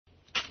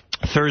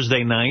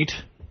Thursday night,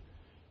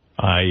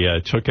 I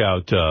took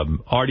out,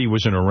 Artie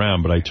wasn't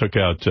around, but I took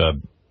out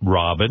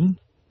Robin,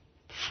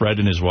 Fred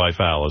and his wife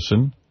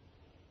Allison,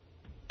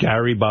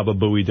 Gary Baba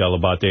Booey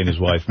Delabate and his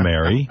wife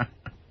Mary,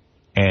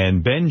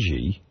 and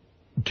Benji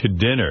to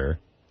dinner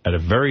at a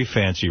very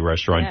fancy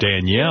restaurant,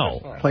 Danielle.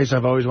 Beautiful. Place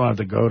I've always wanted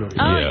to go to.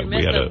 Oh, yeah, you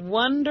missed a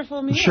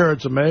wonderful meal. Sure,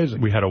 it's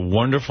amazing. We had a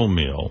wonderful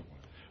meal,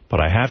 but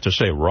I have to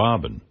say,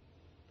 Robin,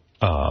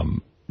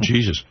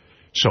 Jesus.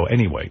 So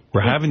anyway,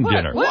 we're having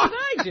dinner. What did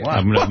I do?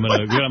 I'm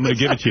gonna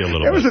give it to you a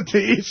little bit. It was a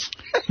tease.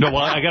 No,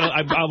 well,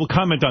 I will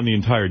comment on the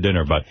entire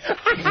dinner, but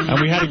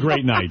and we had a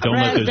great night. Don't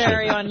let this.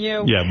 Raspberry on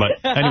you. Yeah, but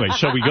anyway,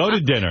 so we go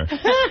to dinner,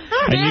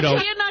 and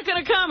you're not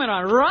going to comment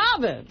on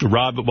Robin.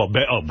 Well,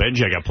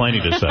 Benji, I got plenty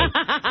to say,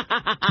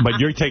 but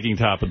you're taking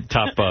top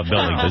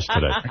billing this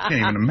today. I can't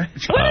even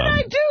imagine. What did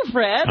I do,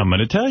 Fred? I'm going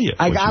to tell you.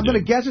 I'm going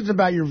to guess it's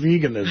about your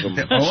veganism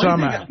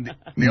somehow.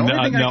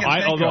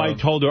 Although I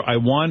told her I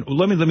want.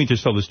 Let me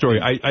just tell the story.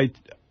 I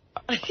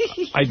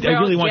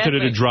really wanted her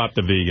to drop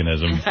the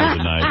veganism for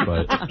the night,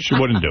 but she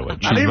wouldn't do it.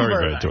 She's very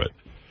good into it.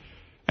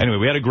 Anyway,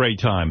 we had a great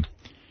time.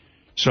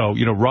 So,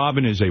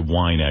 Robin is a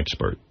wine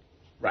expert.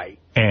 Right.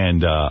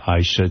 And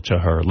I said to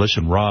her,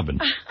 listen, Robin,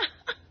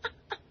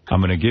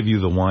 I'm going to give you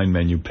the wine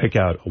menu. Pick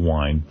out a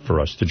wine for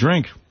us to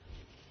drink.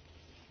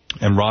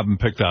 And Robin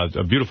picked out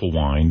a beautiful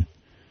wine.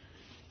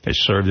 They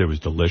served it. It was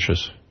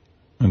delicious.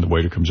 And the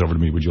waiter comes over to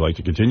me, would you like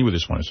to continue with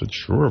this one? I said,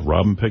 sure, if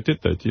Robin picked it,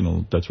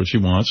 that's what she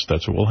wants,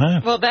 that's what we'll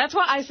have. Well, that's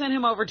why I sent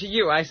him over to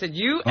you. I said,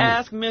 you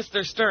ask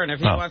Mr. Stern if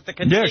he wants to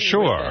continue. Yeah,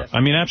 sure. With this.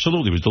 I mean,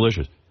 absolutely. It was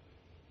delicious.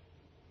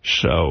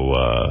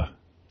 So,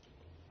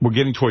 we're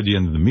getting toward the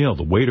end of the meal.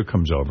 The waiter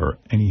comes over,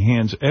 and he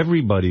hands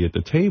everybody at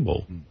the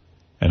table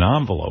an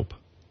envelope.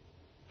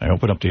 I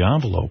open up the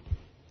envelope,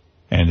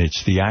 and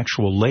it's the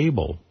actual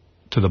label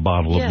to the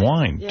bottle of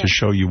wine to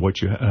show you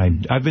what you have.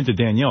 I've been to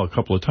Danielle a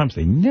couple of times.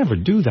 They never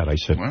do that. I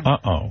said,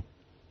 uh-oh.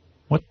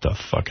 What the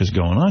fuck is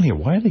going on here?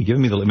 Why are they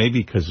giving me the...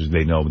 Maybe because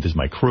they know this is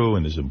my crew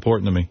and this is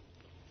important to me.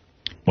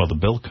 Well, the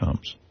bill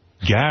comes.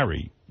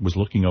 Gary was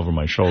looking over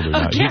my shoulder.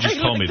 Now, he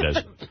just told me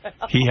this.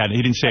 He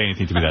didn't say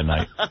anything to me that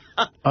night.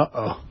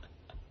 Uh-oh.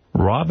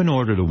 Robin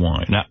ordered a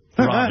wine. Now,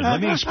 Robin,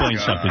 let me explain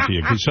something to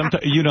you. Because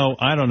sometimes,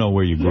 I don't know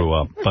where you grew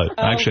up, but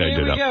actually I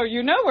did. Here we go.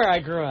 You know where I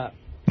grew up.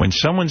 When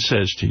someone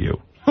says to you,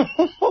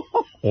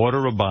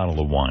 order a bottle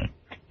of wine.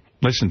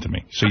 Listen to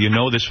me. So you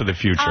know this for the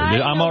future.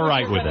 I'm all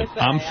right with it.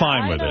 I'm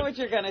fine with it. I know what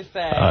you're going to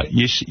say.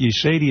 You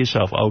say to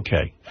yourself,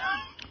 okay,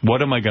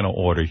 what am I going to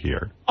order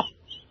here?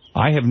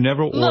 I have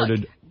never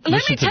ordered...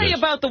 Let me tell you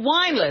about the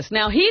wine list.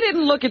 Now, he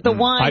didn't look at the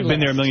wine list. I've been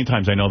there a million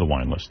times. I know the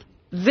wine list.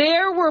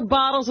 There were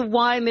bottles of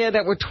wine there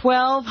that were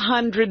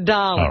 $1,200.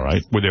 All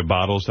right. Were there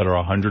bottles that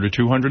are $100 or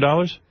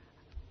 $200?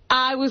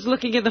 I was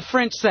looking in the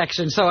French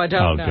section, so I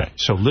don't know. Okay,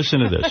 so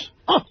listen to this.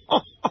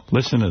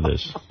 Listen to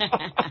this.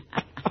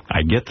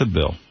 I get the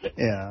bill.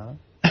 Yeah.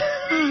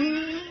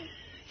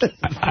 It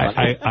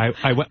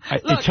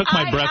took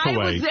my breath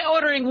away. I was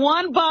ordering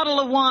one bottle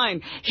of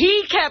wine.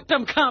 He kept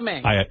them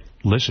coming.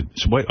 Listen,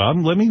 so wait,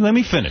 let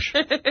me finish.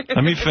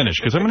 Let me finish,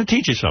 because I'm going to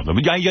teach you something.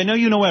 I know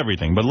you know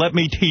everything, but let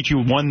me teach you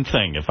one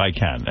thing if I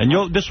can.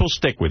 And this will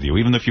stick with you,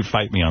 even if you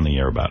fight me on the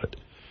air about it.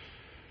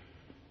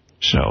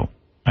 So,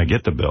 I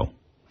get the bill.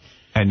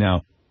 And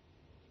now,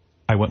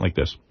 I went like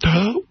this.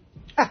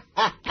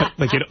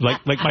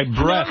 like my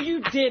breath. No,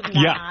 you did not.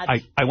 Yeah,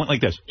 I went like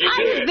this. I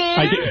was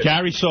there.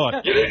 Gary saw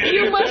it.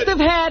 You must have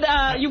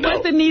had, you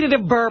must have needed a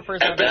burp or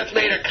something. And Beth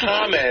made a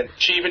comment.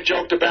 She even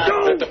joked about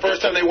that the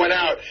first time they went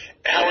out,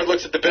 Howard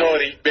looks at the bill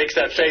and he makes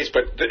that face,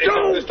 but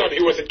this time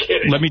he wasn't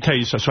kidding. Let me tell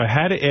you something. So I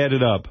had to add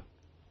it up.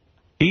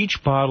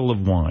 Each bottle of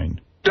wine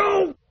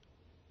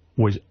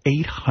was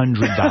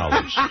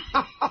 $800.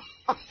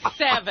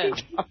 7.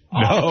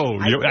 No,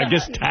 I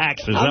guess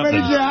taxes. How many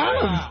did you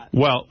have?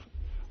 Well,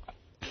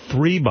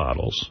 3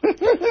 bottles.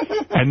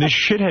 And this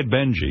shithead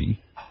Benji,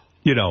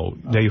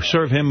 they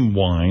serve him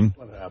wine.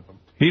 What happened?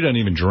 He doesn't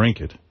even drink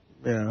it.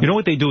 Yeah. You know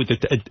what they do?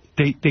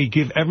 They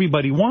give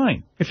everybody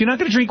wine. If you're not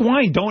going to drink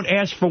wine, don't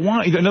ask for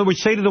wine. In other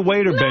words, say to the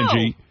waiter,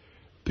 Benji,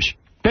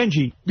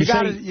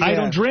 I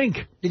don't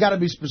drink. You got to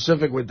be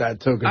specific with that,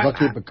 too, because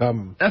they'll keep it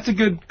coming. That's a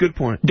good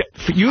point.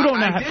 You don't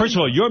know. First of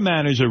all, your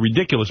manners are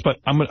ridiculous, but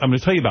I'm going to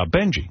tell you about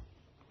Benji.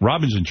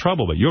 Robin's in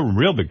trouble, but you're in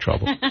real big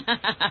trouble.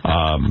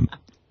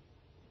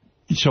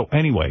 So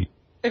anyway.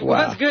 It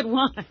was good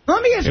wine.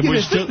 Let me ask you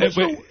this.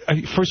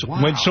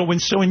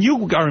 When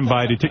you are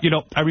invited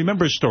to, I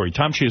remember a story.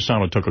 Tom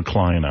Chiasano took a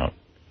client out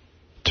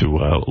to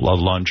a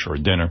lunch or a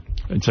dinner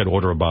and said,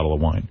 order a bottle of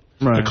wine.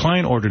 Right. The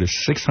client ordered a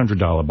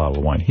 $600 bottle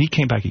of wine. He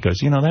came back, he goes,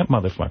 that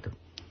motherfucker.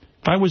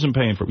 If I wasn't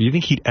paying for it, you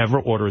think he'd ever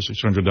order a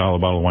 $600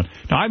 bottle of wine?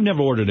 Now, I've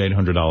never ordered an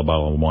 $800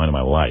 bottle of wine in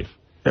my life.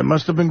 It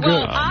must have been good.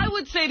 Well, I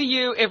would say to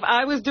you, if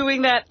I was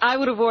doing that, I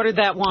would have ordered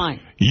that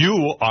wine.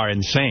 You are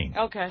insane.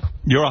 Okay.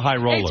 You're a high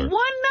roller. It's one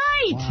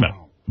night.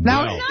 Wow.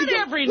 Now, not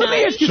every night. Let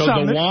me ask you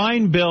something. The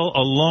wine bill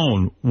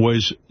alone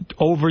was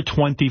over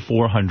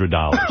 $2,400.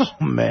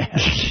 Oh, man.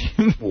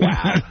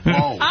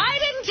 Wow. I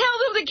didn't tell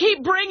them to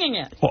keep bringing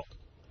it. Well,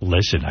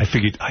 Listen, I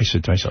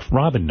said to myself,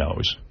 Robin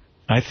knows.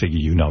 I figure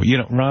you know.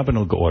 Robin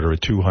will go order a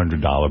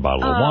 $200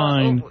 bottle of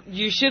wine.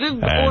 You should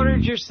have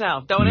ordered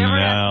yourself. Don't ever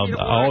ask me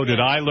to order. Did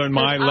I learn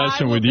my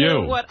lesson with you? I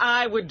will do what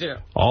I would do.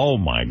 Oh,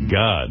 my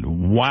God.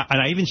 Wow. And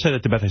I even said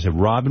it to Beth. I said,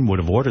 Robin would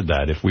have ordered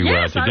that if we were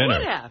out to dinner. Yes, I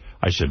would have.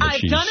 I said, but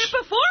I've done it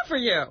before for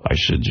you. I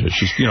said,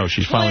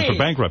 she's filing for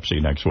bankruptcy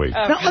next week.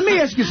 Now, let me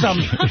ask you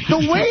something.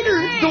 The waiter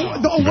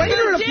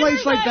at a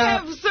place like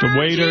that. The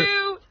waiter...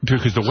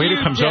 Because the waiter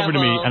comes over to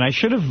me, and I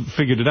should have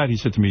figured it out. He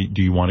said to me,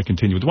 do you want to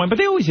continue with the wine? But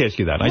they always ask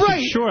you that. I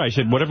said, sure. I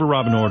said, whatever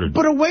Robin ordered.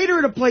 But a waiter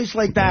at a place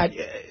like that,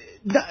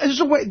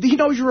 he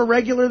knows you're a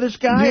regular, this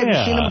guy? Yeah. Have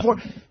you seen him before?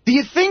 Do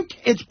you think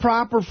it's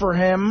proper for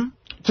him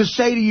to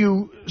say to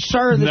you,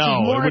 sir, this is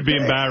more... No, it would be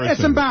embarrassing.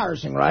 It's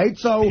embarrassing, right?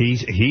 So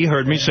he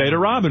heard me say to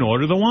Robin,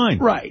 order the wine.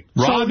 Right.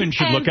 Robin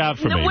should look out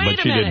for me, but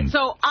she didn't.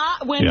 So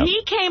when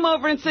he came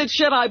over and said,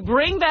 should I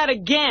bring that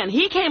again,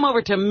 he came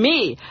over to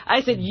me.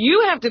 I said,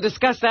 you have to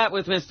discuss that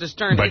with Mr.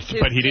 Stern. But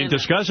he didn't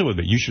discuss it with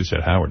me. You should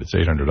have said, Howard, it's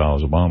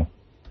 $800 a bottle.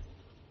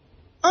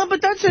 Oh,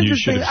 but that's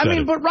interesting. I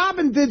mean, but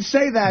Robin did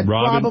say that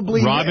probably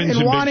in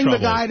wanting the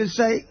guy to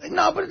say,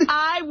 no, but...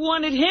 I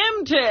wanted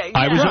him to.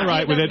 I was all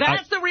right with it.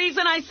 That's the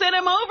reason I sent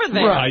him over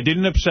there. Right. I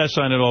didn't obsess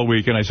on it all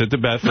week, and I said to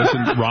Beth,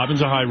 listen,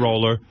 Robin's a high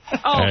roller.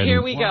 Oh,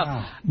 here we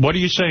go. What are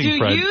you saying,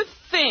 Fred? Do you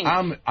think...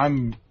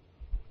 I'm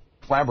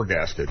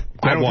flabbergasted.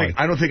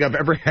 I don't think I've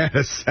ever had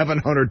a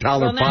 $700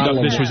 bottle.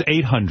 No, this was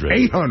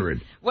 $800.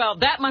 $800. Well,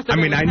 that must have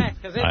been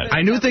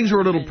I knew things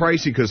were a little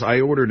pricey because I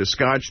ordered a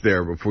scotch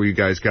there before you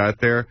guys got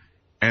there.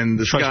 And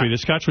Trust me, the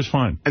scotch was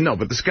fine. No,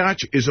 but the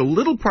scotch is a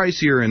little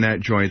pricier in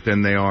that joint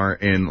than they are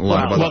in a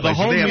lot of other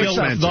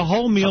places. The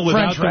whole meal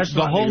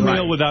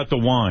without the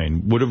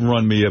wine would have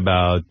run me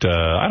about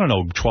I don't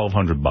know,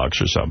 $1,200 or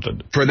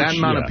something. For that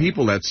amount of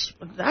people, that's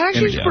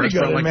actually pretty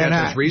good in Manhattan.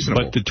 That's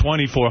reasonable. But the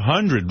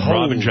 $2,400,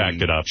 Robin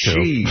jacked it up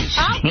too.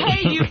 I'll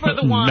pay you for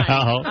the wine.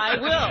 No. I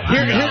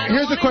will.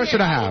 Here's the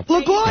question I have.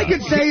 Look, all I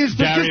can say is...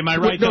 Gary, am I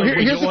right? No,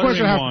 here's the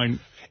question I have.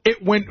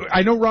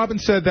 I know Robin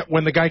said that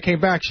when the guy came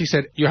back, she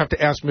said, you have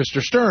to ask Mr.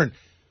 Stern.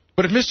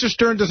 But if Mr.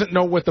 Stern doesn't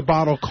know what the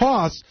bottle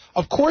costs,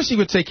 of course he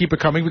would say keep it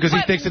coming because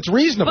he thinks it's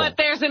reasonable. But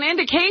there's an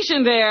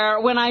indication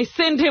there when I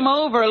send him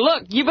over.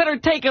 Look, you better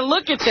take a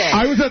look at that.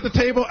 I was at the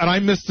table, and I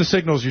missed the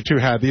signals you two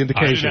had, the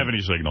indication. I didn't have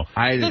any signal.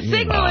 The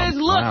signal is,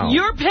 look,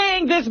 you're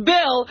paying this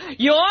bill.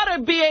 You ought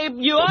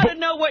to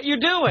know what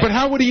you're doing. But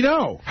how would he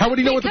know? How would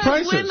he know what the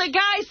price is? Because when the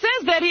guy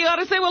says that, he ought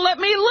to say, well, let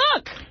me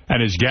look.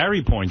 And as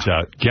Gary points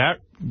out,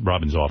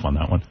 Robin's off on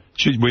that one.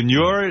 When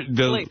you're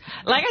like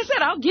I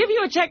said, I'll give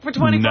you a check for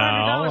 $2,400. No,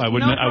 I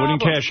wouldn't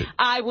cash it.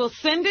 I will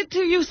send it to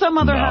you some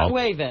other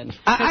way then.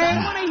 I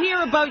don't want to hear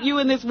about you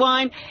in this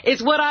wine.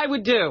 It's what I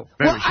would do.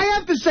 Well, I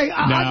have to say,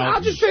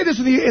 I'll just say this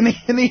in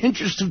the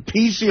interest of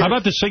peace here. How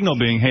about the signal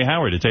being, hey,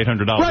 Howard, it's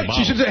 $800 a bottle?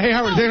 She should say, hey,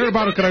 Howard, it's $800 a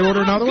bottle. Can I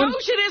order another one?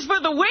 It is for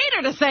the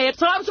waiter to say it,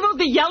 so I'm supposed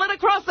to yell it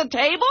across the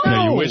table?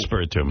 No, you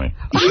whisper it to me.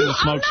 Give the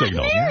smoke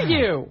signal. I hear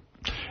you.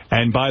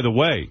 And by the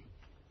way...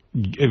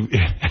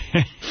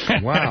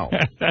 Wow.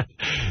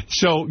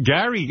 So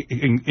Gary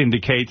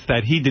indicates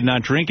that he did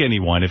not drink any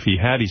wine. If he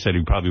had, he said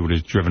he probably would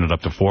have driven it up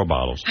to 4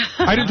 bottles.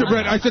 I didn't.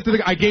 I said to the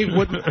guy,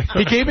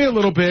 he gave me a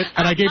little bit,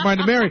 and I gave mine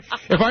to Mary.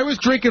 If I was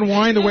drinking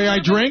wine the way I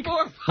drink,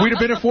 we'd have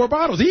been at 4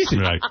 bottles, easy.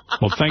 Right.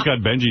 Well, thank God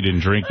Benji didn't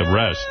drink the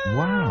rest.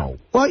 Wow.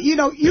 Well, you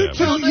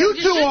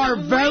two are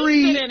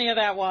very. Any of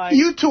that wine.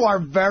 You two are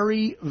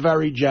very,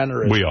 very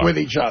generous with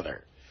each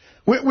other.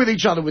 With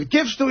each other, with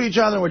gifts to each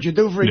other, what you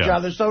do for each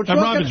other. So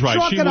Robin's right.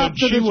 She would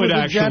actually do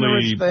that.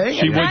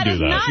 That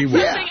is not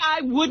something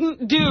I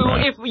wouldn't do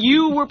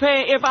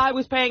if I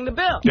was paying the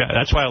bill. Yeah,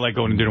 that's why I like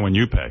going to dinner when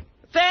you pay.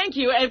 Thank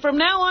you. And from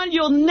now on,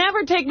 you'll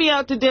never take me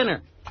out to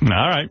dinner. All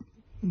right.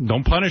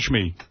 Don't punish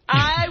me.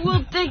 I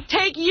will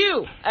take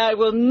you. I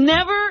will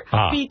never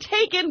be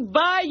taken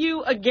by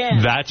you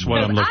again. That's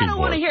what I'm looking for. I don't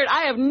want to hear it.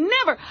 I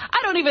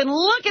don't even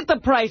look at the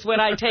price when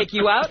I take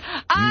you out.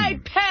 I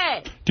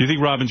pay. Do you think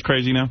Robin's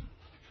crazy now?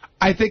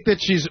 I think that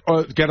she's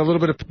got a little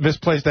bit of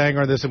misplaced anger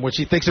on this and what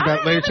she thinks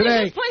about later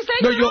today.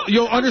 No,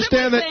 you'll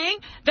understand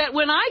that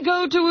when I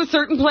go to a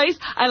certain place,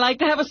 I like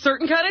to have a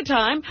certain kind of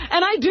time,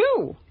 and I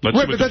do.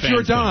 Right, but that's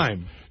your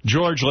dime.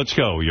 George, let's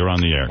go. You're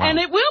on the air. And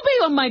it will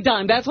be on my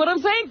dime. That's what I'm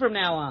saying from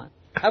now on.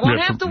 I won't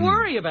have to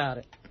worry about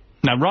it.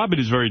 Now, Robin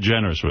is very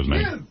generous with me.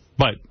 Yeah.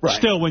 But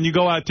still, when you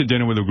go out to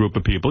dinner with a group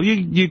of people,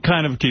 you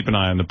kind of keep an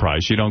eye on the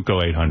price. You don't go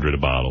 $800 a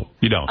bottle.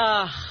 You don't.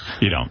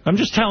 You don't. I'm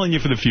just telling you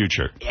for the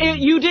future.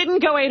 You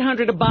didn't go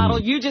 $800 a bottle.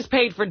 You just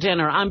paid for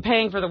dinner. I'm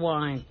paying for the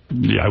wine.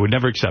 Yeah, I would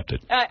never accept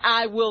it.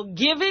 I will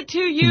give it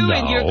to you,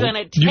 and you're going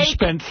to take it. You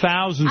spent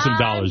thousands of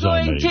dollars on me.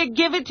 I'm going to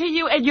give it to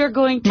you, and you're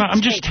going to take it.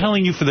 I'm just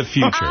telling you for the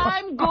future.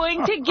 I'm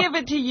going to give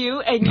it to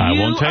you, and you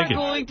are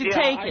going to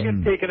take it. I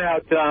get taken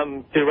out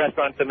to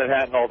restaurants in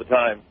Manhattan all the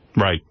time.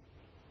 Right.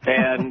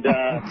 And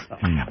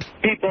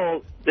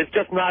people, it's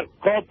just not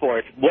called for.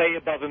 It's way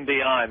above and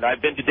beyond.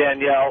 I've been to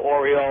Danielle,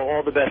 Oreo,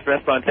 all the best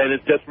restaurants, and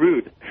it's just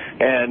rude.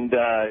 And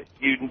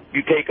you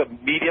take a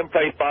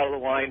medium-priced bottle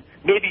of wine,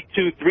 maybe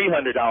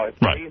 $200-300.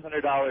 Right.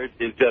 $300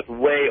 is just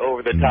way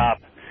over the top.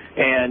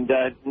 and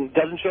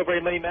doesn't show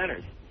very many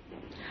manners.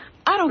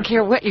 I don't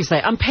care what you say.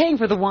 I'm paying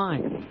for the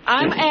wine.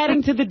 I'm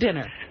adding to the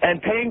dinner.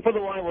 And paying for the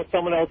wine while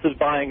someone else is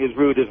buying is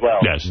rude as well.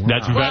 Yes,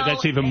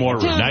 that's even more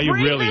rude. Now you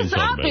really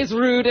insulted me. Is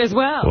rude as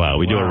well. Well,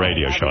 we do a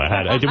radio show.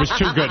 It was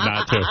too good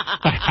not to.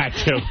 I had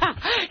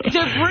to.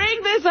 To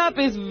bring this up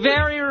is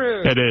very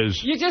rude. It is.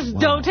 You just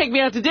don't take me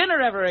out to dinner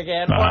ever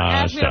again, or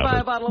ask me to buy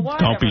a bottle of wine.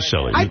 Don't be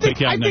silly. I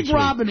think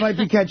Robin might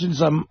be catching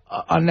some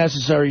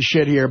unnecessary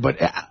shit here, but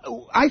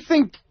I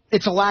think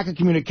it's a lack of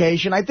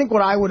communication. I think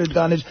what I would have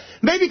done is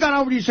maybe gone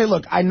over to you and say,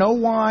 look, I know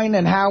wine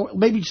and how,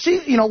 maybe see,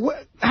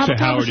 have a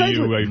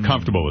conversation. Are you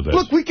comfortable with this?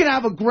 Look, we can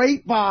have a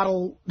great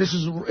bottle. It's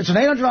an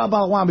 $800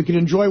 bottle of wine. We can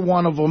enjoy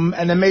one of them,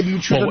 and then maybe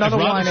you choose another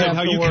wine afterwards.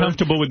 How are you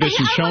comfortable with this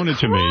and shown it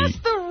to me?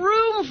 Across the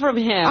room from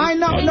him. I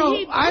know,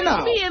 I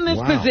know. Be in this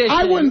position.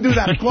 I wouldn't do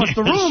that across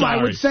the room.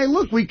 I would say,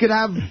 look, we could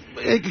have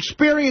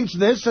experience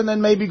this and then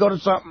maybe go to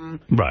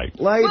something later.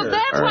 Well,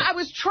 that's why I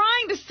was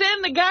trying to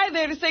send the guy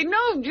there to say,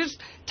 no,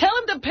 just tell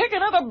him to pick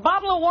another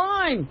bottle of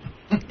wine.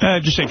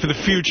 Just saying, for the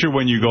future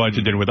when you go out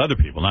to dinner with other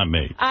people, not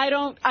me.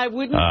 I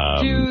wouldn't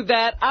do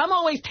that. I'm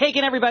always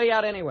taking everybody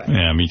out anyway.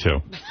 Yeah, me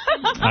too.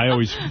 I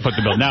always put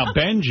the bill. Now,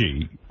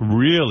 Benji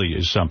really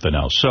is something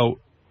else. So,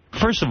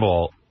 first of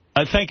all,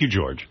 thank you,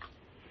 George.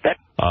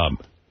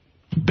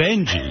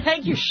 Benji.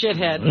 Thank you,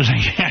 shithead.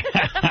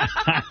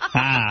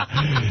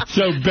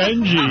 So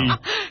Benji.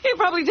 He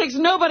probably takes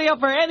nobody up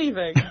for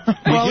anything.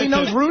 Well, he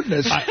knows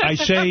rudeness. I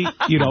say,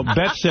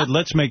 Beth said,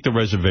 let's make the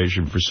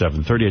reservation for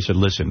 7:30. I said,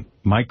 listen,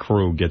 my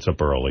crew gets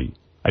up early.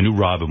 I knew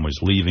Robin was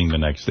leaving the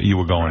next day. You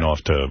were going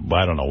off to,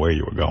 I don't know where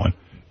you were going.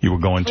 You were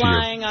going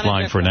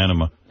flying for an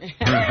enema.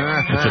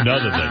 That's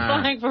another thing.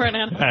 Flying for an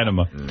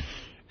enema.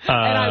 And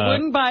I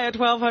wouldn't buy a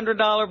 $1,200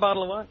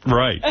 bottle of wine.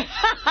 Right.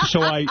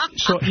 So I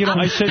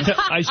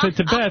said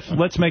to Beth,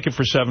 let's make it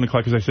for 7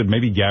 o'clock, because I said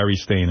maybe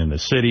Gary's staying in the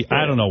city.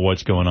 I don't know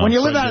what's going on. When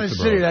you live out in the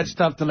city, that's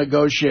tough to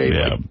negotiate.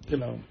 Yeah.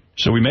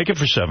 So we make it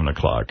for 7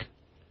 o'clock.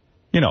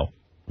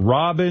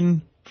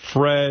 Robin,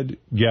 Fred,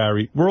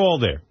 Gary, we're all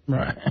there.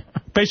 Right.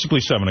 Basically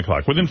 7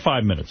 o'clock, within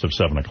 5 minutes of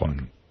 7 o'clock.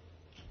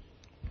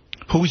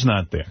 Who's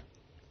not there?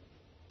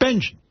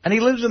 Benji. And he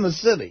lives in the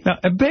city. Now,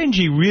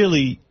 Benji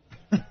really...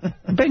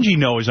 Benji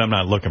knows I'm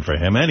not looking for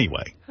him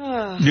anyway.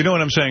 You know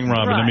what I'm saying,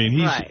 Robin? Right, I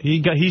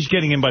mean, he's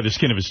getting in by the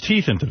skin of his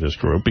teeth into this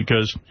group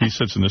because he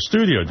sits in the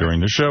studio during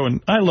the show,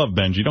 and I love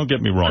Benji. Don't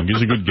get me wrong.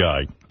 He's a good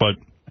guy, but...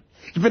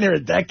 He's been here a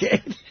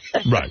decade.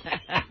 Right.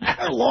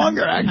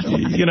 Longer,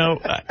 actually.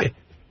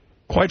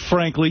 Quite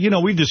frankly,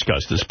 we've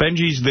discussed this.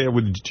 Benji's there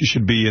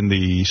should be in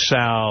the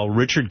Sal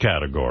Richard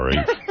category,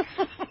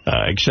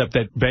 except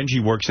that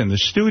Benji works in the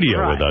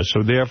studio with us,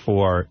 so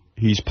therefore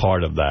he's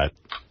part of that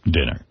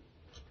dinner.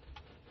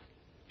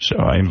 So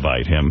I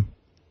invite him,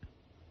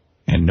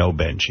 and no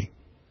Benji.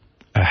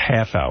 A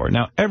half hour.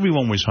 Now,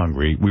 everyone was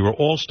hungry. We were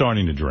all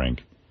starting to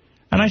drink.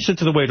 And I said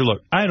to the waiter,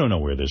 look, I don't know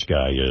where this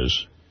guy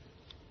is.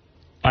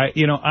 I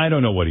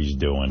don't know what he's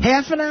doing.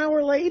 Half an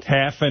hour late?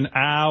 Half an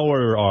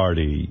hour,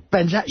 Artie.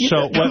 Benji,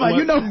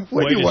 you know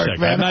where you work,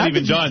 man. I'm not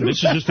even done.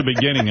 This is just the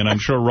beginning, and I'm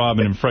sure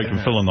Robin and Fred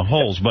can fill in the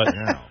holes,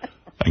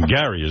 and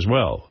Gary as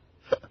well.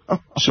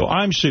 So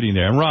I'm sitting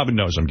there, and Robin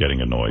knows I'm getting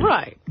annoyed.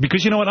 Right.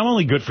 Because, I'm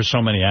only good for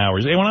so many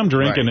hours. And when I'm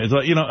drinking, it's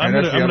like, I'm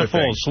going to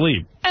fall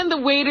asleep. And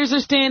the waiters are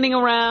standing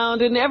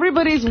around, and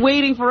everybody's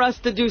waiting for us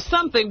to do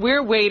something.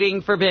 We're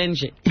waiting for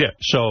Benji. Yeah,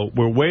 so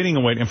we're waiting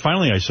and waiting. And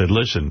finally I said,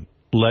 listen,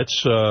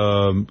 let's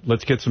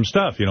get some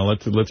stuff.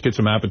 Let's get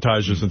some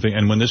appetizers and things.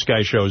 And when this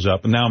guy shows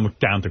up, and now I'm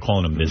down to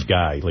calling him this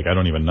guy. Like, I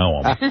don't even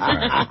know him.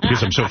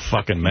 Because I'm so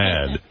fucking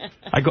mad.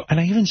 And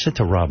I even said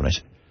to Robin, I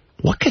said,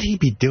 what could he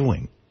be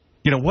doing?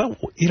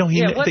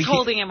 What's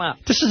holding him up?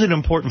 This is an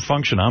important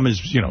function. I'm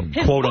his,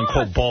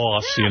 quote-unquote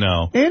boss,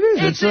 Yeah. It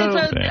is.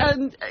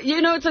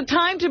 It's a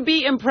time to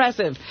be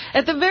impressive.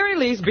 At the very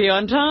least, be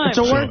on time. It's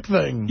a work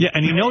thing. Yeah,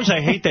 and he knows I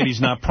hate that he's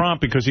not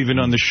prompt, because even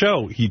on the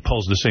show, he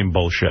pulls the same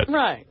bullshit.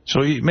 Right. So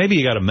maybe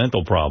he got a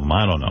mental problem.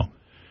 I don't know.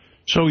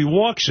 So he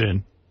walks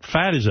in,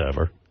 fat as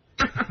ever,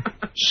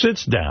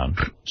 sits down,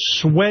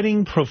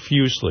 sweating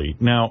profusely.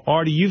 Now,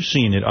 Artie, you've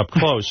seen it up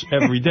close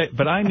every day,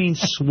 but I mean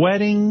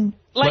sweating...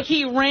 Like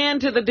he ran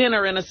to the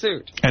dinner in a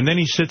suit. And then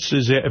he sits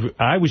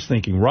I was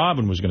thinking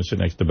Robin was going to sit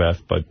next to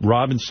Beth, but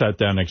Robin sat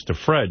down next to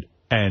Fred.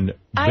 And Benji...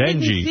 I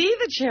didn't see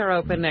the chair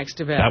open next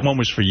to Beth. That one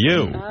was for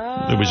you.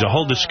 Oh. There was a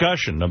whole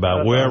discussion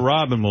about where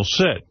Robin will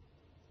sit.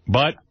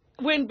 But...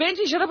 When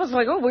Benji showed up, I was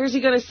like, where's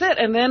he going to sit?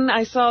 And then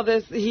I saw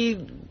this,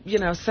 he,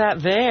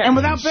 sat there. And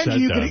without Benji,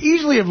 you could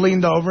easily have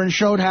leaned over and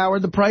showed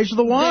Howard the price of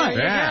the wine.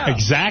 Yeah.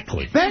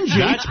 Exactly. Benji.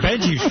 That's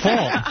Benji's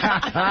fault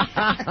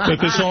that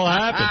this all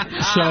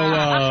happened. So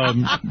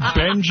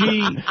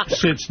Benji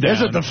sits down.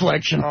 There's a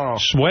deflection.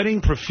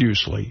 Sweating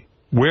profusely.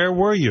 Where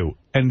were you?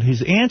 And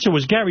his answer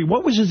was, Gary,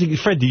 what was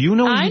his... Fred, do you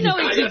know... I know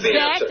his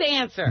exact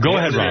answer. Go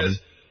ahead, Robin.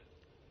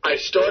 I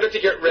started to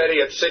get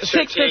ready at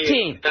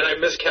 6:15, and I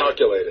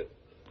miscalculated.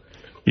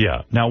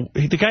 Yeah. Now,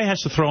 the guy has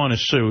to throw on a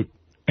suit,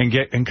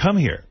 and come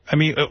here. I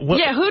mean,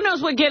 yeah, who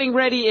knows what getting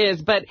ready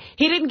is, but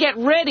he didn't get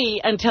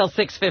ready until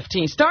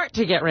 6:15. Start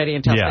to get ready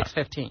until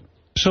 6:15.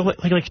 So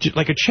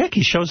like a chick,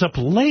 he shows up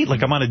late,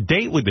 like I'm on a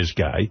date with this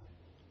guy.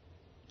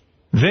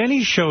 Then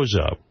he shows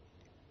up,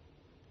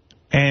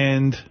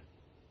 and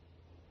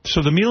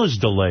so the meal is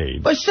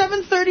delayed. Was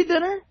 7:30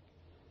 dinner?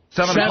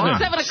 7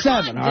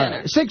 o'clock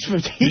dinner.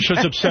 6:15. He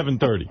shows up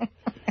 7:30.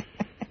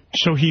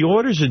 So he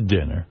orders a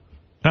dinner.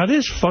 Now,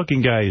 this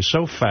fucking guy is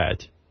so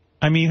fat.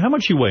 I mean, how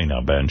much you weigh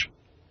now, Benj?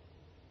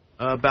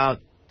 About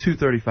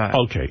 235.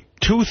 Okay,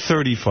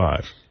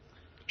 235.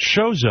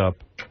 Shows up.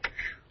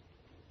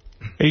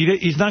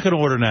 He's not going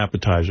to order an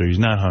appetizer. He's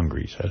not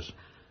hungry, he says.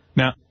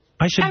 Now,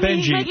 I said, Benji...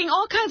 he's making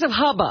all kinds of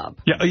hubbub.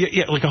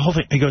 Yeah, like a whole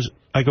thing.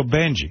 I go,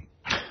 Benji,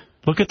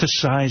 look at the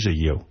size of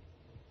you.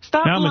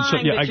 Stop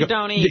lying that you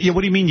don't eat. Yeah,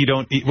 what do you mean you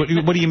don't eat? What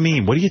do you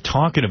mean? What are you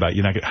talking about?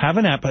 You're not going to have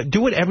an appetizer.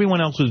 Do what everyone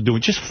else is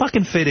doing. Just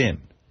fucking fit in.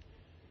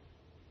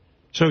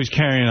 So he's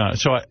carrying on.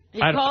 So he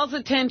calls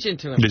attention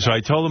to him. So I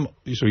told him,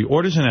 so he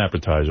orders an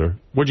appetizer.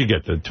 What'd you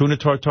get, the tuna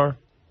tartare?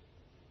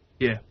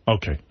 Yeah.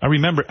 Okay. I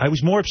remember, I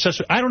was more obsessed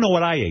with, I don't know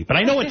what I ate, but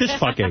I know what this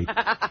fuck ate.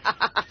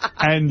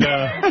 And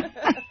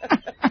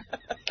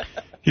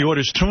he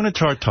orders tuna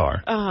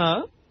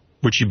tartare,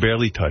 which he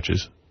barely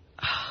touches.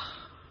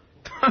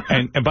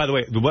 And by the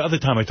way, the other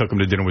time I took him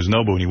to dinner was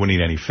Nobu, and he wouldn't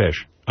eat any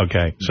fish.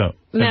 Okay, so...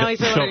 Now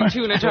he's ordering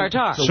tuna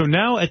tartare. So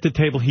now at the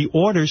table, he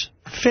orders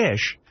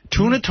fish,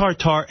 tuna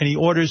tartare, and he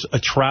orders a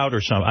trout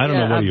or something. I don't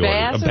know what he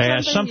ordered. A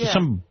bass,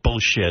 some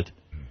bullshit.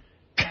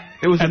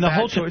 It was a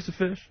bad choice of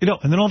fish? You know,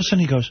 and then all of a sudden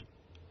he goes,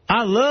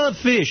 I love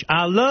fish.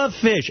 I love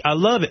fish. I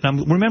love it.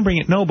 And I'm remembering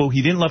at Nobu,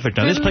 he didn't love fish.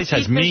 Now, this place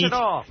has meat.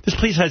 This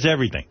place has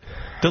everything.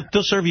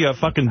 They'll serve you a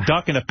fucking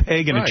duck and a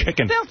pig and a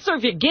chicken. They'll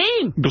serve you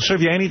game. They'll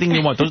serve you anything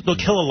you want. They'll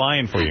kill a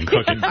lion for you and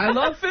cook it. I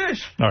love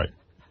fish. All right.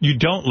 You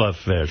don't love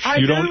fish.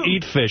 You don't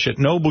eat fish. At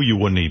Nobu, you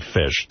wouldn't eat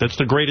fish. That's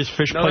the greatest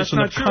fish place in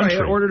the country.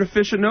 I ordered a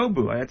fish at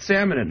Nobu. I had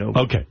salmon at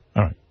Nobu. Okay.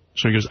 All right.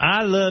 So he goes,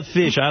 I love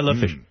fish. I love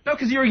fish. No,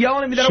 because you were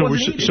yelling at me that I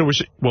wasn't eating.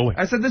 Wait.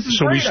 I said, this is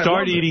great. So we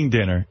start eating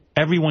dinner.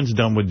 Everyone's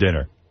done with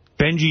dinner.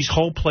 Benji's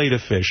whole plate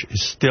of fish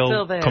is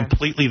still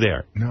completely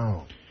there.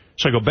 No.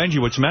 So I go, Benji,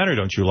 what's the matter?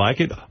 Don't you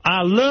like it?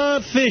 I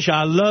love fish.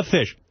 I love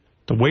fish.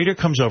 The waiter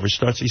comes over,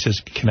 he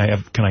says, can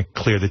I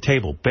clear the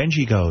table?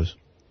 Benji goes,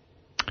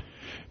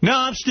 no,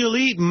 I'm still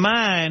eating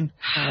mine.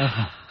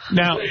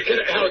 Now,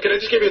 Howard, can I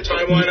just give you a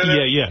timeline on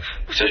that? Yeah.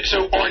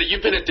 So, Artie,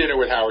 you've been at dinner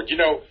with Howard. You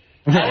know,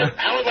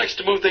 Howard likes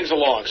to move things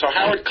along. So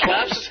Howard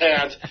claps his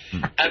hands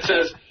and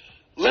says,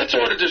 let's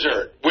order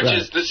dessert, which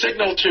is the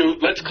signal to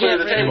let's clear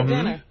the table.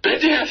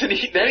 Benji hasn't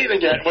eaten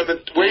anything yet. When the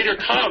waiter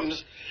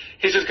comes,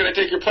 he says, can I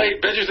take your plate?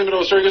 Benji's in the middle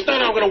of the story. He goes, no,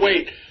 I'm going to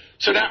wait.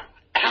 So now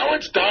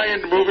Howard's dying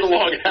to move it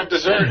along and have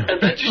dessert,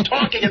 and Benji's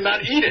talking and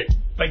not eating.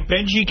 Like,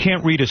 Benji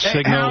can't read a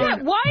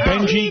signal. Why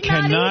Benji is he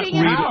cannot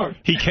read.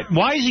 He can't.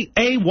 Why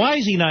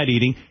is he not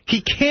eating?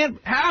 He can't.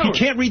 Howard. He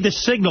can't read the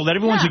signal that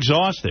everyone's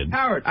exhausted.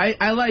 Howard,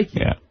 I like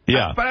you.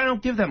 Yeah. But I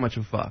don't give that much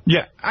of a fuck.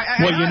 Yeah.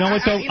 Well, you know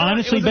what though?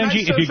 Honestly,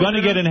 Benji, if you're going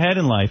to get ahead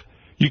in life,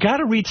 you got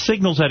to read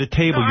signals at a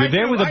table. You're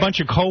there with a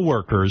bunch of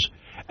coworkers,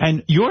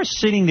 and you're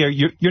sitting there.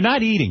 You're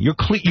not eating.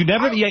 You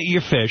never ate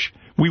your fish.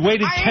 We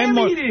waited 10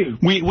 more.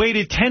 We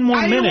waited 10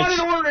 more minutes. I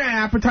didn't want to order an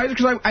appetizer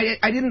because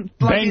I didn't.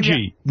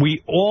 Benji,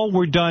 we all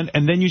were done,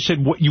 and then you said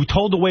you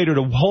told the waiter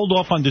to hold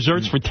off on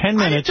desserts for 10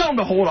 minutes. I didn't tell him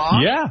to hold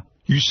off. Yeah,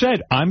 you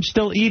said I'm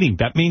still eating.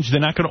 That means they're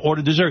not going to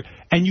order dessert,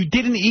 and you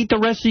didn't eat the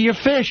rest of your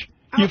fish.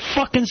 You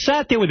fucking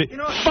sat there with it.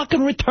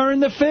 Fucking return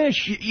the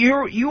fish.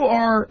 You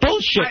are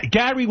bullshit.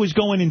 Gary was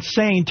going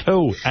insane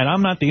too, and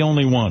I'm not the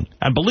only one.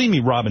 And believe me,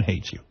 Robin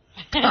hates you.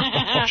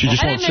 She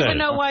just won't say. I didn't even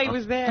know why he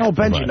was there. Oh,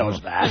 Benji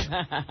knows that.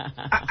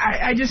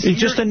 I just... He's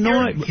just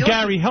annoying.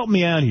 Gary, help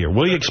me out here.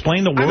 Will you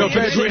explain the word? No,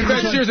 Ben,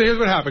 seriously, here's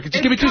what happened.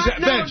 Just give me 2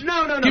 seconds.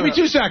 No. Give me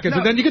 2 seconds,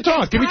 and then you can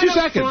talk. Give me 2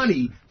 seconds.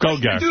 Funny. Go,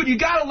 Gary. Dude, you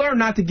got to learn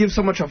not to give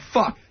so much a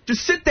fuck.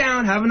 Just sit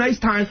down, have a nice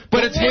time.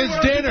 But it's his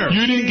dinner.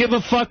 You didn't give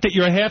a fuck that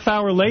you're a half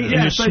hour late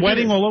and you're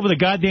sweating all over the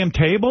goddamn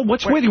table?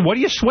 What's with you? What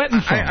are you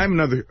sweating from? I'm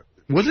another...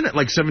 Wasn't it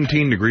like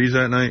 17 degrees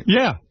that night?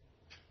 Yeah.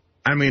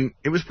 I mean,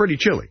 it was pretty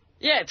chilly.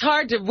 Yeah, it's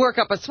hard to work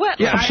up a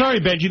sweat. Yeah, I'm sorry,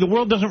 Benji. The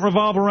world doesn't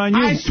revolve around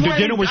you. The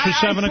dinner was for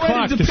 7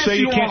 o'clock. To say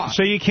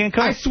you can't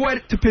come. I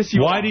sweat to piss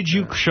you off. Why did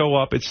you show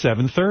up at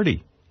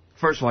 7:30?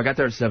 First of all, I got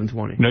there at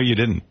 7:20. No, you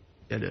didn't.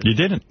 I did. You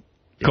didn't.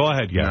 Yeah. Go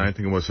ahead, Gary. No, I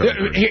think it was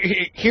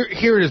 7:30.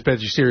 Here it is,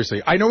 Benji.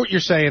 Seriously, I know what you're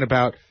saying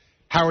about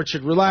Howard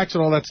should relax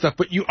and all that stuff,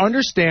 but you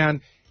understand,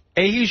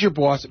 A, he's your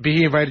boss, B,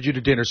 he invited you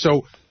to dinner.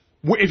 So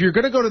if you're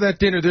going to go to that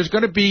dinner, there's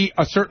going to be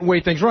a certain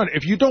way things run.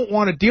 If you don't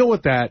want to deal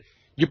with that,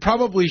 you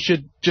probably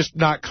should just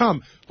not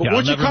come. But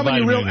once you come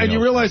and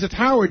you realize it's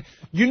Howard,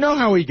 you know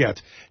how he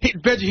gets.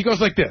 Benji, he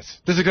goes like this.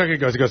 This is exactly how he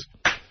goes. He goes,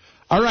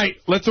 all right,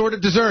 let's order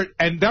dessert.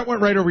 And that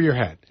went right over your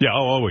head. Yeah,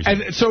 always.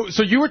 And so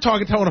you were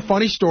telling a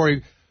funny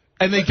story,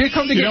 and they did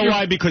come together. You know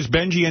why? Because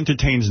Benji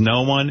entertains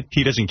no one.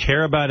 He doesn't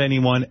care about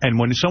anyone. And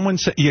when someone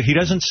he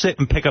doesn't sit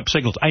and pick up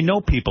signals. I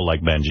know people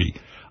like Benji.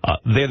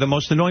 They're the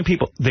most annoying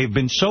people. They've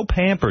been so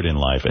pampered in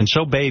life and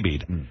so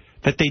babied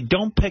that they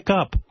don't pick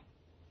up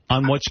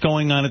on what's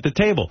going on at the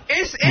table.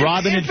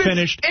 Robin had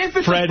finished,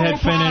 Fred had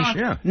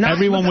finished,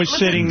 everyone was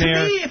sitting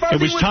there. It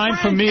was time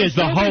for me as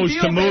the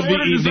host to move the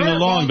evening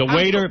along.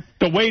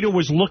 The waiter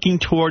was looking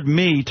toward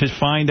me to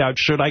find out,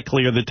 should I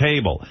clear the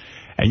table?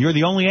 And you're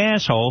the only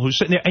asshole who's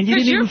sitting there, and you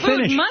didn't even finish.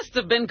 Your food must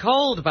have been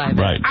cold by then.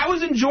 Right. I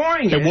was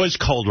enjoying it. It was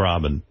cold,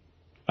 Robin.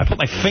 I put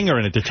my finger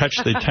in it to touch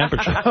the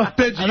temperature.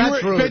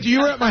 Benji,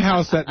 you were at my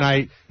house that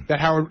night. That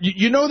Howard,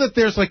 you know that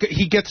there's like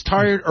he gets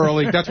tired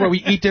early. That's why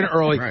we eat dinner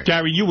early. Right.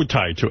 Gary, you were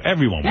tired too.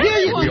 Everyone was.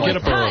 Yeah, you get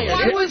up early.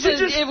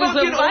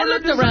 I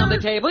looked around the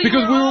table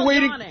because we were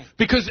waiting.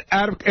 Because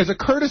as a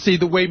courtesy,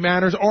 the way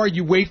manners are,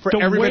 you wait for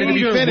everybody to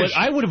be finished.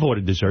 I would have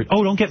ordered dessert.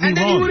 Oh, don't get me wrong. And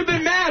then you would have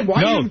been mad.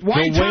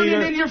 Why you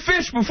turning in your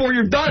fish before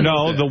you're done?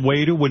 No, the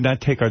waiter would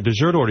not take our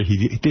dessert order.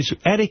 There's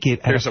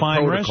etiquette at a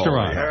fine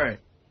restaurant. All right.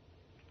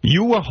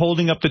 You were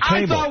holding up the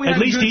table. At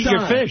least eat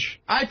your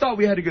fish. I thought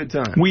we had a good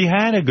time. We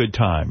had a good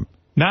time.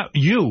 Not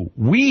you.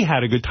 We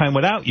had a good time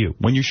without you.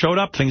 When you showed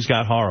up, things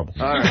got horrible.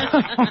 All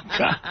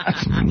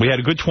right. We had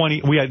a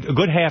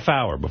good half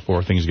hour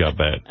before things got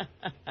bad.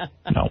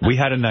 No, we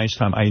had a nice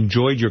time. I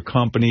enjoyed your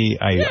company.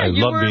 I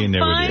loved being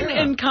there with you. You were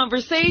fine in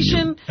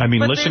conversation. I mean,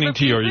 listening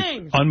to your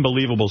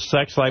unbelievable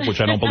sex life, which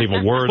I don't believe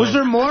a word of. Was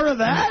there more of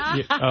that?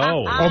 Yeah.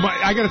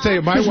 I got to tell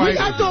you, my wife...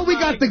 I thought we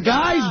got the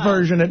guy's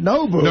version at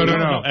Nobu.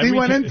 No. He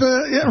went into...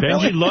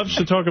 Benji loves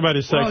to talk about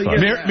his sex life.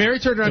 Mary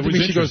turned around to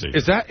me, she goes,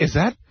 Is that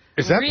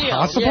real?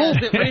 possible? Yeah, is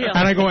it real?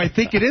 And I go, I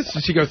think it is.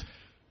 And she goes,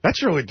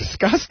 that's really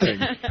disgusting.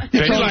 She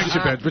likes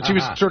you, Ben, but she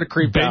was sort of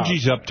creeped out.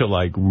 Benji's up to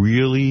like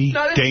really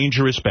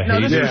dangerous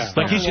behavior.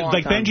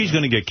 Like Benji's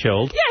going to get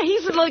killed. Yeah,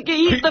 he's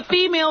the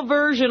female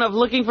version of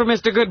looking for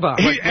Mr. Goodbar.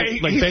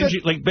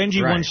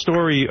 Benji, one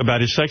story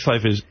about his sex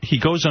life is he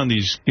goes on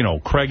these,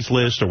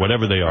 Craigslist or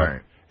whatever they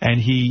are, and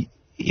he,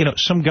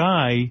 some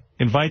guy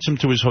invites him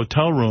to his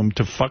hotel room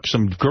to fuck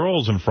some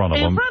girls in front of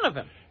him.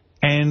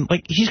 And,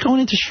 he's going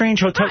into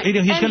strange hotels. Right. He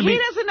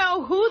doesn't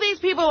know who these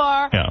people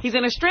are. Yeah. He's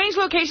in a strange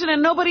location,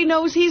 and nobody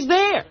knows he's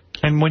there.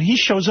 And when he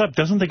shows up,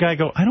 doesn't the guy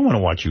go, I don't want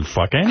to watch you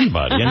fuck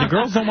anybody. And the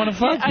girls don't want to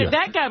fuck you.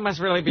 That guy must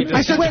really be...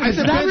 I said,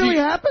 that really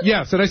happened?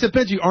 Yes. And I said,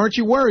 Benji, aren't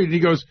you worried? And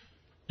he goes,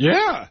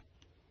 yeah.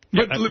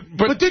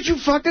 But did you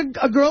fuck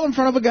a girl in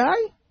front of a guy?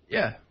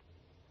 Yeah.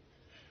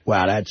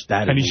 Wow, that.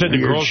 And he said the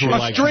girls were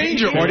like...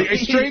 A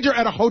stranger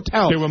at a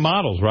hotel. They were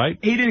models, right?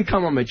 He didn't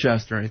come on my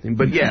chest or anything,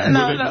 but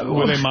yeah.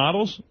 Were they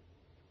models?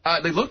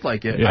 They looked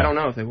like it. Yeah. I don't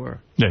know if they were.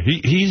 Yeah,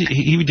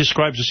 he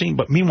describes the scene,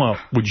 but meanwhile,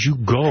 would you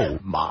go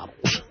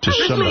to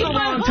somebody? A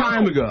long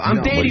time ago.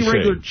 I'm dating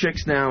regular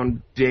chicks now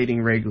and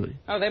dating regularly.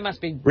 Oh, they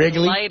must be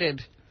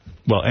delighted.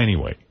 Well,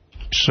 anyway,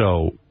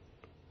 so,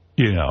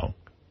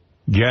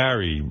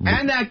 Gary...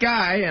 And that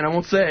guy, and I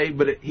won't say,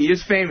 but he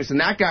is famous, and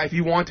that guy, if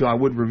you want to, I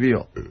would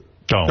reveal.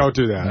 Don't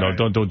do that. No,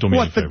 don't do me.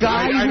 What, the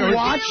guy who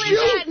watched you?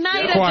 That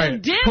night at the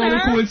dinner. Total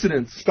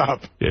coincidence.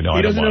 Stop. Yeah,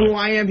 he doesn't know who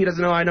I am. He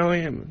doesn't know I know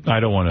him.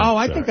 I don't want to. Oh,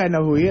 I think I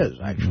know who he is,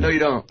 actually. No, you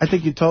don't. I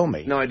think you told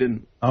me. No, I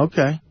didn't.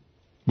 Okay.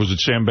 Was it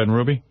Sam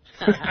Ben-Ruby?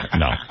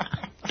 No.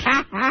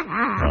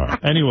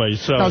 Anyway,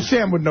 so... No,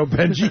 Sam would know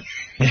Benji.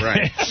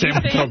 Right. Sam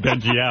would know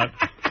Benji out.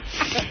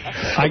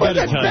 I got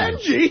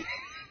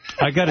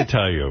to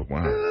tell you.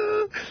 Wow.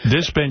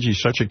 This Benji's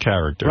such a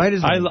character. Right,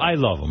 I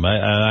love him.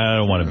 I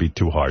don't want to be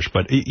too harsh,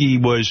 but he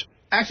was...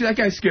 Actually, that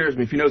guy scares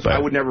me. If he knows, I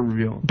would never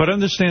reveal him. But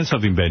understand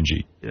something,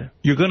 Benji. Yeah.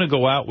 You're going to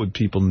go out with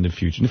people in the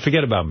future.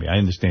 Forget about me. I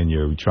understand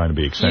you're trying to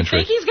be eccentric. You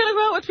think he's going to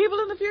go out with people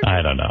in the future?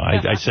 I don't know.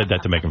 I said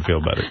that to make him feel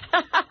better.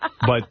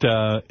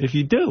 But if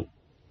you do,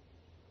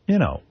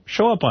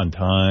 show up on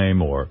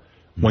time, or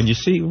when you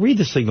read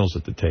the signals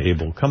at the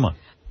table. Come on.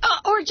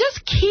 Or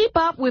just keep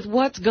up with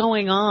what's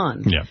going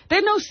on. Yeah. There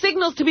are no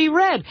signals to be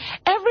read.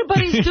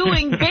 Everybody's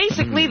doing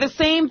basically the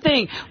same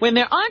thing. When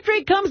their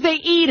entree comes, they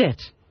eat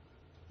it.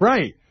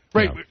 Right.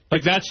 Yeah.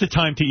 Like, that's the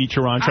time to eat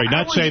your entree.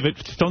 Don't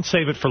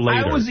save it for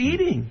later. I was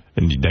eating.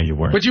 And then you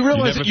weren't. But you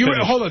realize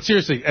hold on,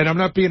 seriously, and I'm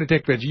not being a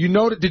dick,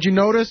 Benji. Did you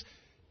notice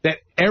that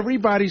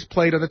everybody's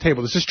plate on the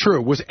table, this is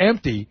true, was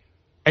empty,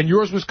 and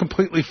yours was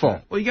completely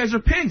full? Well, you guys are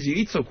pigs. You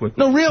eat so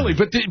quickly. No, really.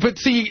 But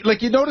see,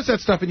 you notice that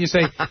stuff and you say,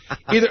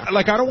 either,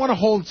 I don't want to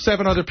hold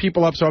 7 other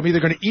people up, so I'm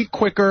either going to eat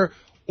quicker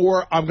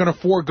or I'm going to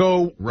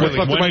forego what's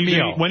left of my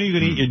meal. When are you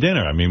going to eat your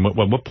dinner? I mean,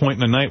 what point in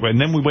the night? And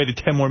then we waited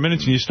 10 more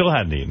minutes and you still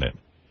hadn't eaten it.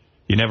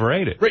 You never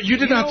ate it. Right, you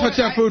did not touch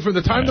that food from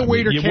the time the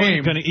waiter came. You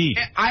weren't going to eat.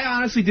 I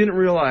honestly didn't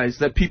realize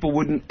that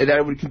that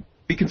it would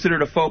be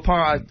considered a faux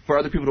pas for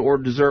other people to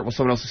order dessert while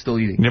someone else is still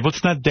eating. Yeah, but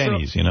it's not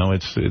Denny's,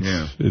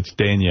 it's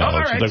Danielle. Oh,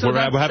 right, it's like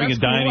we're having a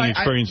dining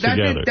experience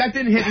together. That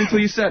didn't hit me until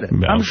you said it.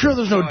 I'm sure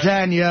there's no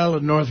Danielle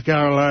in North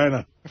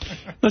Carolina.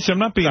 Listen, I'm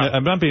not being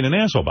an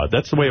asshole about it.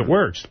 That's the way it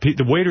works.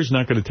 The waiter's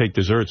not going to take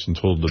desserts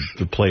until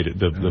the place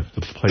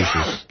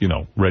is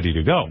ready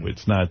to go.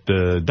 It's not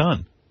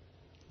done.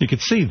 You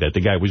could see that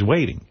the guy was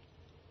waiting.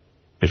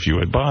 If you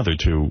had bothered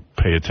to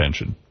pay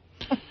attention.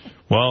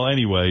 Well,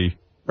 anyway.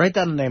 Write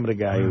down the name of the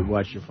guy who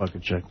watched your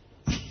fucking chick.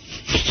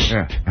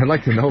 Yeah, I'd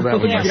like to know that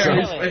one myself.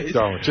 Really.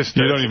 Don't.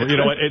 You don't even. You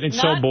know what?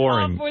 It's so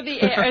boring. Do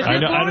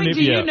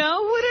you know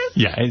who it is?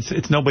 Yeah,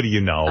 it's nobody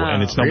you know,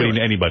 and it's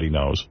nobody anybody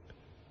knows.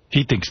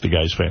 He thinks the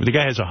guy's famous. The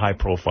guy has a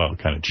high-profile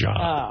kind of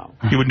job.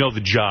 He would know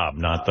the job,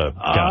 not the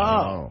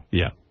guy.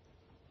 Yeah.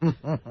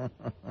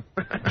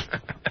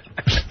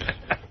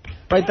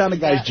 Write down the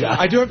guy's job.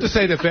 I do have to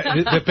say that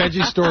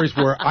Benji's stories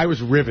I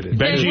was riveted.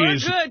 Benji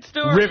is good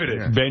stories.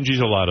 riveted.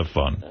 Benji's a lot of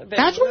fun.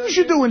 That's what you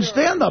should do in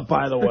stand-up,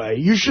 by the way.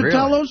 You should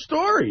tell those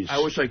stories. I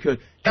wish I could.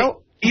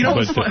 You know,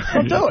 But,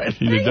 don't do it.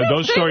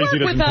 Those stories he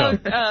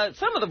doesn't tell.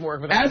 Some of them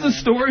work without. As the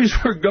stories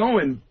were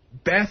going,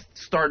 Beth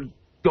started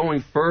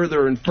going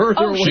further and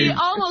further away. She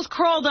almost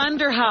crawled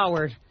under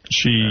Howard.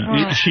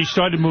 She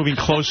started moving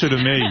closer to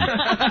me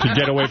to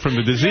get away from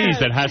the disease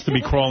that has to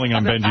be crawling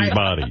on Benji's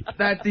body.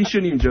 You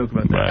shouldn't even joke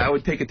about that. Right. I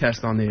would take a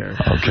test on the air.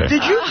 Okay.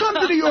 Did you come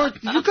to New York?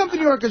 Did you come to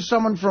New York as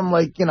someone from,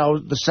 like, you know,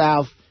 the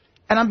South?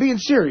 And I'm being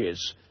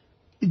serious.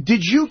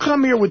 Did you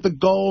come here with the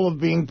goal of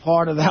being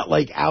part of that,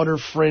 like, outer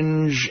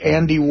fringe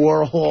Andy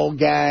Warhol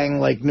gang,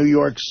 like New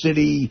York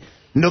City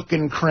nook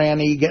and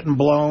cranny getting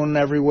blown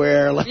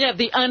everywhere? Like, yeah,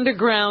 the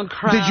underground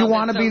crowd. Did you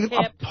want to be so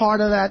a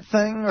part of that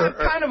thing? I've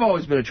kind of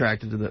always been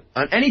attracted to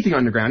anything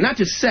underground. Not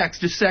just sex.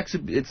 Just sex,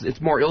 it's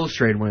more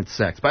illustrated when it's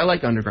sex. But I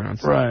like underground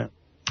stuff. Right.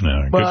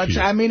 No, but,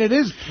 I mean, it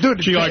is... Dude,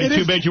 Gee,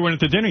 too bad you weren't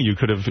at the dinner. You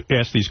could have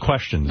asked these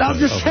questions. I'm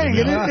just saying,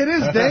 it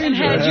is dangerous. And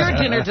had your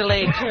dinner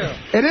delayed, too.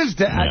 It is.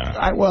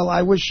 Well,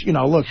 I wish, you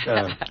know, look...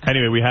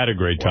 anyway, we had a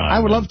great time. I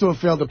would love to have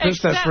failed the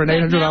piss test for an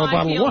 $800 bottle of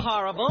wine.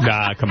 Horrible.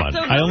 Nah, come on.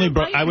 So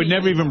I would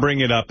never even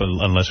bring it up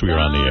unless we were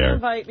on the air.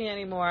 Don't invite me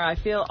anymore. I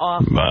feel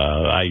awful.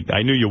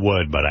 I knew you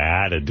would, but I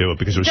had to do it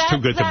because it was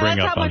too good to bring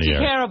up on the air. That's how much you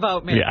care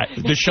about me. Yeah,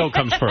 the show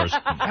comes first.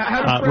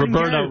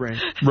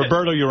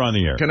 Roberto, you're on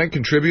the air. Can I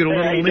contribute a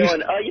little? How you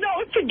doing? You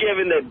know, it's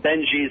forgiven that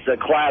Benji's a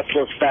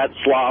classless fat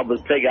slob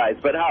with big eyes,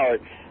 but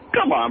Howard,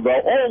 come on, bro.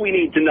 All we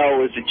need to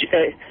know is that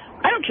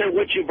I don't care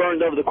what you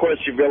burned over the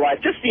course of your life.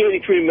 Just the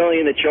 $83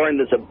 million that you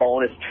earned as a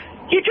bonus.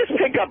 You just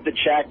pick up the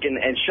check and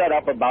shut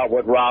up about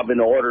what Robin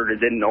ordered or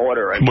didn't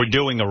order. We're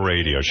doing a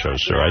radio show,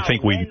 sir. I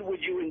think When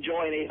would you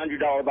enjoy an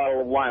 $800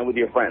 bottle of wine with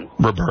your friends?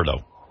 Roberto,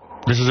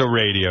 this is a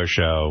radio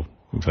show.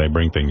 They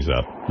bring things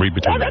up. Read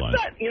between the lines.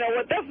 You know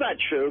what? That's not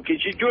true.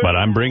 But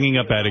I'm bringing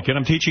up etiquette.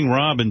 I'm teaching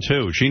Robin,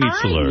 too. She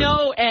needs to learn. I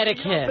know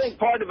etiquette. I think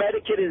part of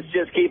etiquette is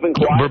just keeping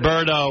quiet.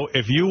 Roberto,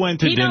 if you went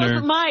to dinner... He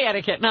knows my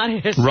etiquette, not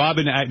his.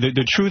 Robin,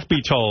 the truth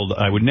be told,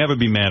 I would never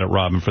be mad at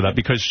Robin for that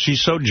because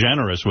she's so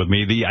generous with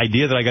me. The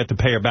idea that I got to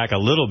pay her back a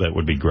little bit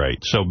would be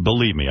great. So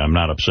believe me, I'm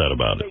not upset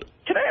about it.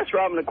 Can I ask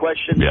Robin a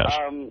question? Yes.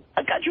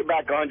 I got your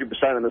back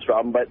 100% on this,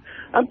 Robin, but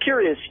I'm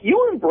curious.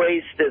 You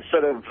embrace this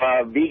sort of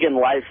vegan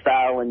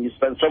lifestyle, and you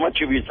spend so much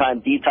of your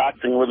time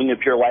detoxing, living a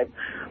pure life.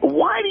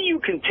 Why do you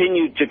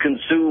continue to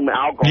consume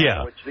alcohol?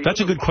 Yeah,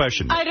 that's a good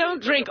question. I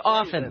don't drink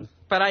often,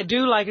 but I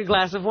do like a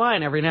glass of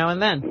wine every now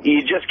and then.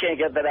 You just can't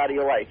get that out of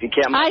your life. You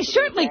can't. I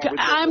certainly could.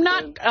 I'm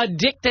not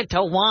addicted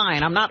to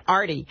wine. I'm not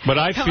arty. But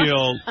I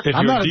feel if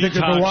I'm you're not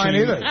addicted to wine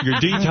either. You're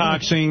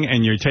detoxing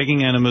and you're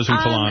taking enemas and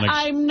colonics.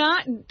 I'm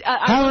not.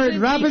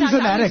 Howard, Robin's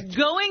an addict. I was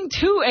going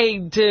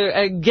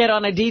to get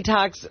on a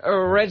detox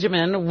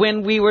regimen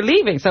when we were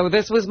leaving, so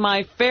this was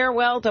my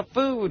farewell to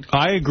food.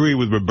 I agree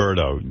with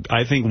Roberto.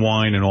 I think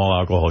wine and all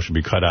alcohol should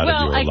be cut out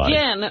of your life. Well,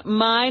 again,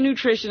 my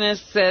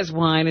nutritionist says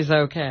wine is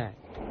okay.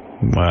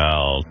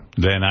 Well,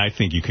 then I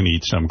think you can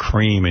eat some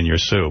cream in your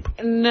soup.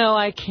 No,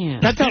 I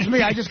can't. That tells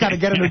me I just got to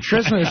get a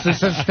nutritionist that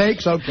says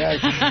steak's okay.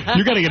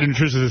 You got to get a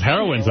nutritionist that says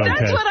heroin's okay.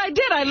 That's what I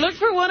did. I looked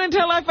for one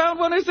until I found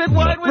one who said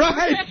wine was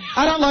right. okay.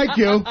 I don't like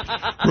you.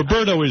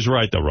 Roberto is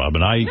right, though,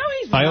 Robin. No,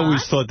 he's not. I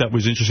always thought that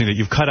was interesting that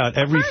you've cut out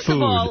every First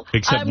food of all,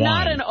 except wine.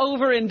 I'm not an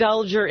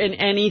overindulger in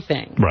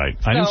anything. Right.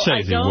 I didn't say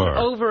I don't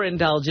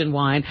overindulge in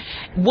wine.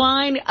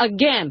 Wine,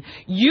 again,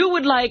 you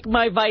would like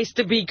my vice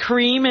to be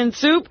cream and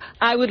soup.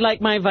 I would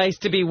like my vice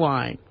to be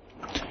wine.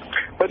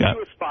 But do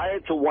you aspire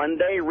to one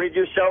day rid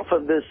yourself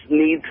of this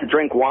need to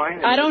drink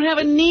wine? I don't have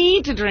a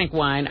need to drink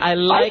wine. I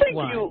like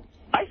wine.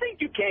 I think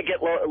you can't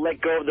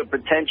let go of the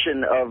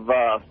pretension of,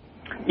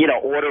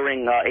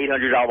 ordering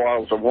 $800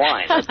 bottles of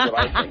wine. That's what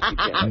I think you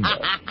can't let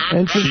go.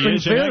 Interesting She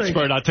is an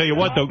expert. I'll tell you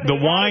what, the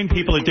wine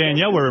people at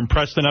Danielle were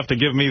impressed enough to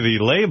give me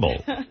the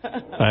label.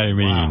 I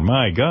mean,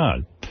 my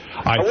God.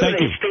 I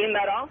thank you. Did they steam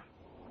that off?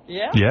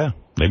 Yeah. Yeah.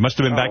 They must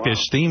have been back there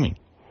steaming.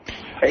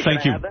 Hey,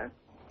 thank you.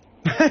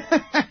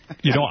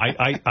 You know,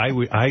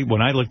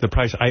 when I looked at the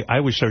price, I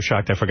was so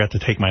shocked I forgot to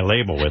take my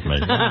label with me.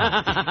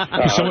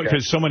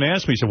 Because someone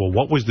asked me, said, well,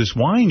 what was this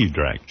wine you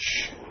drank?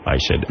 I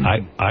said,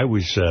 I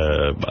was,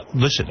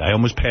 listen, I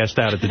almost passed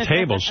out at the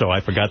table, so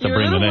I forgot to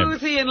bring the name. You were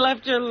woozy and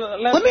left your...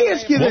 Let me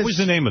ask you this. What was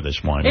the name of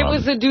this wine, It Robin?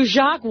 was a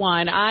Dujac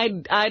wine.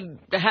 I'd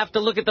have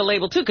to look at the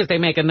label, too, because they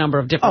make a number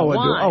of different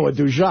wines.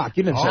 A Dujac.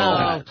 You didn't say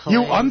that. Please.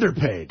 You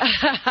underpaid.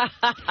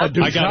 A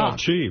Dujac. I got off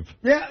cheap.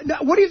 Yeah.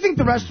 Now, what do you think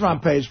the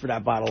restaurant pays for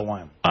that bottle of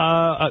wine?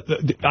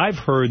 I've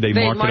heard they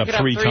mark it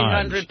up 3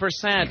 times.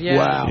 300%, yeah.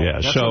 Wow.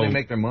 Yeah, That's how they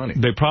make their money.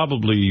 They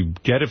probably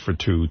get it for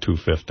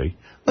 $250.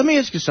 Let me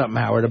ask you something,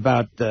 Howard,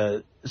 about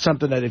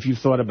something that if you've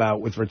thought about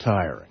with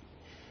retiring.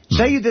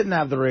 Say you didn't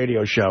have the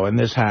radio show and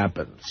this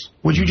happens.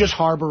 Would you just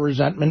harbor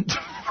resentment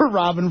for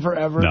Robin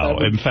forever? No,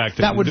 in fact,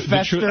 that would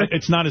fester?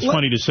 It's not as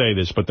funny to say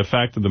this, but the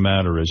fact of the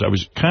matter is I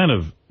was kind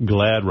of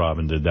glad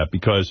Robin did that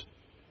because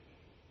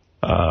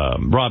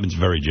Robin's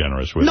very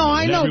generous with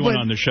everyone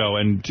on the show,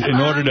 and in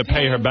order to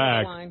pay her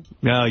back,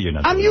 no, you're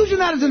not. I'm using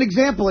that as an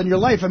example in your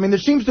life. I mean, there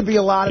seems to be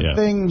a lot of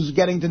things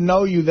getting to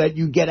know you that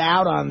you get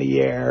out on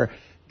the air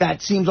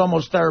that seems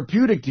almost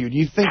therapeutic to you. Do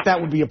you think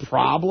that would be a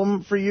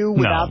problem for you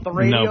without the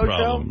radio show? No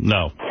problem.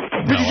 No.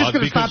 But you're just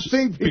going to stop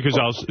seeing people.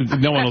 Because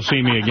no one will see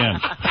me again.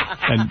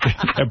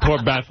 And poor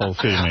Beth will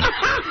see me.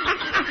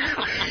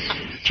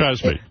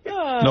 Trust me.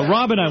 No,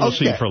 Robin I will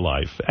see for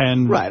life.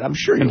 And, right, I'm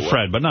sure you And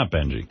Fred, but not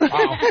Benji.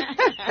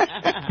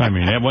 I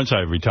mean, once I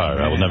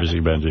retire, I will never see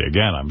Benji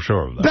again, I'm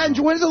sure of that.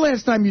 Benji, when's the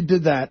last time you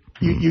did that?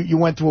 You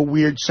went to a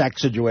weird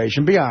sex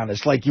situation? Be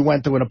honest. Like you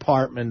went to an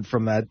apartment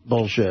from that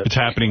bullshit. It's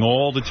happening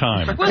all the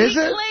time. Well, he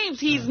claims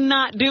he's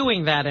not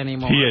doing that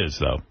anymore. He is,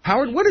 though.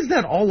 Howard, what is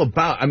that all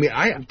about? I mean,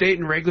 I'm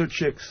dating regular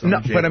chicks. No,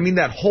 but I mean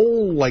that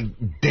whole, like,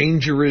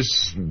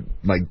 dangerous,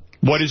 like...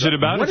 What is it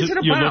about? What is it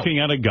about? You're looking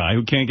at a guy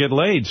who can't get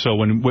laid. So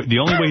the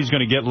only way he's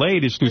going to get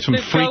laid is through some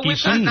freaky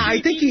scenes.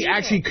 I think he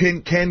actually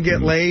can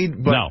get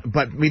laid, but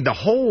I mean the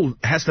whole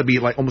has to be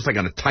like almost like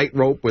on a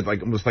tightrope with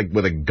almost like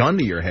with a gun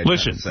to your head.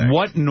 Listen,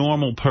 what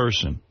normal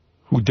person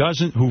who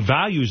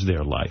values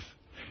their life?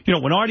 You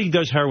know, when Artie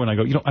does heroin, I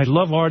go, I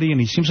love Artie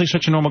and he seems like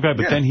such a normal guy,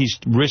 but then he's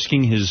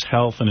risking his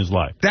health and his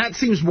life. That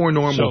seems more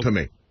normal to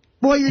me.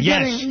 Well, you're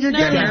getting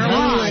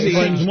high.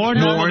 It's more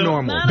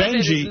normal. None of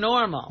it is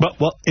normal. But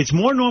it's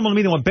more normal to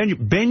me than what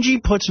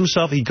Benji puts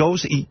himself. He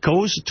goes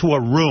to a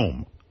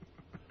room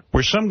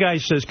where some guy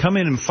says, "Come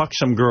in and fuck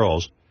some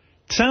girls."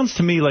 It sounds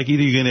to me like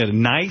either you're going to get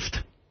knifed.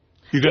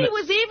 He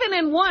was even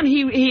in one.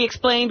 He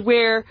explained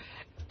where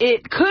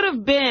it could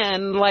have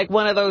been like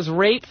one of those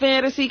rape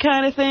fantasy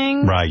kind of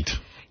things. Right.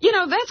 You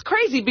know, that's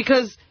crazy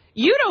because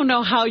you don't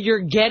know how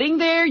you're getting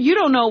there. You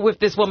don't know if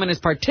this woman is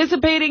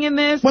participating in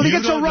this. Well, he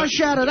gets a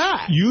rush out of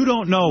that. You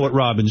don't know what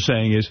Robin's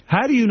saying is,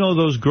 how do you know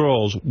those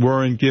girls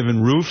weren't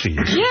given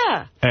roofies?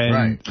 Yeah.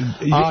 And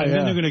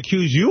then they're going to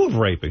accuse you of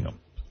raping them.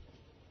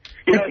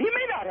 You know, he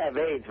may not have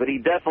AIDS, but he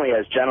definitely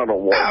has genital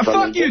warts.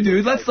 Fuck you,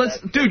 dude.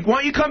 Dude, why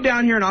don't you come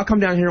down here and I'll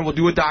come down here and we'll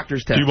do a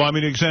doctor's test. Do you want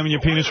me to examine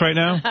your penis right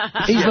now?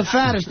 He's the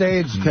fattest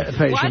AIDS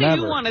patient ever. Why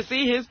do you want to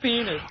see his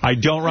penis? I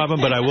don't, Robin,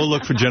 but I will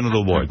look for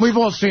genital warts. We've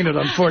all seen it,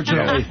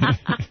 unfortunately.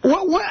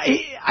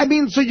 I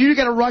mean, so you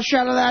get a rush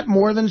out of that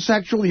more than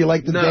sexual? You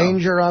like the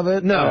danger of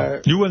it? No.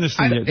 You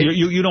understand.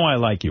 You know I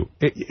like you.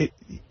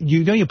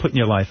 You know you're putting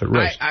your life at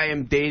risk. I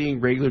am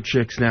dating regular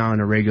chicks now in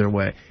a regular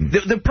way.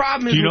 The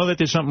problem is... Do you know that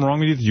there's something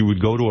wrong with you? That you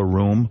would go to a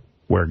room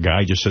where a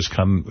guy just says,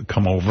 come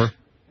over?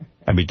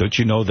 I mean, don't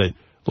you know that...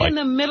 Like, in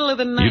the middle of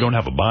the night. You don't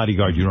have a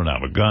bodyguard. You don't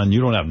have a gun.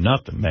 You don't have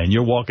nothing, man.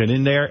 You're walking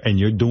in there and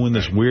you're doing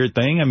this weird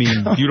thing. I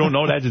mean, you don't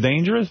know that's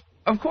dangerous?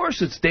 Of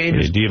course it's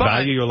dangerous. Do you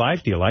value your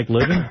life? Do you like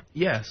living?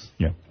 Yes.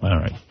 Yeah, all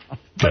right.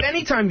 But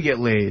anytime you get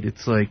laid,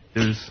 it's like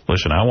there's...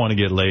 Listen, I want to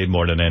get laid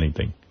more than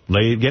anything.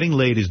 Getting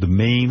laid is the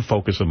main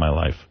focus of my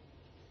life.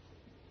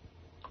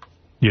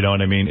 You know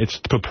what I mean? It's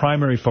the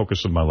primary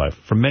focus of my life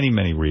for many,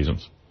 many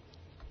reasons.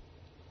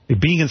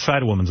 Being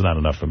inside a woman's not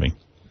enough for me.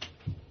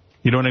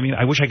 You know what I mean?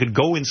 I wish I could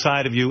go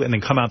inside of you and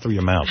then come out through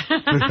your mouth.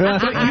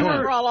 You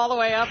were all the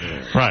way up.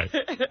 Right.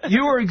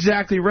 You were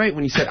exactly right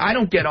when you said, I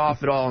don't get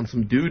off at all on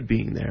some dude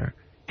being there.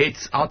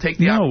 I'll take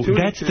the opportunity.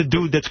 No, that's the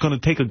dude that's going to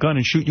take a gun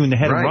and shoot you in the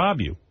head and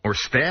rob you. Or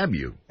stab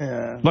you.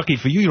 Yeah. Lucky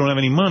for you, you don't have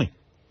any money.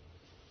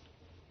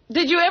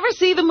 Did you ever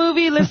see the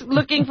movie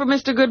Looking for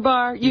Mr.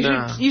 Goodbar?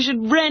 You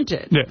should rent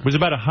it. Yeah, it was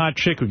about a hot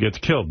chick who gets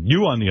killed.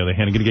 You, on the other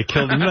hand, are going to get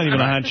killed, and you're not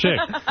even a hot chick.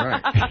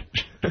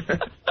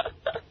 Right.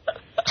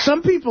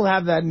 Some people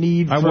have that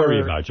need I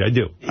worry about you. I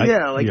do.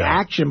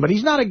 Action, but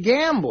he's not a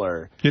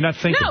gambler. You're not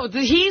thinking. No,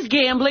 he's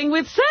gambling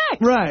with sex.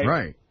 Right.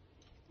 Right.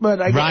 But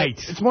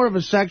it's more of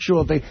a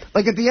sexual thing.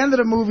 Like at the end of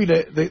the movie,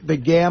 the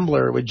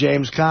Gambler with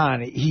James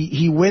Caan,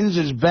 he wins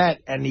his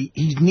bet and he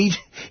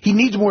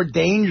needs more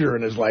danger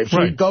in his life.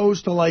 So he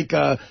goes to like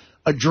a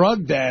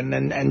drug den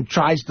and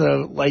tries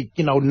to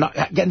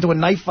get into a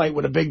knife fight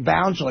with a big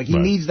bouncer. Like he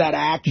needs that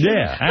action.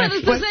 Yeah, but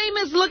it's the same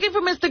as Looking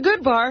for Mr.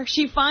 Goodbar.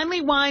 She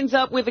finally winds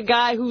up with a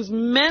guy who's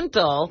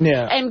mental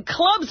and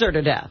clubs her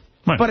to death.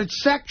 Right. But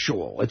it's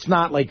sexual. It's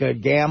not like a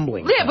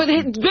gambling thing. But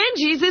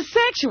Benji's is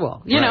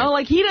sexual. You know,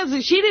 like she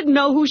didn't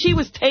know who she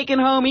was taking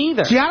home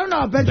either. See, I don't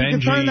know if Benji can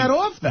turn that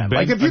off then.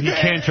 You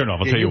can't turn off.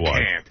 I'll tell you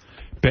why.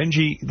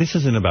 Benji, this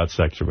isn't about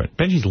sex.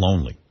 Benji's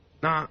lonely.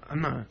 No,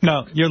 I'm not.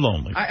 No, you're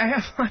lonely. I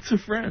have lots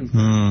of friends.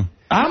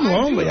 I'm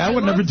lonely. I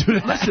would never do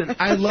that. Listen,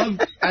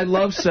 I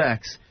love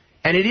sex.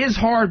 And it is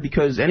hard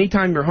because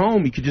anytime you're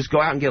home, you could just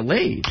go out and get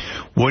laid.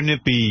 Wouldn't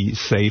it be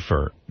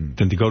safer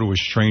than to go to a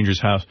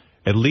stranger's house?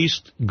 At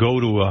least go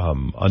to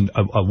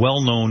a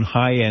well-known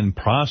high-end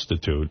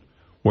prostitute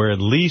where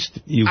at least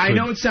you could... I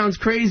know it sounds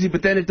crazy,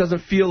 but then it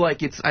doesn't feel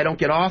like it's... I don't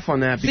get off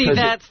on that. Because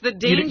that's the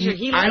danger.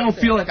 I don't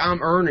feel like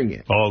I'm earning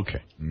it. Oh,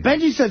 okay.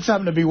 Benji said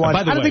something to me once.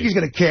 I don't think he's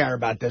going to care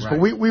about this, but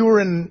we were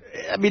in...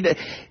 I mean,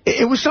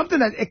 it was something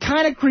that... It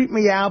kind of creeped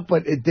me out,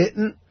 but it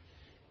didn't.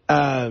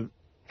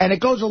 And it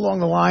goes along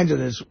the lines of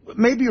this.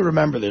 Maybe you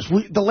remember this.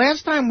 The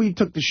last time we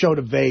took the show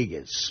to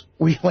Vegas,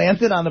 we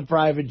landed on a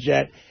private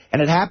jet,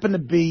 and it happened to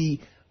be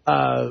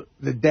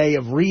the day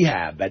of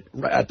rehab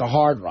at the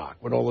Hard Rock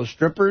with all the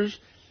strippers.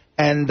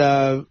 And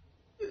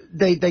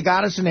they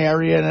got us an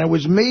area, and it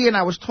was me, and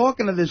I was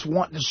talking to this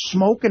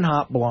smoking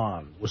hot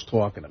blonde was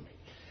talking to me.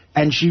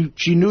 And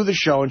she knew the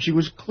show, and she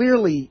was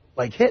clearly,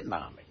 like, hitting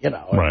on me, you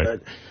know.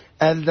 Right.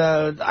 And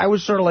I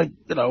was sort of like,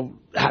 you know,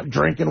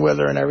 drinking with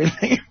her and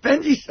everything.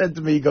 Benji said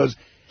to me, he goes,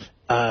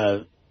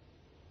 isn't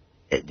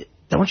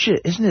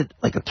it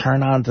like a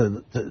turn on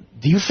to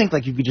do you think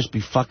like you could just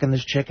be fucking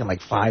this chick in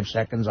like 5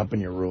 seconds up in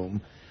your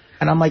room?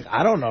 And I'm like,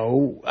 I don't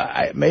know,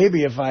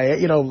 maybe if I,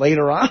 you know,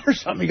 later on or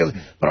something. He goes,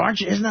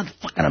 but isn't that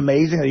fucking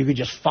amazing that you could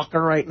just fuck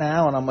her right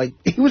now? And I'm like,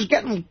 he was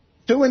getting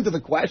too into the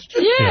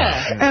question.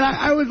 Yeah. And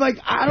I was like,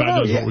 I don't know.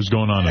 God knows what was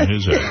going on in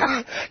his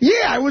head.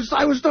 Yeah, I was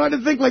starting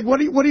to think, like, what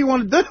do you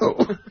want to do?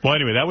 Well,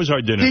 anyway, that was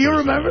our dinner. Do you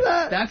remember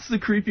that? That's the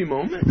creepy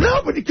moment?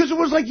 No, but because it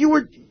was like you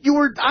were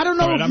I don't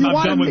know right, if you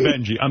wanted I'm done with me.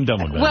 Benji. I'm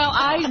done with Benji. Well,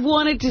 I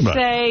wanted to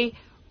say,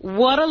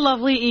 what a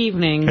lovely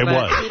evening. It but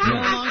was. It no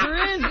longer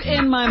is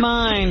in my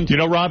mind. You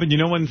know, Robin, you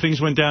know when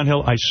things went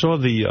downhill? I saw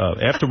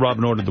after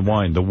Robin ordered the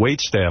wine, the wait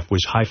staff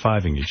was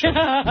high-fiving each other.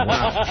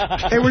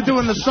 Wow. They were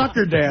doing the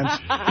sucker dance.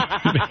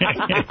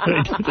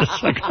 They did the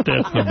sucker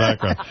dance in the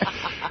background.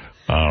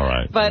 All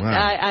right. But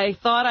wow. I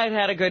thought I'd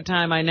had a good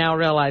time. I now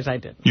realize I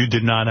didn't. You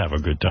did not have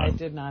a good time. I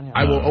did not have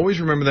I will always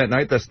remember that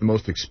night. That's the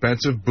most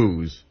expensive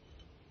booze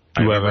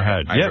you ever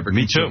had. Yeah,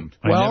 me too.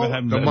 Well, I never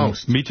had the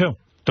most. Me too.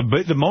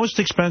 The most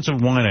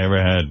expensive wine I ever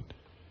had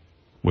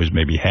was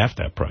maybe half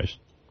that price.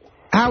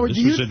 Howard,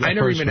 I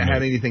never even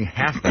had anything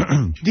half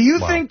that. Do you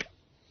think,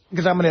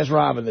 because I'm going to ask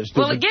Robin this.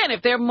 Well, again,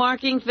 if they're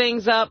marking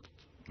things up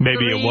maybe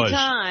three it was.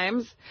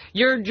 times,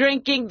 you're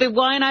drinking the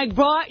wine I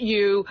brought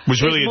you.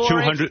 Was really a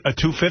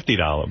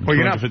 $250. Well,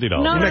 you're not $250.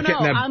 No, you're not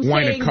getting that I'm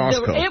wine saying at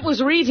Costco. it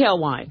was retail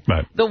wine.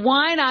 Right. The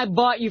wine I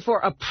bought you for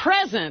a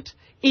present,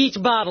 each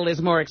bottle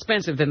is more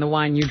expensive than the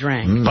wine you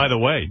drank. By the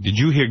way, did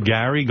you hear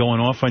Gary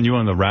going off on you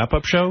on the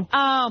wrap-up show?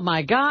 Oh,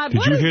 my God.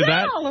 Did you hear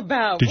that all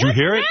about? Did you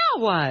hear it?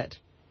 Now what?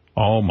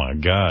 Oh, my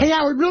God. Hey,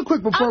 Howard, real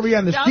quick before we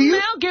end this. I'm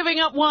now giving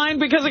up wine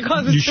because it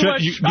causes too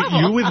much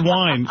trouble. You with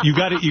wine, you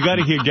got to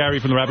hear Gary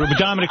from the wrap-up. But,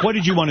 Dominic, what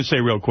did you want to say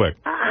real quick?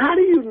 How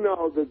do you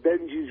know that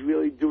Benji's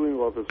really doing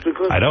all this?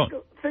 Because I don't.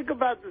 Think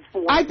about this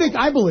for one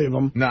I believe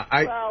him. No,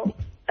 Well,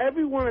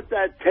 everyone at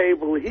that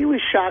table, he was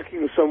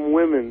shocking some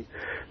women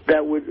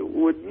that would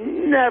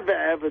never,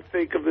 ever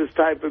think of this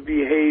type of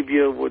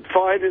behavior, would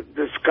find it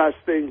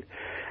disgusting.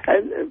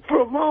 And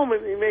for a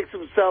moment, he makes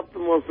himself the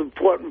most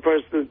important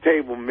person at the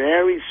table.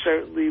 Mary,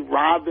 certainly,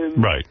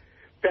 Robin, right.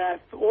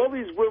 Beth, all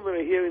these women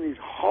are hearing these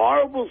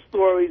horrible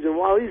stories, and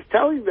while he's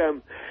telling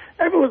them,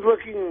 everyone's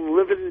looking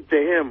limited to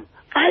him.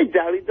 I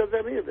doubt he does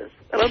any of this,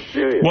 and I'm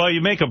serious. Well,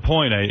 you make a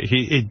point.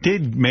 It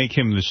did make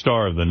him the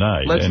star of the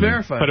night. Let's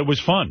verify. But it was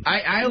fun.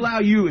 I allow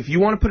you, if you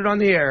want to put it on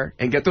the air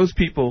and get those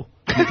people,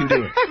 you can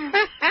do it.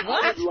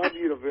 I'd love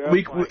you to verify.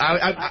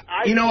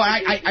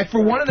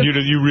 For one of the...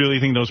 You really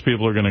think those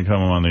people are going to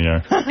come on the air?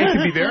 It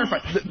can be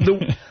verified.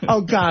 Oh,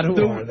 God,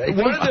 who are they?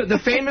 One of the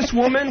famous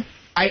woman...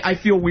 I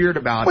feel weird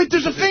about. Wait,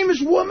 there's a famous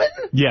woman?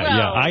 Yeah,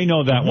 I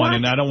know that one,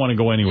 and I don't want to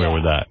go anywhere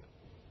with that.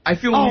 I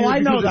feel weird. I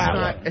know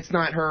that. It's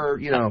not her,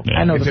 you know. Yeah.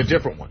 I know it's a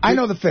different one. I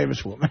know the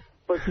famous woman.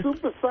 But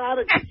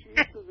supersonic, she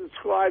used to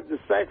describe the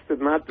sex and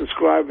not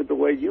describe it the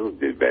way you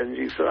did,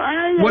 Benji. So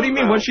what do you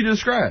mean? What'd she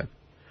describe?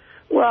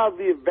 Well,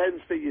 the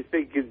events that you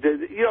think you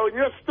did. You know, in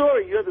your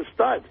story, you're the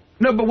stud.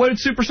 No, but what did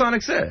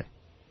Supersonic say?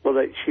 Well,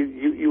 that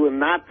you were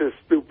not the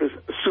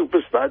super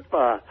stud for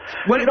her.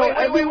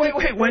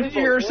 Wait. When did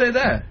you hear her say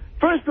that?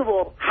 First of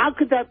all, how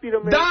could that be the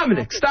man?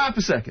 Dominic, stop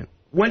a second.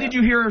 When did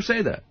you hear her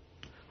say that?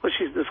 Well,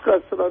 she's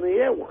discussed it on the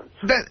air once.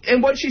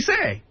 And what did she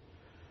say?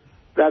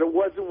 That it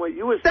wasn't what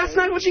you were saying. That's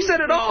not what she said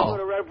at all.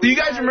 Do you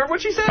guys remember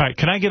what she said? All right,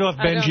 can I get off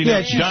Benji now?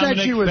 Yeah, she Dominic,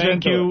 said she was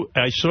thank you.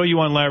 I saw you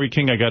on Larry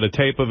King. I got a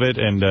tape of it,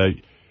 and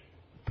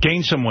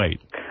gained some weight.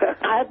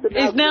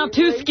 He's now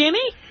too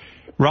skinny?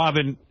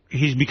 Robin,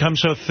 he's become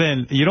so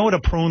thin. You know what a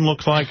prune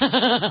looks like?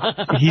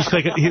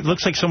 He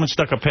looks like someone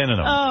stuck a pin in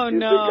him. Oh,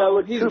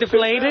 no. He's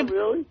deflated? Now,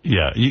 really?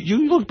 Yeah,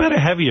 you look better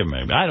heavier,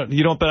 maybe.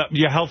 But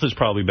your health is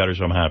probably better,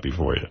 so I'm happy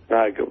for you. All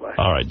right, goodbye.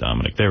 All right,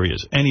 Dominic, there he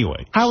is.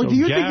 Anyway. Howard, do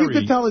you Gary, think you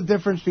could tell the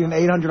difference between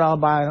an $800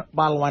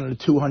 bottle of wine and a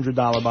 $200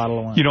 bottle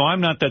of wine? You know,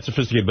 I'm not that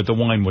sophisticated, but the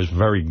wine was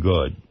very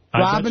good.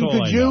 Robin,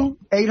 could you?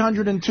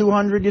 800 and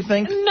 200, you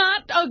think?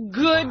 Not a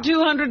good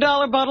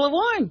 $200 bottle of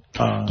wine.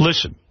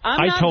 Listen,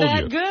 I'm not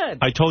that good.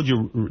 I told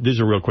you, this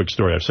is a real quick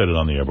story. I've said it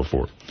on the air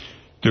before.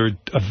 They're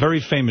a very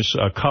famous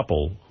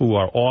couple who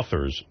are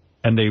authors,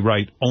 and they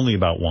write only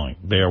about wine.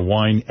 They are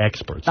wine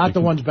experts. Not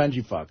the ones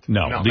Benji fucked.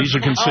 No, these are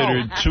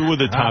considered two of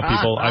the top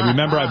people. I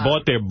remember I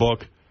bought their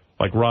book.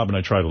 Like Robin,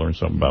 I try to learn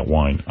something about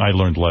wine. I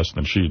learned less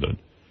than she did.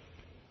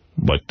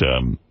 But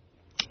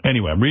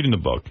anyway, I'm reading the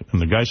book,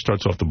 and the guy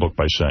starts off the book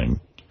by saying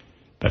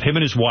that him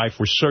and his wife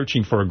were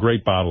searching for a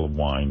great bottle of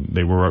wine.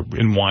 They were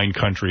in wine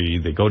country.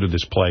 They go to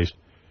this place.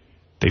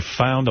 They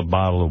found a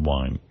bottle of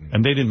wine,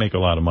 and they didn't make a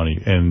lot of money.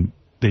 And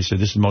they said,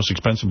 this is the most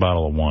expensive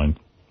bottle of wine.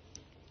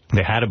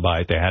 They had to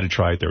buy it. They had to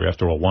try it. They were,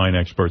 after all, wine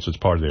experts. It's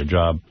part of their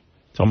job.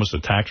 It's almost a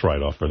tax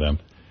write-off for them.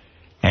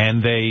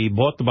 And they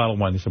bought the bottle of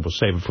wine. They said, we'll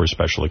save it for a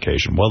special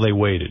occasion. Well, they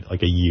waited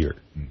like a year.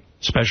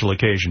 Special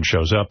occasion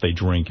shows up. They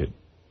drink it.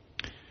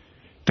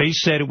 They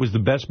said it was the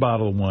best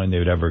bottle of wine they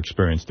had ever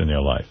experienced in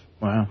their life.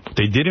 Wow. What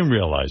they didn't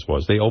realize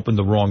was they opened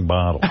the wrong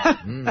bottle.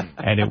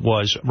 And it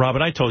was,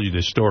 Robin, I told you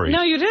this story.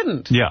 No, you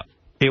didn't. Yeah.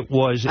 It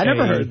was I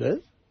never heard this.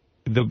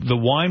 The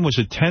wine was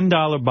a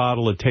 $10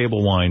 bottle of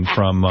table wine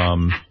from,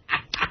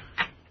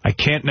 I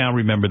can't now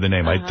remember the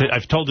name.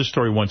 I've told this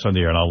story once on the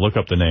air, and I'll look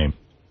up the name.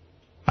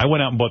 I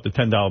went out and bought the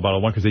 $10 bottle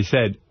of wine because they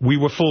said, we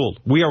were fooled.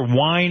 We are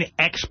wine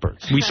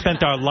experts. We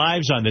spent our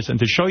lives on this. And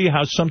to show you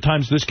how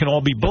sometimes this can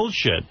all be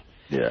bullshit,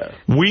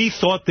 we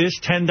thought this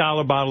 $10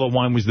 bottle of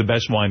wine was the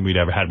best wine we'd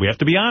ever had. We have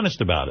to be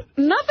honest about it.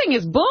 Nothing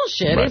is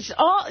bullshit. Right. It's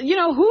all,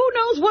 who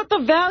knows what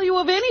the value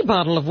of any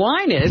bottle of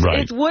wine is?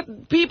 Right. It's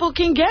what people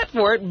can get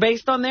for it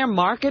based on their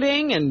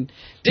marketing and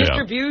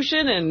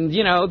distribution and,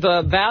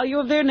 the value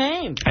of their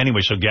name. Anyway,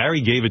 so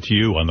Gary gave it to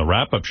you on the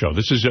wrap-up show.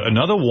 This is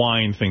another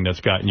wine thing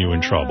that's gotten you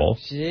in trouble.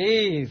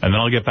 Jeez. And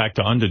then I'll get back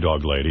to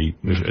Underdog Lady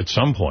at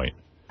some point.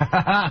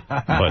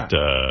 But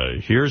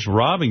here's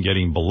Robin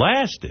getting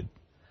blasted.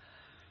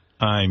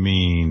 I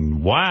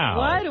mean, wow.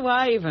 Why do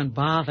I even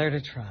bother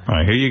to try? All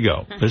right, here you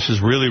go. This is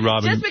really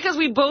Robin. Just because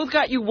we both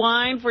got you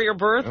wine for your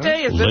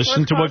birthday?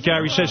 Listen to what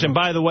Gary says. And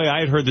by the way,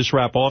 I had heard this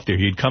rap off there.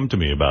 He'd come to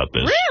me about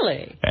this.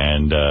 Really?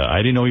 And I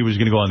didn't know he was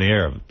going to go on the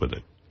air with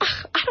it.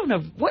 I don't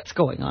know what's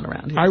going on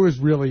around here. I was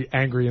really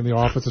angry in the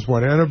office this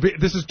morning. And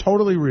this is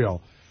totally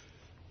real.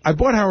 I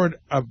bought Howard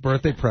a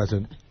birthday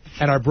present.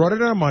 And I brought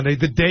it on Monday,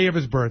 the day of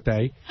his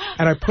birthday.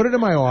 And I put it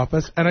in my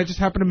office. And I just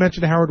happened to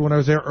mention to Howard when I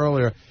was there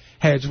earlier,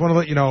 hey, I just want to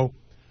let you know,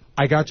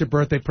 I got your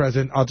birthday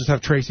present. I'll just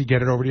have Tracy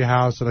get it over to your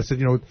house. And I said,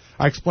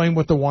 I explained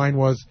what the wine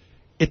was.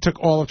 It took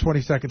all of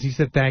 20 seconds. He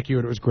said, thank you,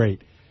 and it was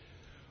great.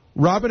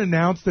 Robin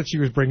announced that she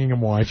was bringing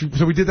him wine.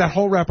 So we did that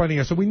whole rap on the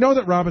air. So we know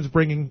that Robin's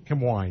bringing him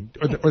wine,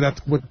 or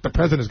that's what the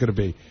present is going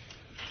to be.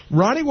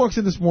 Ronnie walks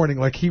in this morning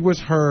like he was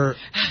her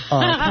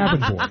cabin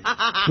boy.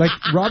 Like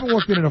Robin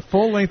walked in a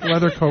full-length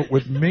leather coat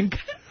with mink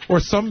or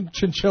some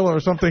chinchilla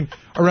or something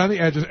around the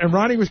edges. And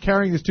Ronnie was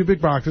carrying these two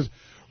big boxes.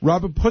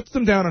 Robin puts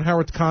them down on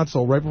Howard's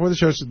console right before the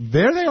show. So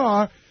there they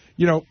are.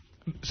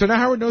 So now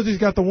Howard knows he's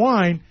got the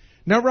wine.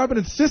 Now Robin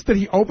insists that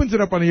he opens it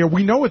up on the air.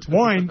 We know it's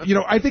wine.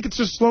 I think it's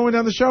just slowing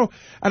down the show.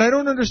 And I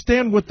don't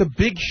understand what the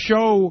big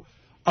show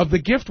of the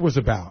gift was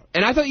about.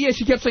 And I thought,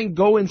 she kept saying,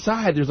 go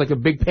inside. There's like a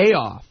big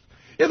payoff.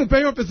 Yeah, the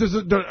payoff is there's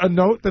a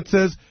note that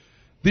says,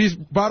 these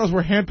bottles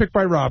were handpicked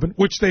by Robin,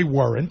 which they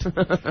weren't. And,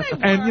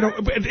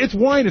 it's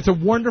wine. It's a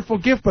wonderful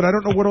gift, but I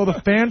don't know what all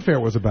the fanfare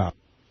was about.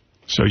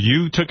 So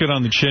you took it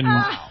on the chin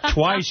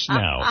twice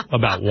now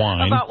about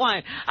wine. About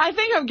wine. I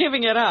think I'm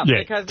giving it up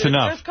because it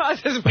just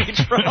causes me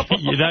trouble.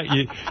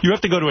 You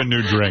have to go to a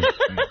new drink.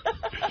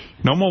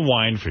 No more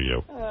wine for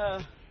you.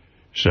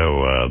 So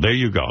there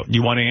you go.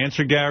 You want to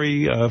answer,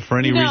 Gary, for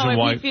any reason why?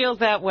 No, if he feels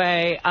that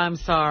way, I'm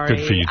sorry.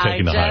 Good for you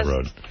taking the high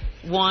road.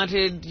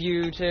 Wanted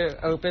you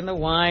to open the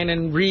wine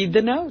and read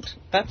the note.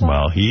 That's all.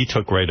 Well, he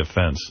took great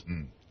offense.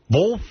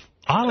 Both?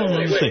 I don't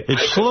understand. It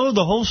slowed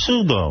the whole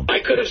show down. I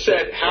could have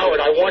said,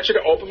 Howard, I want you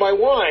to open my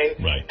wine.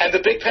 Right. And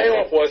the big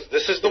payoff was,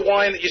 this is the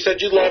wine that you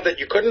said you loved that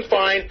you couldn't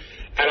find,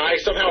 and I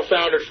somehow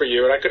found it for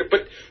you. And I could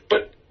have,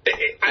 but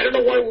I don't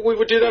know why we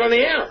would do that on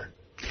the air.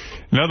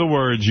 In other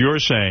words, you're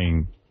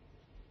saying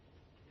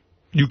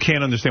you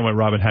can't understand why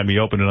Robin had me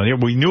open it on the air.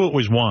 We knew it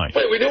was wine.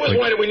 Wait, we knew it was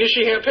wine, and we knew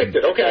she handpicked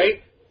it.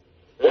 Okay.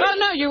 Well,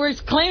 no, you were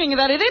claiming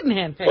that it didn't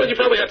handpick. Well, you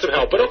probably had some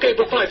help, but okay,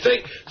 but fine.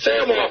 Say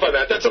I'm off on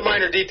that. That's a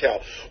minor detail.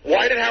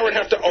 Why did Howard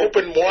have to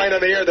open wine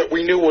on the air that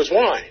we knew was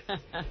wine?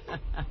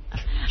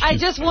 I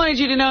just wanted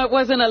you to know it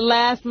wasn't a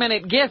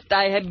last-minute gift.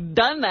 I had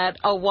done that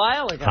a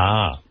while ago.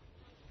 Ah.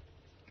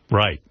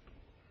 Right.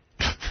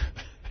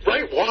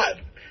 Right what?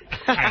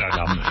 I don't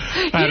know.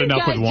 I had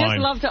enough with wine. You guys just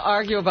love to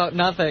argue about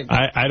nothing.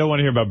 I don't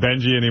want to hear about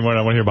Benji anymore.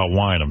 I want to hear about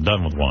wine. I'm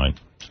done with wine.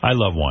 I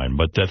love wine.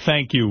 But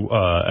thank you,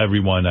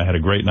 everyone. I had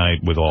a great night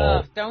with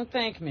all. Don't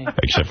thank me.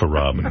 Except for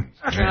Robin.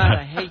 God,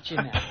 I hate you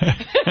now.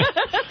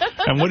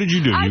 And what did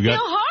you do? I feel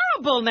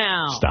horrible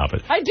now. Stop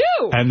it. I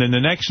do. And then the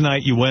next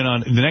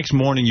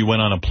morning you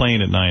went on a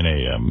plane at 9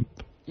 a.m.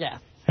 Yeah.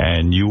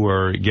 And you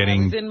were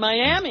getting... I was in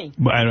Miami.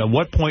 And at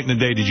what point in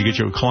the day did you get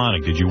your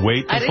colonic? Did you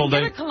wait the full day? I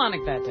didn't get a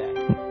colonic that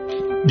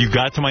day. You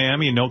got to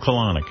Miami and no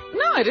colonic?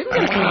 No, I didn't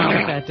get a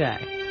colonic that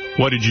day.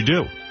 What did you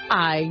do?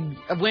 I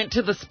went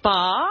to the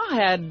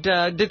spa,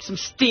 did some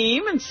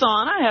steam and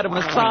sauna, had a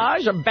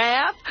massage, a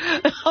bath,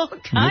 all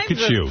kinds of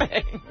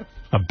things.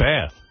 A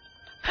bath?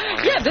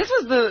 Yeah, this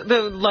was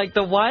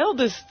the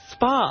wildest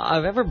spa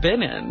I've ever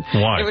been in.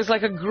 Why? It was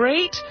like a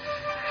great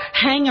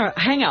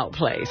hangout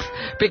place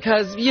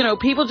because, you know,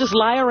 people just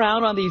lie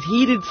around on these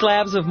heated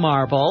slabs of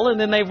marble, and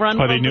then they run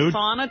from the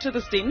sauna to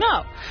the steam.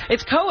 No,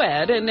 it's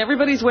co-ed, and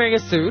everybody's wearing a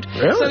suit.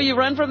 Really? So you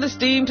run from the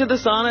steam to the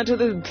sauna to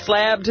the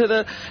slab to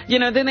the, you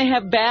know, then they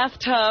have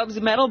bathtubs,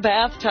 metal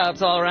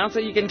bathtubs all around, so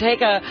you can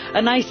take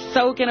a nice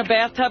soak in a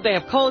bathtub. They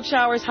have cold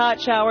showers,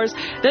 hot showers.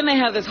 Then they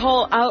have this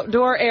whole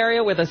outdoor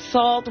area with a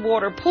salt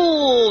water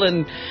pool,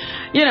 and,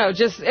 you know,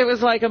 just, it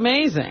was like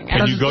amazing.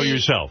 And you go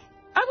yourself?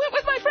 I went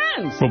with my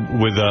friends.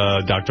 With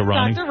Dr.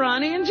 Ronnie? Dr.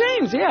 Ronnie and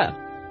James,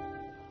 yeah.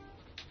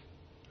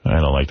 I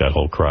don't like that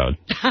whole crowd.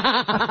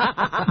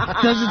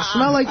 Does it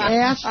smell like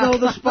ass, though,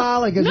 the spa?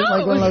 Like, is no, it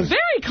like one of those...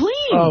 very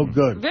clean. Oh,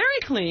 good.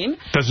 Very clean.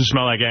 Doesn't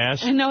smell like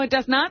ass? No, it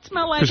does not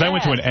smell like ass. Because I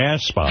went to an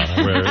ass spa.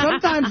 Where...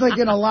 Sometimes, like,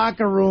 in a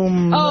locker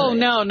room... Oh,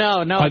 no.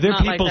 Are there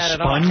people like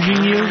sponging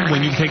you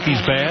when you take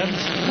these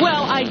baths?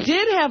 Well, I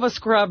did have a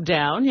scrub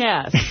down,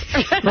 yes.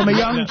 From a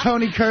young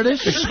Tony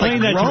Curtis?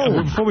 Explain that to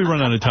me before we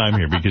run out of time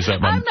here, because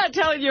I'm not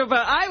telling you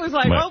about... I was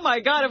like, oh, my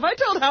God, if I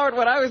told Howard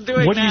what I was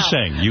doing What are you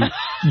saying?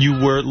 You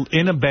were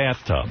in a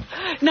bathtub.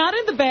 Not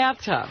in the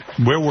bathtub.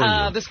 Where were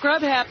you? The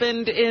scrub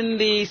happened in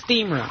the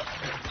steam room.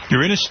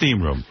 You're in a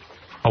steam room.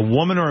 A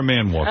woman or a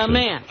man walks in? A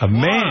man. A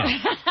man.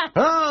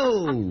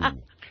 Oh.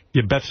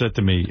 Yeah, Beth said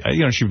to me,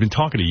 you know, she's been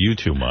talking to you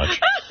too much.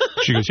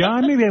 She goes,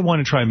 yeah, maybe I want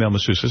to try male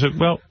masseuse. I said,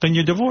 well, then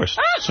you're divorced.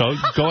 So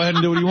go ahead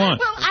and do what you want.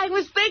 Well, I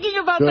was thinking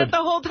about that the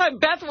whole time.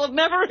 Beth will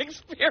never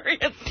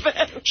experience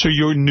this. So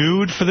you're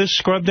nude for this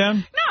scrub down?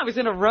 No, I was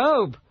in a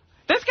robe.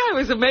 This guy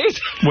was amazing.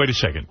 Wait a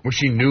second. Was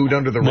she nude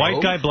under the robe?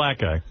 White guy, black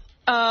guy?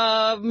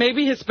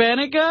 Maybe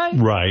Hispanic guy?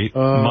 Right.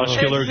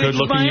 Muscular,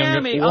 good-looking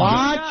younger.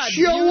 Watch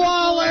your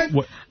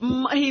wallet.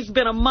 He's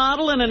been a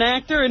model and an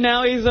actor, and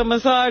now he's a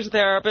massage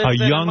therapist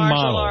and a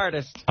martial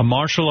artist. A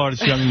martial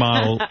artist, young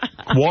model,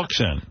 walks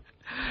in.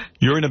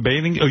 You're in a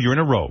you're in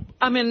a robe.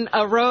 I'm in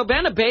a robe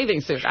and a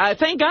bathing suit.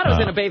 Thank God I was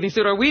in a bathing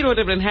suit, or we would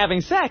have been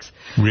having sex.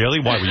 Really?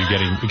 Why? Were you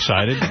getting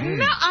excited?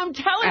 No, I'm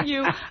telling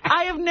you,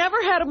 I have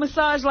never had a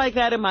massage like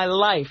that in my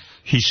life.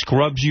 He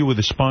scrubs you with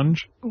a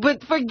sponge?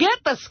 But forget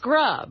the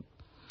scrub.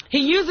 He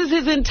uses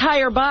his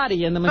entire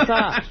body in the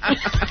massage.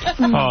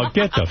 Oh,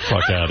 get the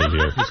fuck out of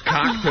here. His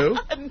cock, too?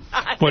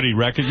 What, did he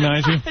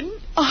recognize you?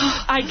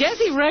 I guess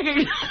he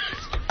recognized...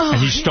 And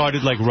he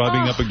started, like,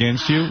 rubbing up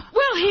against you?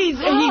 Well, he's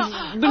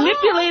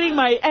manipulating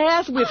my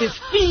ass with his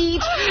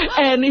feet,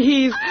 and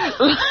he's...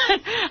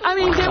 I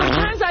mean, there were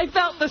times I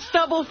felt the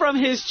stubble from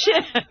his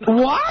chin.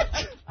 What?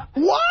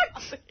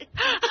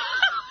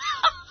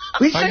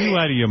 Are you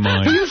out of your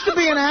mind? He used to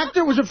be an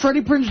actor. Was it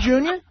Freddie Prinze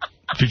Jr.?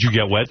 Did you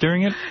get wet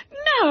during it?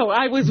 No,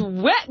 I was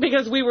wet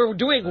because we were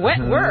doing wet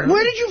work.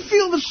 Where did you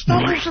feel the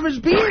stubble from his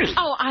beard?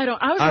 Oh, I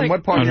was on like...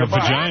 what part of your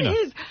vagina?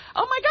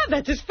 Oh, my God,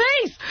 that's his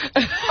face.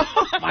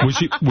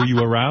 Were you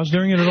aroused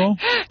during it at all?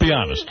 Be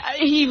honest.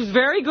 He was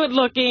very good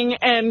looking,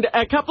 and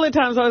a couple of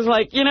times I was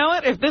like, you know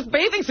what? If this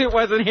bathing suit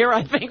wasn't here,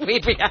 I think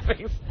we'd be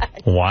having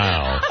sex.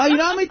 Wow. You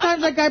know how many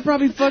times that guy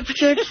probably fucked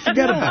chicks?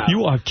 Forget about it.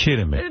 You are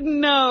kidding me.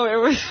 No, it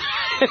was...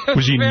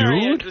 Was he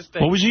nude?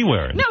 What was he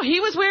wearing? No, he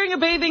was wearing a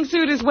bathing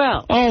suit as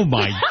well. Oh,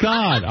 my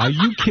God. Are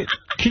you kidding?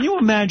 Can you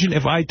imagine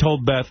if I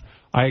told Beth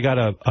I got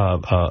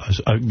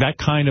that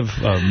kind of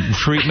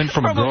treatment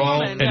from a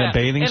girl in a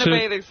bathing suit? In a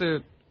bathing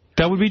suit.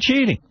 That would be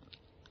cheating.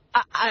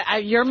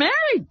 You're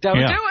married. Don't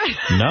do it.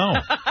 No.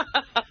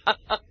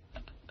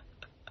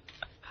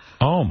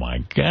 Oh, my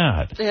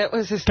God. It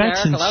was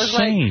hysterical. That's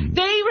insane.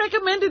 They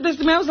recommended this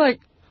to me. I was like,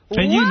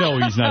 and you know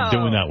he's not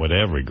doing that with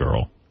every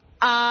girl.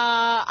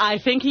 I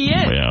think he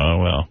is. Yeah,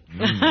 well.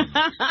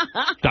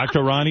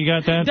 Dr. Ronnie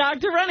got that?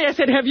 Dr. Ronnie, I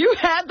said, have you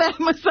had that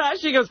massage?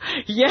 She goes,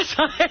 yes,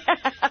 I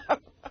have.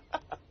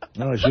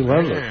 No, she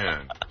loves it.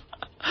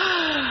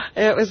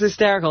 It was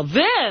hysterical.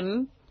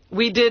 Then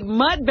we did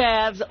mud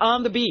baths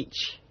on the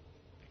beach.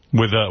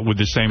 With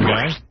the same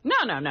guy? No.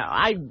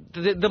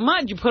 The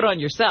mud you put on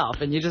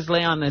yourself, and you just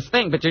lay on this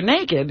thing, but you're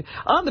naked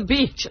on the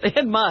beach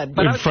in mud.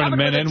 But in front of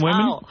men and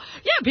women?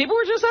 Yeah, people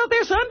were just out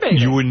there sunbathing.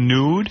 You were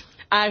nude?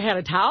 I had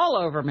a towel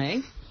over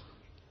me.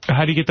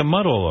 How do you get the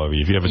mud all over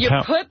you if you have a towel?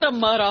 You put the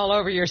mud all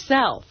over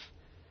yourself.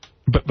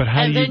 But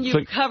how do you... And then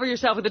you cover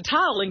yourself with a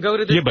towel and go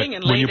to the thing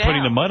and lay down. When you're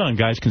putting the mud on,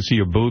 guys can see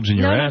your boobs and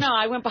your ass. No,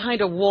 I went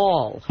behind a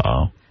wall.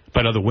 Oh.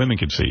 But other women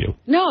could see you.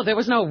 No, there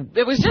was no...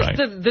 It was just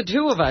the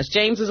two of us.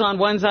 James was on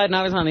one side and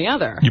I was on the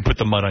other. You put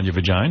the mud on your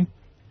vagina?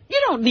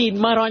 You don't need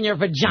mud on your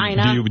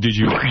vagina. You were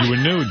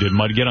nude. Did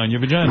mud get on your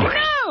vagina?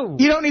 No.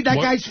 You don't need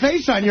that guy's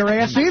face on your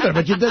ass either,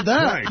 but you did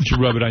that. Did you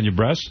rub it on your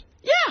breast?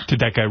 Yeah. Did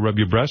that guy rub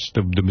your breast,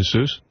 the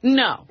masseuse?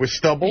 No. With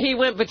stubble? He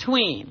went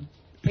between.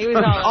 He was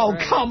all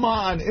come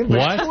on. In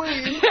what?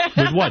 between.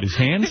 With what, his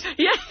hands?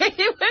 Yeah,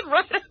 he went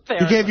right up there.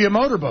 He gave you a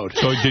motorboat.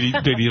 So did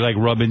he like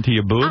rub into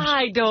your boobs?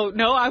 I don't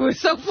know. I was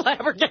so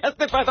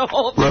flabbergasted by the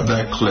whole thing. Rub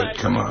that clit,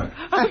 come on.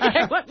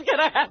 Okay, what's going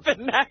to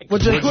happen next?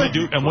 What does he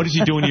do? And what does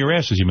he do in your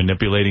ass? Is he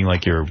manipulating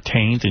like your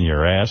taint and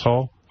your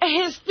asshole?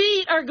 His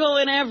feet are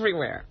going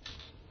everywhere.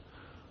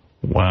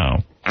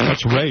 Wow.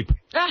 That's rape.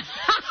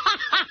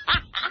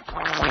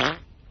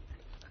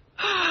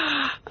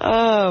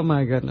 Oh,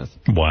 my goodness.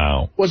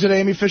 Wow. Was it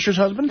Amy Fisher's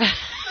husband?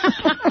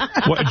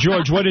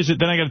 George, what is it?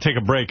 Then I got to take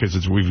a break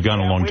because we've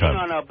gone a long time.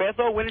 On Beth,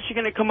 when is she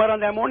going to come out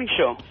on that morning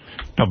show?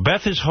 Now,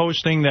 Beth is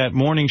hosting that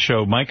morning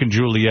show, Mike and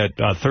Juliet,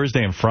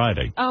 Thursday and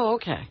Friday. Oh,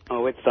 okay.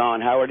 Oh, it's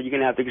on. Howard, you're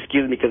going to have to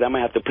excuse me because I'm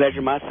going to have to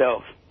pleasure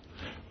myself.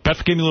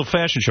 Beth gave me a little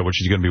fashion show, what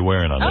she's going to be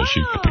wearing on this.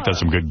 She picked out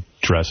some good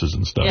dresses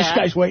and stuff. Yeah. This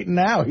guy's waiting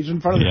now. He's in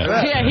front of the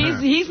dress. Yeah,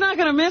 he's not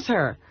going to miss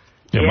her.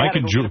 Yeah, Mike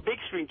and Juliet. Big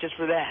screen just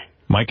for that.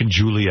 Mike and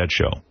Juliet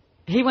show.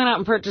 He went out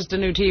and purchased a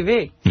new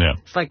TV. Yeah.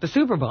 It's like the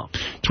Super Bowl.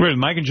 It's weird.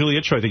 Mike and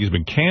Juliet show, I think, has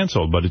been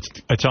canceled, but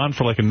it's on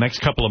for like the next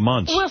couple of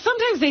months. Well,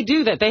 sometimes they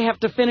do that. They have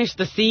to finish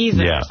the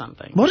season or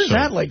something. What is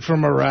that like for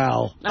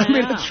morale? I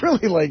mean, it's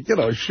really like,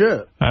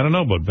 shit. I don't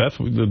know, but Beth,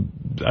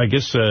 I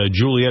guess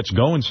Juliet's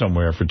going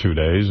somewhere for 2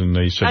 days, and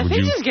they said, I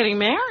think she's getting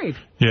married.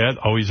 Yeah?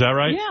 Oh, is that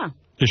right? Yeah.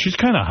 She's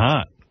kind of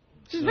hot.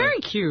 She's very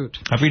cute.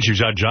 I think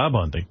she's out job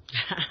hunting.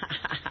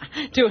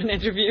 Doing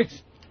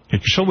interviews. You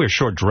still wear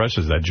short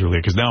dresses, that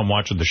Juliet, because now I'm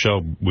watching the show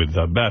with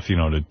Beth,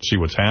 to see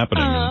what's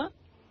happening. And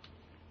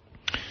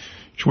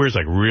she wears,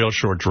 like, real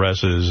short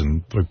dresses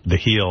and the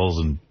heels,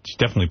 and she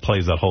definitely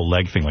plays that whole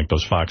leg thing like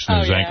those Fox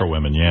News anchor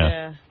women.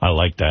 Yeah. I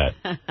like that.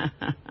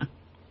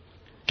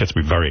 Gets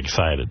me very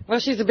excited.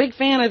 Well, she's a big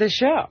fan of the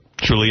show.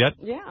 Juliet?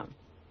 Yeah.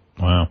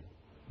 Wow.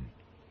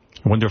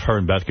 I wonder if her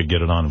and Beth could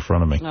get it on in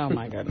front of me. Oh,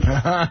 my goodness.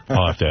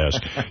 I'll have to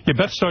ask. Yeah,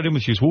 Beth started in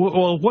with you.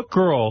 Well, what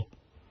girl...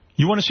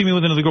 You want to see me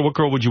with another girl? What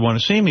girl would you want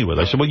to see me with?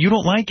 I said, well, you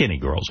don't like any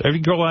girls. Every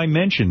girl I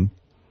mention,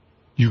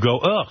 you go,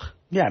 ugh.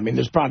 Yeah, I mean,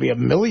 there's probably a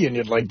million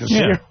you'd like to see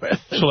her with.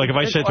 So, like, if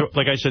I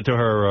said to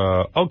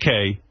her,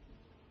 okay,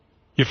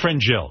 your friend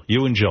Jill,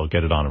 you and Jill,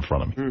 get it on in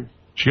front of me.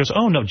 She goes,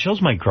 oh, no,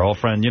 Jill's my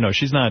girlfriend.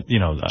 She's not,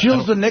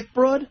 Jill's the Nick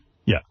broad?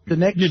 Yeah. The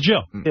Nick? Yeah,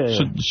 Jill. Yeah.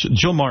 So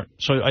Jill Martin.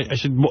 So I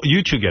said, well,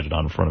 you two get it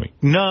on in front of me.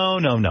 No.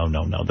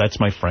 That's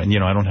my friend.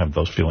 I don't have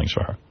those feelings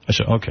for her. I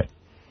said, okay.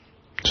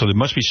 So there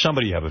must be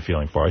somebody you have a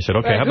feeling for. I said,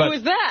 okay, how about... Who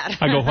is that?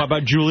 I go, how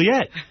about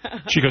Juliet?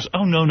 She goes,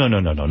 oh, no,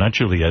 not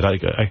Juliet.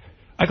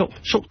 I go,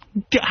 so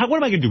what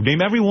am I going to do?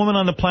 Name every woman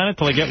on the planet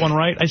till I get one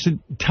right? I said,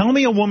 tell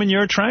me a woman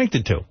you're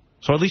attracted to.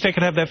 So at least I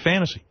could have that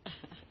fantasy.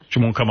 She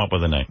won't come up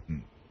with a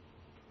name.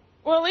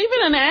 Well, even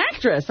an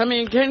actress. I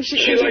mean, can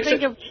she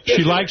think of...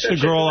 She likes the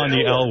girl on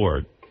the L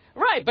word.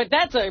 Right, but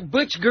that's a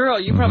butch girl.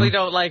 You probably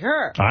don't like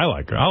her. I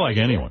like her. I like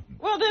anyone.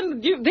 Well,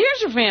 then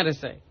there's your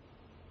fantasy.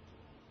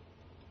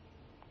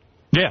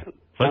 Yeah, let's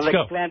go. Sounds like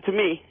a plan to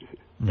me.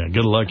 Yeah,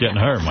 good luck getting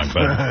her, my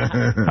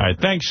buddy. All right,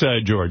 thanks,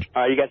 George.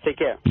 All right, you guys take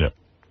care. Yeah.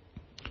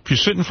 If you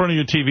sit in front of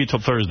your TV till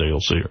Thursday, you'll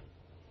see her.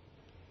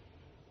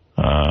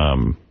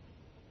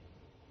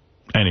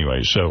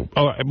 Anyway, so,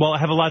 well, I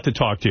have a lot to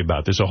talk to you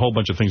about. There's a whole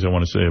bunch of things I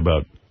want to say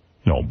about,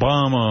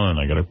 Obama, and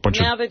I got a bunch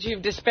Now that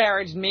you've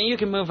disparaged me, you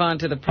can move on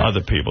to the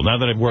other people. Now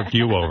that I've worked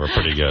you over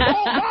pretty good.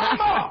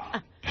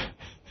 Obama!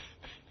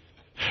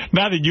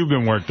 Now that you've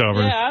been worked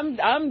over. Yeah,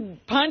 I'm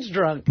punch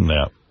drunk.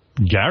 Yeah.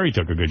 Gary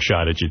took a good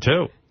shot at you,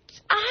 too.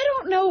 I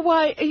don't know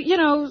why,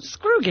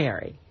 screw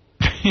Gary.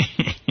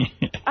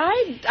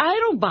 I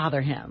don't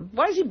bother him.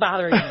 Why is he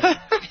bothering me?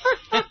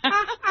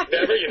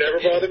 You never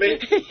bother me?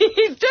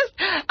 He's just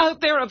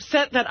out there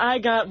upset that I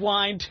got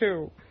wine,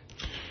 too.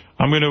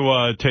 I'm going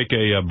to take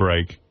a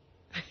break.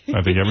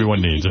 I think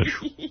everyone needs it.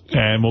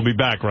 And we'll be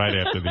back right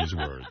after these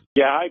words.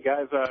 Yeah, hi,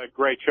 guys.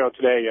 Great show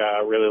today.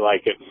 Really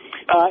like it.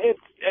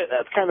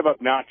 It's kind of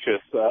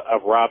obnoxious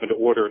of Robin to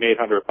order an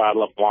 800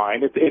 bottle of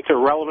wine. It's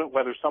irrelevant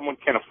whether someone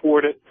can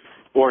afford it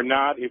or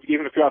not.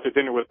 Even if you're out to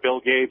dinner with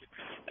Bill Gates,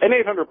 an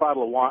 $800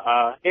 bottle of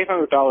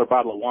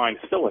wine is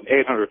still an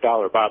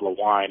 $800 bottle of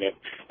wine.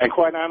 And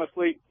quite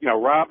honestly,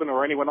 Robin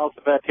or anyone else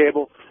at that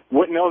table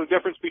wouldn't know the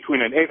difference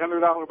between an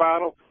 $800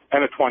 bottle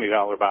and a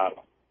 $20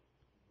 bottle.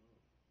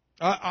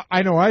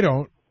 I know I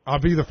don't.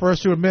 I'll be the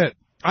first to admit.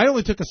 I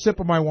only took a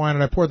sip of my wine,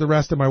 and I poured the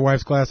rest in my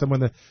wife's glass, and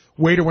when the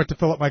waiter went to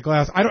fill up my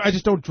glass, I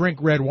just don't drink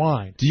red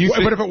wine.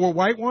 But if it were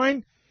white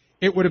wine,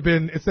 it would have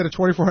been, instead of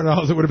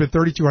 $2,400, it would have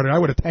been $3,200. I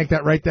would have tanked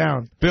that right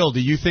down. Bill, do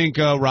you think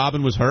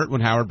Robin was hurt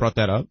when Howard brought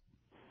that up?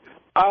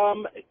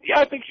 Yeah,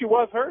 I think she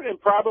was hurt,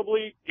 and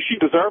probably she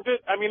deserved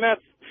it. I mean,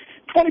 that's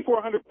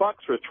 $2,400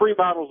 for 3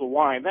 bottles of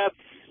wine. That's,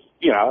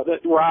 that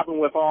Robin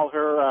with all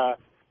her...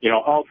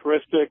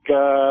 altruistic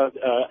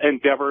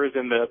endeavors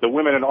and the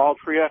women in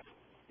Altria.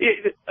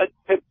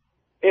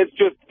 It's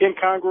just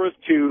incongruous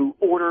to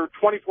order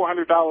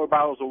 $2,400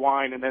 bottles of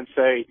wine and then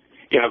say,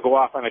 go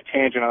off on a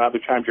tangent on other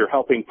times you're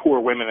helping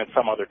poor women in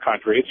some other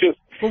country. It's just...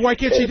 But why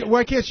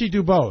can't she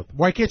do both?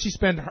 Why can't she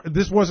spend...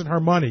 This wasn't her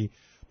money,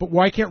 but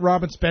why can't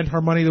Robin spend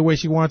her money the way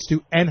she wants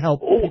to and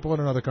help people in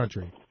another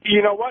country?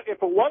 You know what?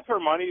 If it was her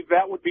money,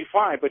 that would be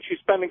fine, but she's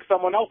spending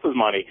someone else's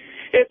money.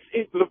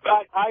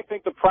 I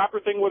think the proper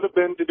thing would have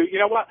been to do, you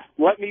know what?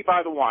 Let me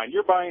buy the wine.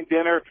 You're buying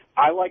dinner.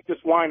 I like this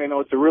wine. I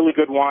know it's a really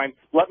good wine.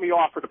 Let me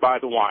offer to buy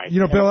the wine.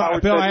 Bill,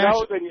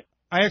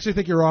 I actually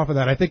think you're off of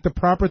that. I think the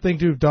proper thing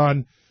to have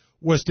done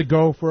was to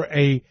go for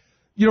a,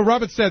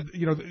 Robin said,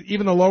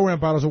 even the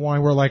lower-end bottles of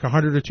wine were like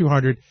 $100 or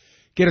 $200.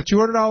 Get a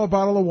 $200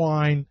 bottle of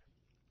wine,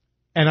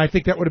 And I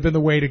think that would have been the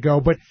way to go.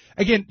 But,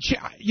 again,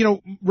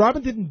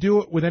 Robin didn't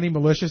do it with any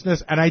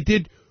maliciousness, and I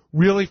did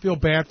really feel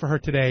bad for her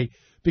today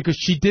because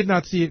she did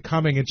not see it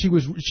coming, and she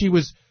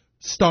was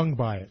stung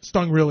by it,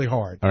 stung really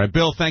hard. All right,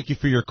 Bill, thank you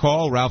for your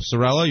call. Ralph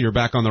Cirella, you're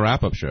back on the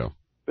wrap-up show.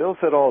 Bill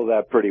said all of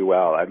that pretty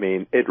well. I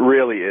mean, it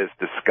really is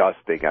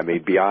disgusting. I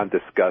mean, beyond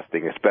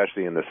disgusting,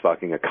 especially in this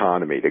fucking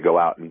economy, to go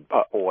out and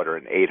order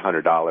an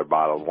 $800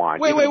 bottle of wine.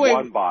 Wait.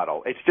 One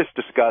bottle. It's just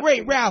disgusting.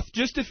 Wait, Ralph,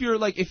 just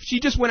if she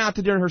just went out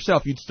to dinner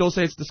herself, you'd still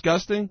say it's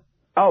disgusting?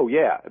 Oh,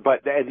 yeah.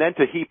 And then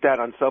to heap that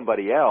on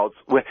somebody else,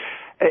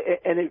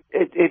 and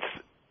it's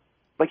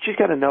like she's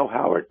got to know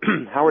Howard.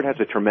 Howard has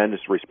a tremendous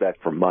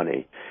respect for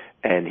money.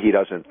 And he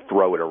doesn't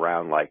throw it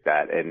around like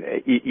that. And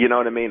you know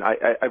what I mean?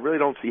 I really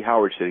don't see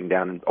Howard sitting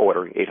down and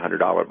ordering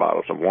 $800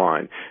 bottles of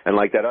wine. And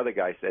like that other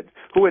guy said,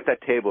 who at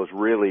that table is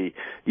really,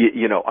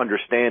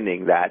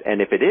 understanding that?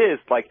 And if it is,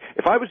 like,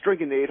 if I was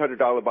drinking the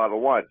 $800 bottle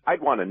of wine,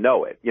 I'd want to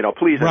know it.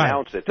 Please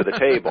announce it to the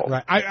table.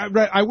 Right.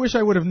 I wish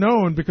I would have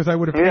known because I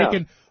would have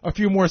taken a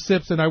few more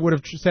sips and I would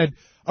have said,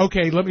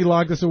 okay, let me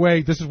log this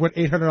away. This is what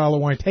 $800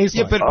 wine tastes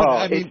like.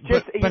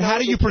 But how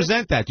do you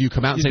present that? Do you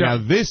come out and say, now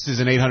this is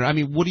an $800? I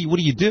mean, what do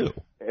you do?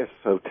 It's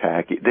so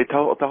tacky. The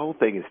whole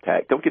thing is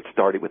tacky. Don't get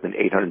started with an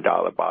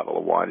 $800 bottle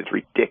of wine. It's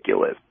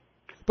ridiculous.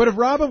 But if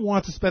Robin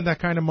wants to spend that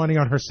kind of money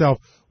on herself,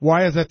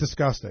 why is that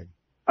disgusting?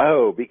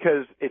 Oh,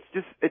 because it's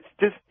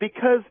just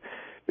because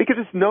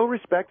it's no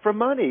respect for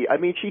money. I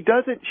mean, she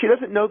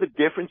doesn't know the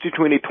difference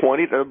between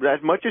as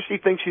much as she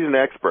thinks she's an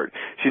expert,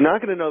 she's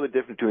not going to know the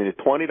difference between a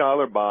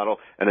 $20 bottle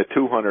and a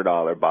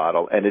 $200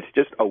 bottle, and it's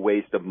just a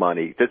waste of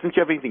money. Doesn't she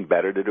have anything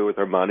better to do with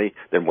her money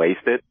than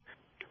waste it?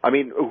 I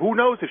mean, who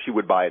knows if she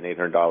would buy an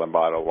 $800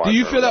 bottle of wine? Do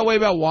you feel that way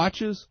about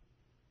watches?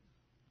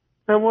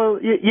 Well,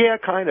 yeah,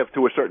 kind of,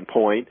 to a certain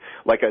point.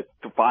 Like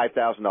a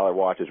 $5,000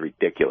 watch is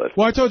ridiculous.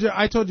 Well, I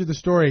told you the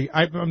story.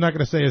 I'm not going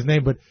to say his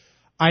name, but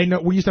I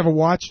know we used to have a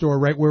watch store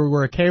right where we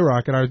were at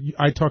K-Rock, and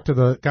I talked to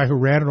the guy who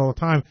ran it all the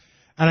time.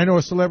 And I know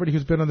a celebrity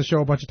who's been on the show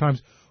a bunch of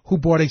times who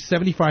bought a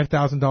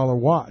 $75,000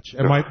 watch.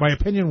 And my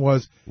opinion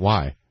was,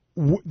 why?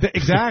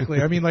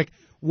 Exactly. I mean, like,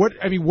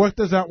 what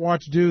does that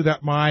watch do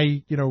that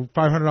my,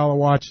 $500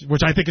 watch,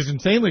 which I think is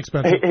insanely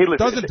expensive, listen,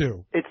 doesn't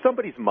do? It's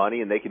somebody's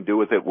money, and they can do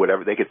with it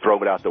whatever. They could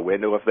throw it out the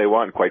window if they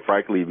want. And quite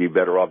frankly, you'd be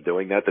better off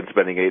doing that than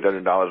spending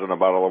 $800 on a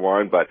bottle of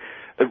wine. But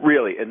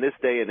really, in this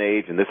day and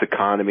age, in this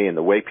economy, and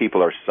the way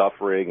people are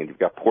suffering, and you've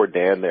got poor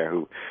Dan there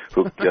who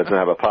doesn't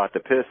have a pot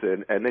to piss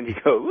in, and then you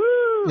go, woo!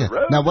 Yeah.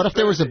 Now, what if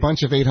there was a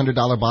bunch of $800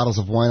 bottles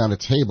of wine on a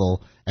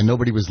table and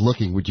nobody was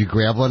looking? Would you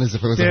grab one as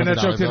if it was a $100 bill? Dan,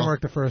 that joke didn't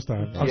work the first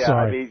time. I'm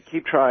sorry. I mean,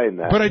 keep trying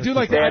that. But I do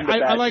like that.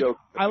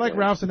 I like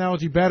Ralph's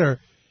analogy better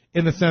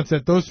in the sense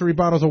that those 3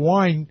 bottles of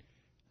wine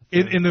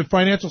in the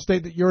financial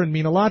state that you're in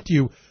mean a lot to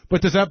you.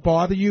 But does that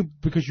bother you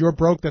because you're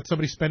broke that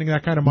somebody's spending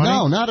that kind of money?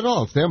 No, not at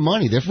all. It's their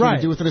money. They're free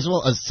to do with it as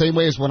well. Same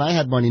way as when I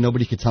had money,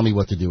 nobody could tell me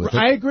what to do with it.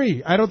 I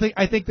agree. I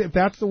think that if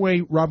that's the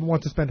way Robin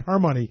wants to spend her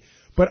money.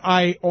 But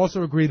I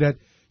also agree that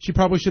she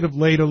probably should have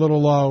laid a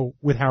little low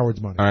with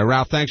Howard's money. All right,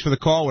 Ralph, thanks for the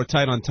call. We're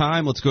tight on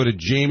time. Let's go to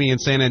Jamie in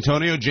San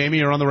Antonio. Jamie,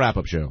 you're on the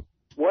wrap-up show.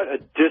 What a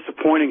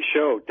disappointing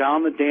show.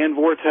 Down the Dan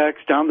vortex,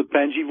 down the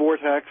Benji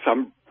vortex.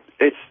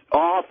 It's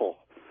awful.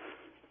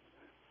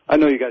 I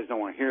know you guys don't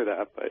want to hear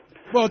that, but...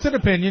 Well, it's an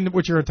opinion,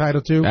 which you're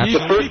entitled to.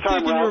 The first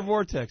time Ralph,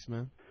 vortex,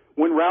 man.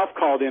 When Ralph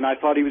called in, I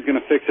thought he was going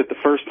to fix it the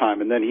first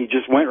time, and then he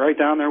just went right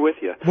down there with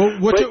you.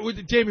 Well,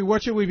 Jamie,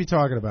 what should we be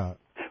talking about?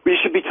 We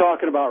should be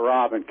talking about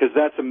Robin, because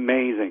that's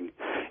amazing.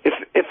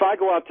 If I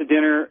go out to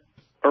dinner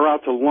or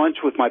out to lunch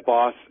with my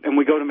boss and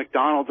we go to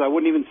McDonald's, I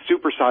wouldn't even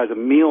supersize a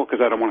meal because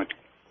I don't want to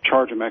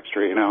charge him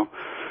extra,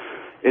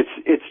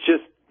 It's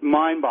just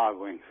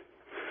mind-boggling.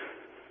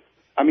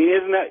 I mean,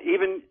 isn't that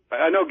even...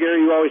 I know,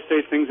 Gary, you always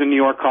say things in New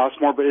York cost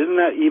more, but isn't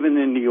that even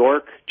in New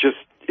York just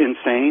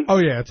insane? Oh,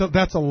 yeah.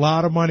 That's a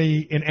lot of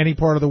money in any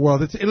part of the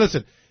world.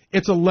 Listen,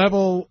 it's a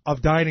level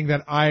of dining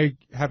that I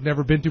have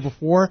never been to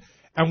before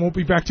and won't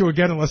be back to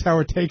again unless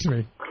Howard takes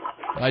me.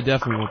 I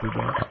definitely won't be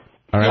back.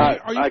 All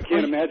right. I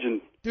can't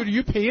imagine. Dude, are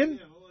you peeing?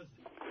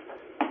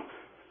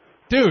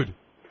 Dude.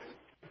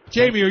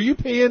 Jamie, are you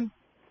peeing?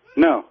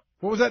 No.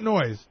 What was that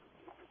noise?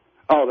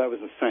 Oh, that was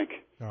a sink.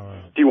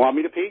 Do you want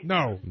me to pee?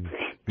 No.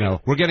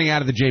 No. We're getting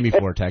out of the Jamie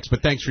vortex,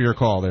 but thanks for your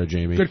call there,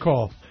 Jamie. Good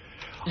call.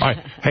 All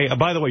right. Hey,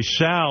 by the way,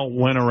 Sal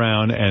went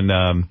around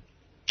and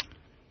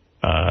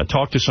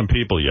talked to some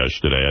people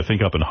yesterday, I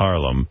think up in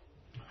Harlem,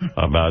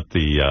 about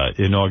the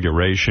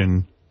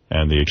inauguration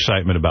and the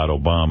excitement about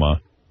Obama.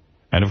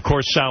 And, of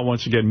course, Sal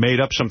once again made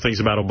up some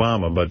things about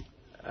Obama, but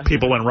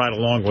people went right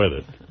along with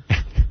it.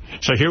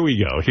 So here we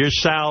go.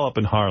 Here's Sal up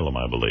in Harlem,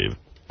 I believe.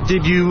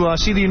 Did you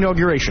see the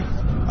inauguration?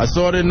 I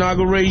saw the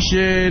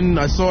inauguration.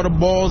 I saw the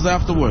balls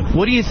afterward.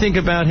 What do you think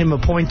about him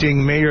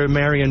appointing Mayor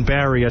Marion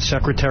Barry as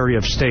Secretary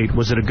of State?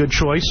 Was it a good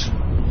choice?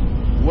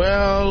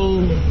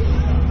 Well,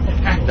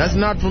 That's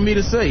not for me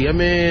to say. I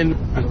mean,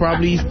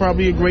 he's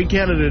probably a great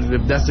candidate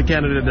if that's the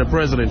candidate the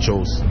president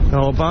chose.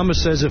 Now, Obama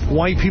says if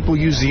white people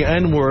use the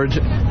N-word,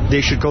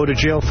 they should go to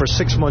jail for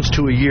 6 months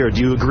to a year.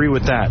 Do you agree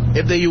with that?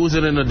 If they use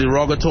it in a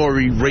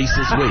derogatory,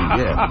 racist way,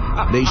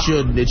 yeah. They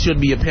should. It should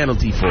be a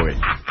penalty for it.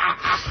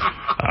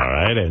 All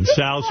right, and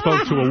Sal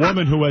spoke to a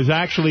woman who was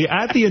actually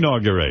at the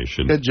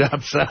inauguration. Good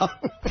job, Sal.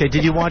 Okay,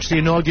 did you watch the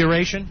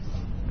inauguration?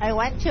 I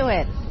went to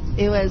it.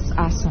 It was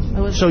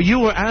awesome. So you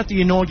were at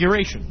the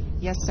inauguration?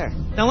 Yes, sir.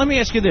 Now, let me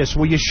ask you this.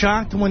 Were you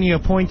shocked when you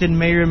appointed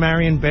Mayor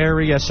Marion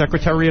Barry as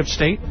Secretary of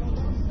State?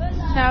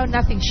 No,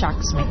 nothing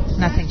shocks me.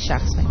 Nothing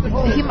shocks me.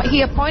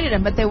 He appointed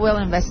him, but they will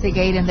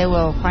investigate and they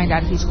will find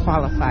out if he's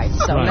qualified.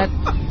 So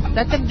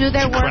let them do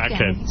their work.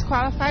 And if he's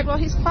qualified, well,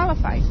 he's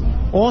qualified.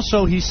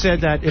 Also, he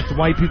said that if the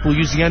white people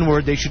use the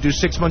N-word, they should do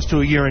 6 months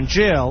to a year in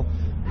jail.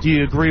 Do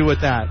you agree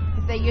with that?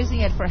 If they're using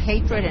it for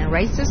hatred and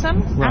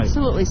racism,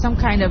 absolutely, some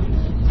kind of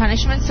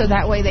punishment so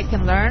that way they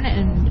can learn.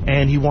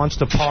 And he wants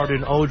to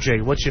pardon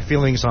O.J. What's your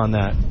feelings on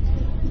that?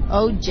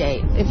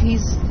 O.J., if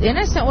he's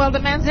innocent, well,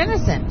 the man's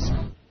innocent.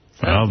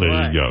 Well, there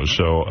you go.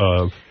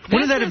 So,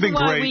 wouldn't that have been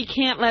great? This is why we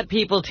can't let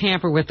people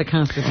tamper with the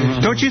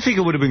Constitution. Don't you think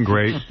it would have been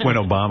great when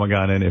Obama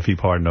got in if he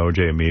pardoned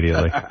O.J.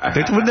 immediately?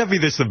 Wouldn't that be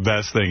the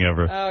best thing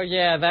ever? Oh,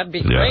 yeah, that'd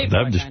be great.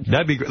 That'd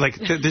be great. Like,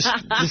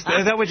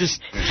 that would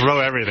just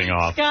throw everything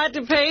off. Scott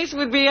DePace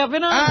would be up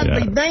and on.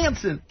 I'd be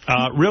dancing.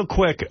 Real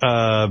quick,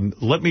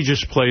 let me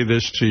just play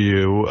this to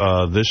you.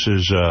 This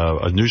is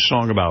a new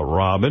song about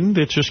Robin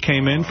that just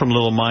came in from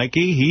Little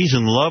Mikey. He's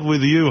in love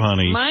with you,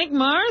 honey. Mike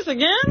Mars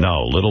again?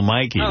 No, Little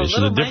Mikey. This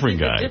is a different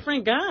guy. A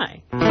different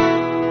guy. In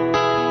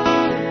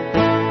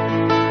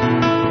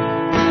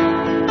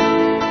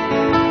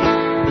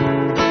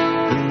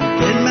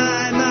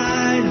my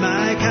mind,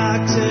 my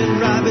cock's in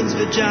Robin's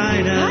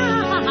vagina.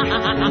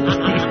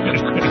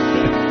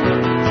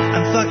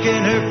 I'm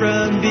fucking her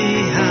from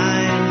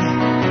behind.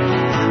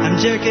 I'm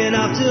jerking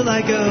off till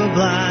I go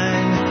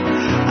blind.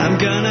 I'm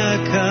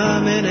gonna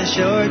come in a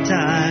short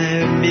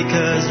time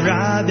because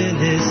Robin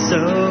is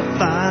so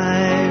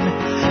fine.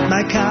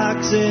 My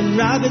cock's in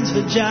Robin's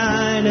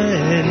vagina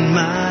in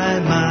my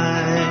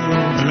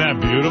mind. Isn't that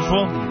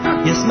beautiful?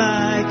 Yes,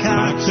 my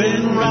cock's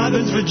in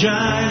Robin's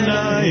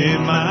vagina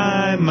in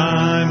my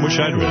mind. Wish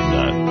I'd read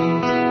that.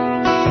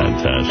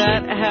 Fantastic.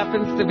 That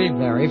happens to be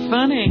very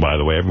funny. By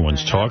the way,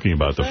 everyone's talking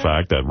about the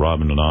fact that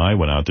Robin and I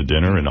went out to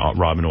dinner and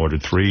Robin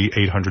ordered 3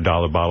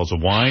 $800 bottles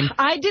of wine.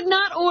 I did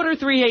not order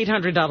 3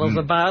 $800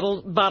 of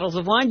bottles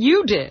of wine.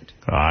 You did.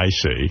 I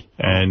see.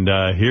 And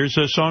here's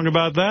a song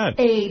about that.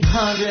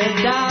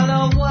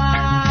 $800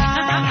 wine.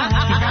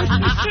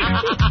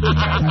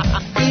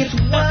 It's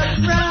what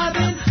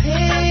Robin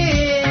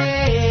paid.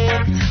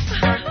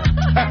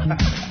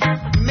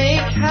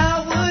 Make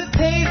Howard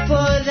pay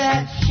for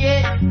that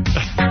shit.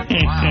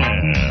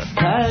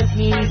 Cause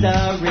he's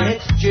a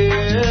rich Jew.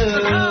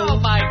 Oh,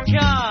 my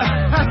God.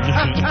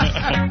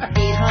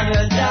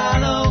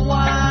 $800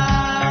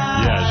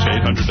 wine. Yes,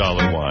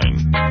 $800 wine.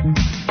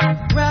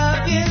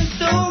 Robin's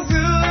so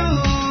rude.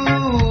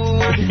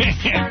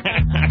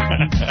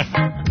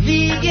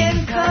 Vegan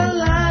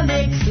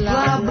colonics,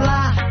 blah,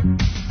 blah.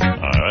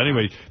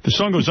 Anyway, the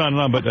song goes on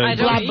and on, but... I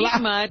don't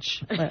eat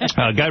much.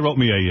 A guy wrote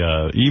me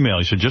a email.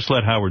 He said, just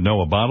let Howard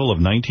know a bottle of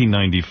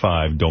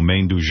 1995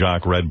 Domaine du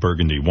Jacques Red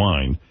Burgundy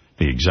wine,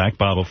 the exact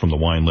bottle from the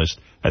wine list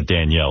at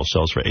Danielle,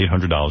 sells for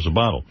 $800 a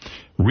bottle.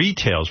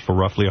 Retails for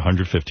roughly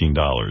 $115.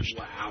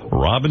 Wow.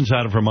 Robin's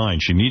out of her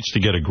mind. She needs to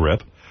get a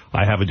grip.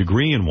 I have a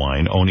degree in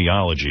wine,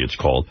 oenology it's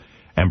called,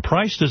 and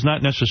price does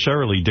not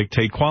necessarily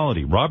dictate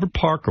quality. Robert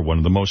Parker, one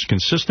of the most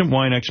consistent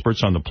wine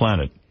experts on the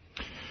planet,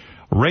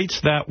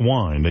 rates that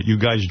wine that you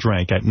guys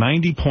drank at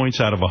 90 points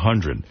out of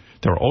 100.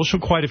 There are also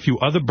quite a few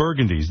other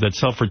Burgundies that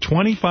sell for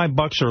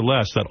 $25 or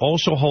less that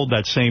also hold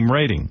that same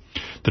rating.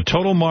 The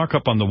total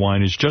markup on the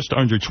wine is just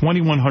under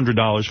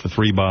 $2,100 for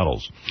 3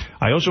 bottles.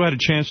 I also had a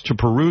chance to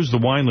peruse the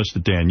wine list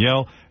at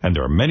Danielle, and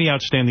there are many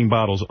outstanding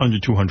bottles under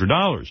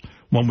 $200.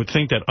 One would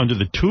think that under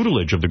the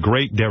tutelage of the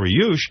great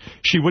Dariush,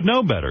 she would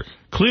know better.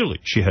 Clearly,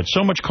 she had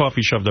so much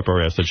coffee shoved up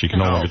her ass that she can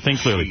no longer think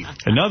clearly.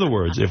 In other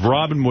words, if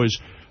Robin was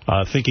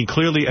thinking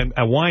clearly,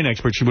 a wine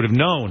expert, she would have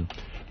known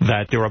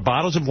that there are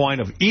bottles of wine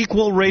of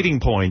equal rating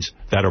points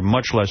that are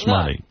much less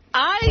money.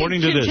 I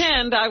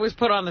contend I was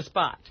put on the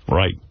spot.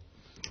 Right.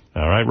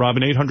 All right,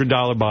 Robin,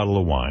 $800 bottle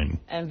of wine.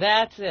 And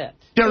that's it.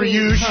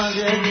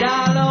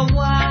 $800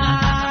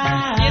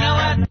 wine. You know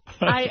what?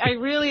 I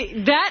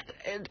really,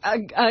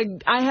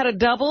 I had a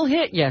double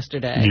hit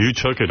yesterday. You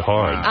took it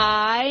hard.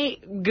 I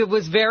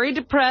was very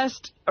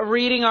depressed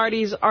reading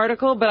Artie's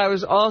article, but I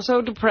was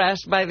also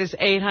depressed by this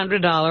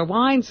 $800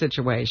 wine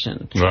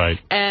situation. Right.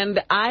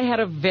 And I had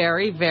a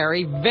very,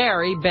 very,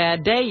 very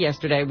bad day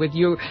yesterday with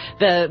you,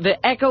 the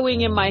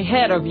echoing in my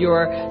head of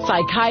your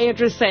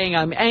psychiatrist saying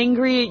I'm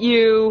angry at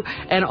you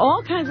and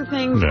all kinds of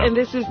things, and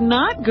this is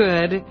not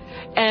good,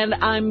 and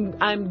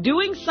I'm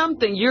doing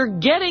something. You're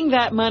getting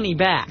that money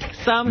back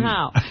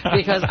somehow,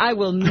 because I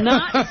will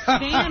not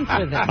stand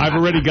for that. I've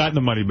already gotten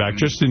the money back,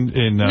 just in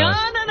No.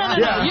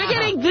 You're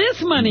getting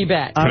this money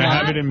back. Can I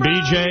have it in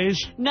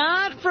BJ's?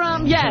 Not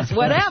from, yes,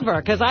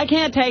 whatever, because I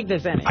can't take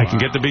this anymore. I can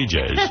get the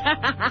BJ's.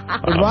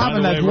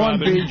 Robin, that's one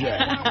BJ.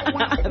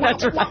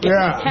 That's right.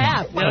 Yeah.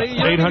 Half.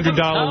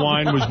 $800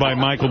 wine was by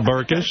Michael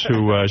Burkus,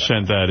 who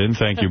sent that in.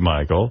 Thank you,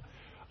 Michael.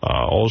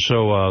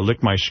 Also,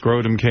 Lick My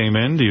Scrotum came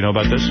in. Do you know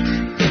about this?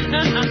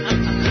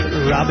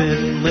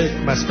 Robin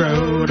licked my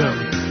scrotum.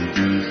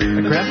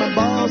 I grab my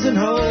balls and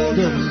hold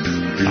them.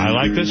 I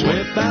like this one.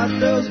 Whip out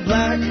those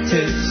black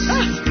tits.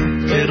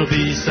 It'll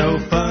be so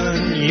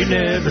fun. You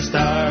never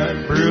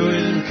start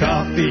brewing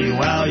coffee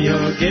while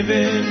you're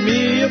giving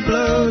me a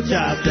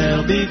blowjob.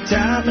 There'll be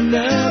time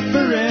enough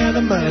for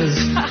enemas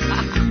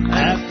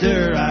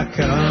after I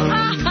come.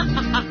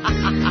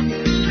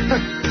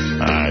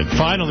 All right,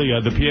 finally,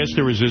 the pièce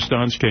de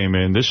résistance came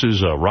in. This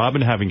is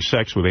Robin having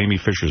sex with Amy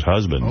Fisher's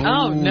husband.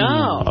 Oh,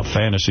 no. A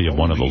fantasy of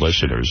one of the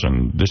listeners,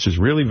 and this is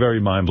really very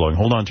mind-blowing.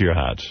 Hold on to your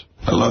hats.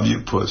 I love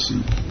you,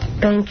 pussy.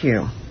 Thank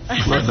you.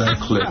 Love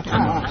that clit.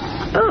 Come on.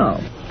 Oh,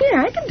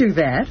 yeah, I can do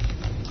that.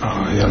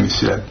 Oh, yeah, let me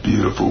see that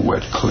beautiful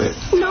wet clit.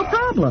 No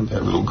problem.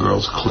 That little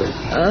girl's clit.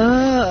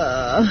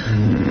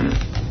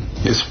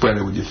 Just spread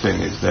it with your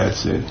fingers.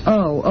 That's it.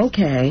 Oh,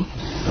 okay.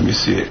 Let me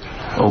see it.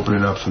 Open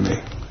it up for me.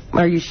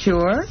 Are you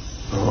sure?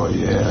 Oh,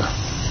 yeah.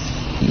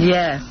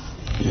 Yes.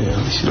 Yeah,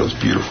 let me see those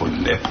beautiful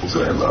nipples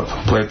that I love.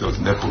 Play with those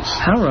nipples.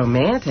 How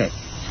romantic.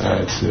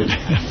 That's it.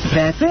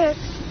 That's it.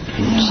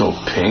 So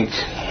pink.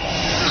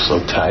 So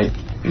tight.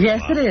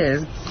 Yes, it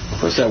is.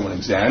 First, I want to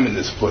examine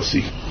this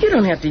pussy. You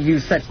don't have to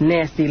use such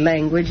nasty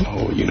language.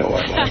 Oh, you know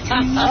I like it.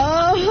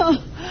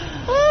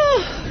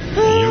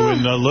 You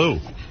and Lou,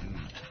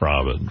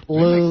 Robin.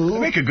 Lou. They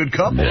make a good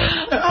couple.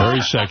 Yeah,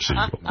 very sexy.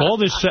 All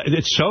this,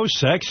 it's so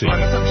sexy.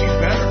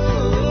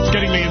 It's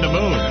getting me in the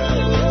mood.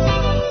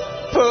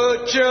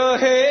 Put your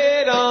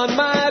head on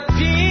my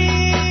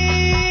penis.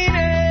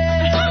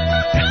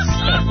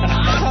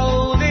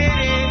 Hold it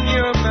in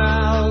your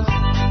mouth,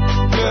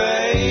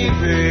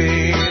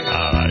 baby.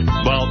 All right.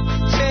 Well,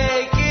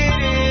 take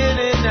it in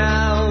and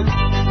out.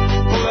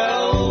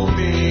 Blow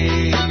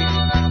me.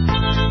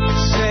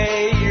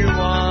 Say you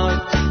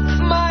want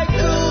my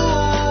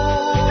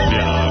cool.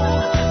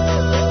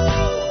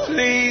 Yeah.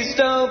 Please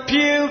don't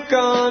puke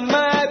on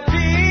my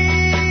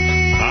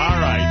penis. All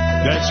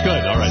right. That's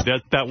good. All right.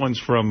 That one's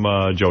from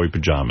Joey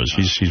Pajamas.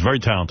 He's very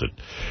talented.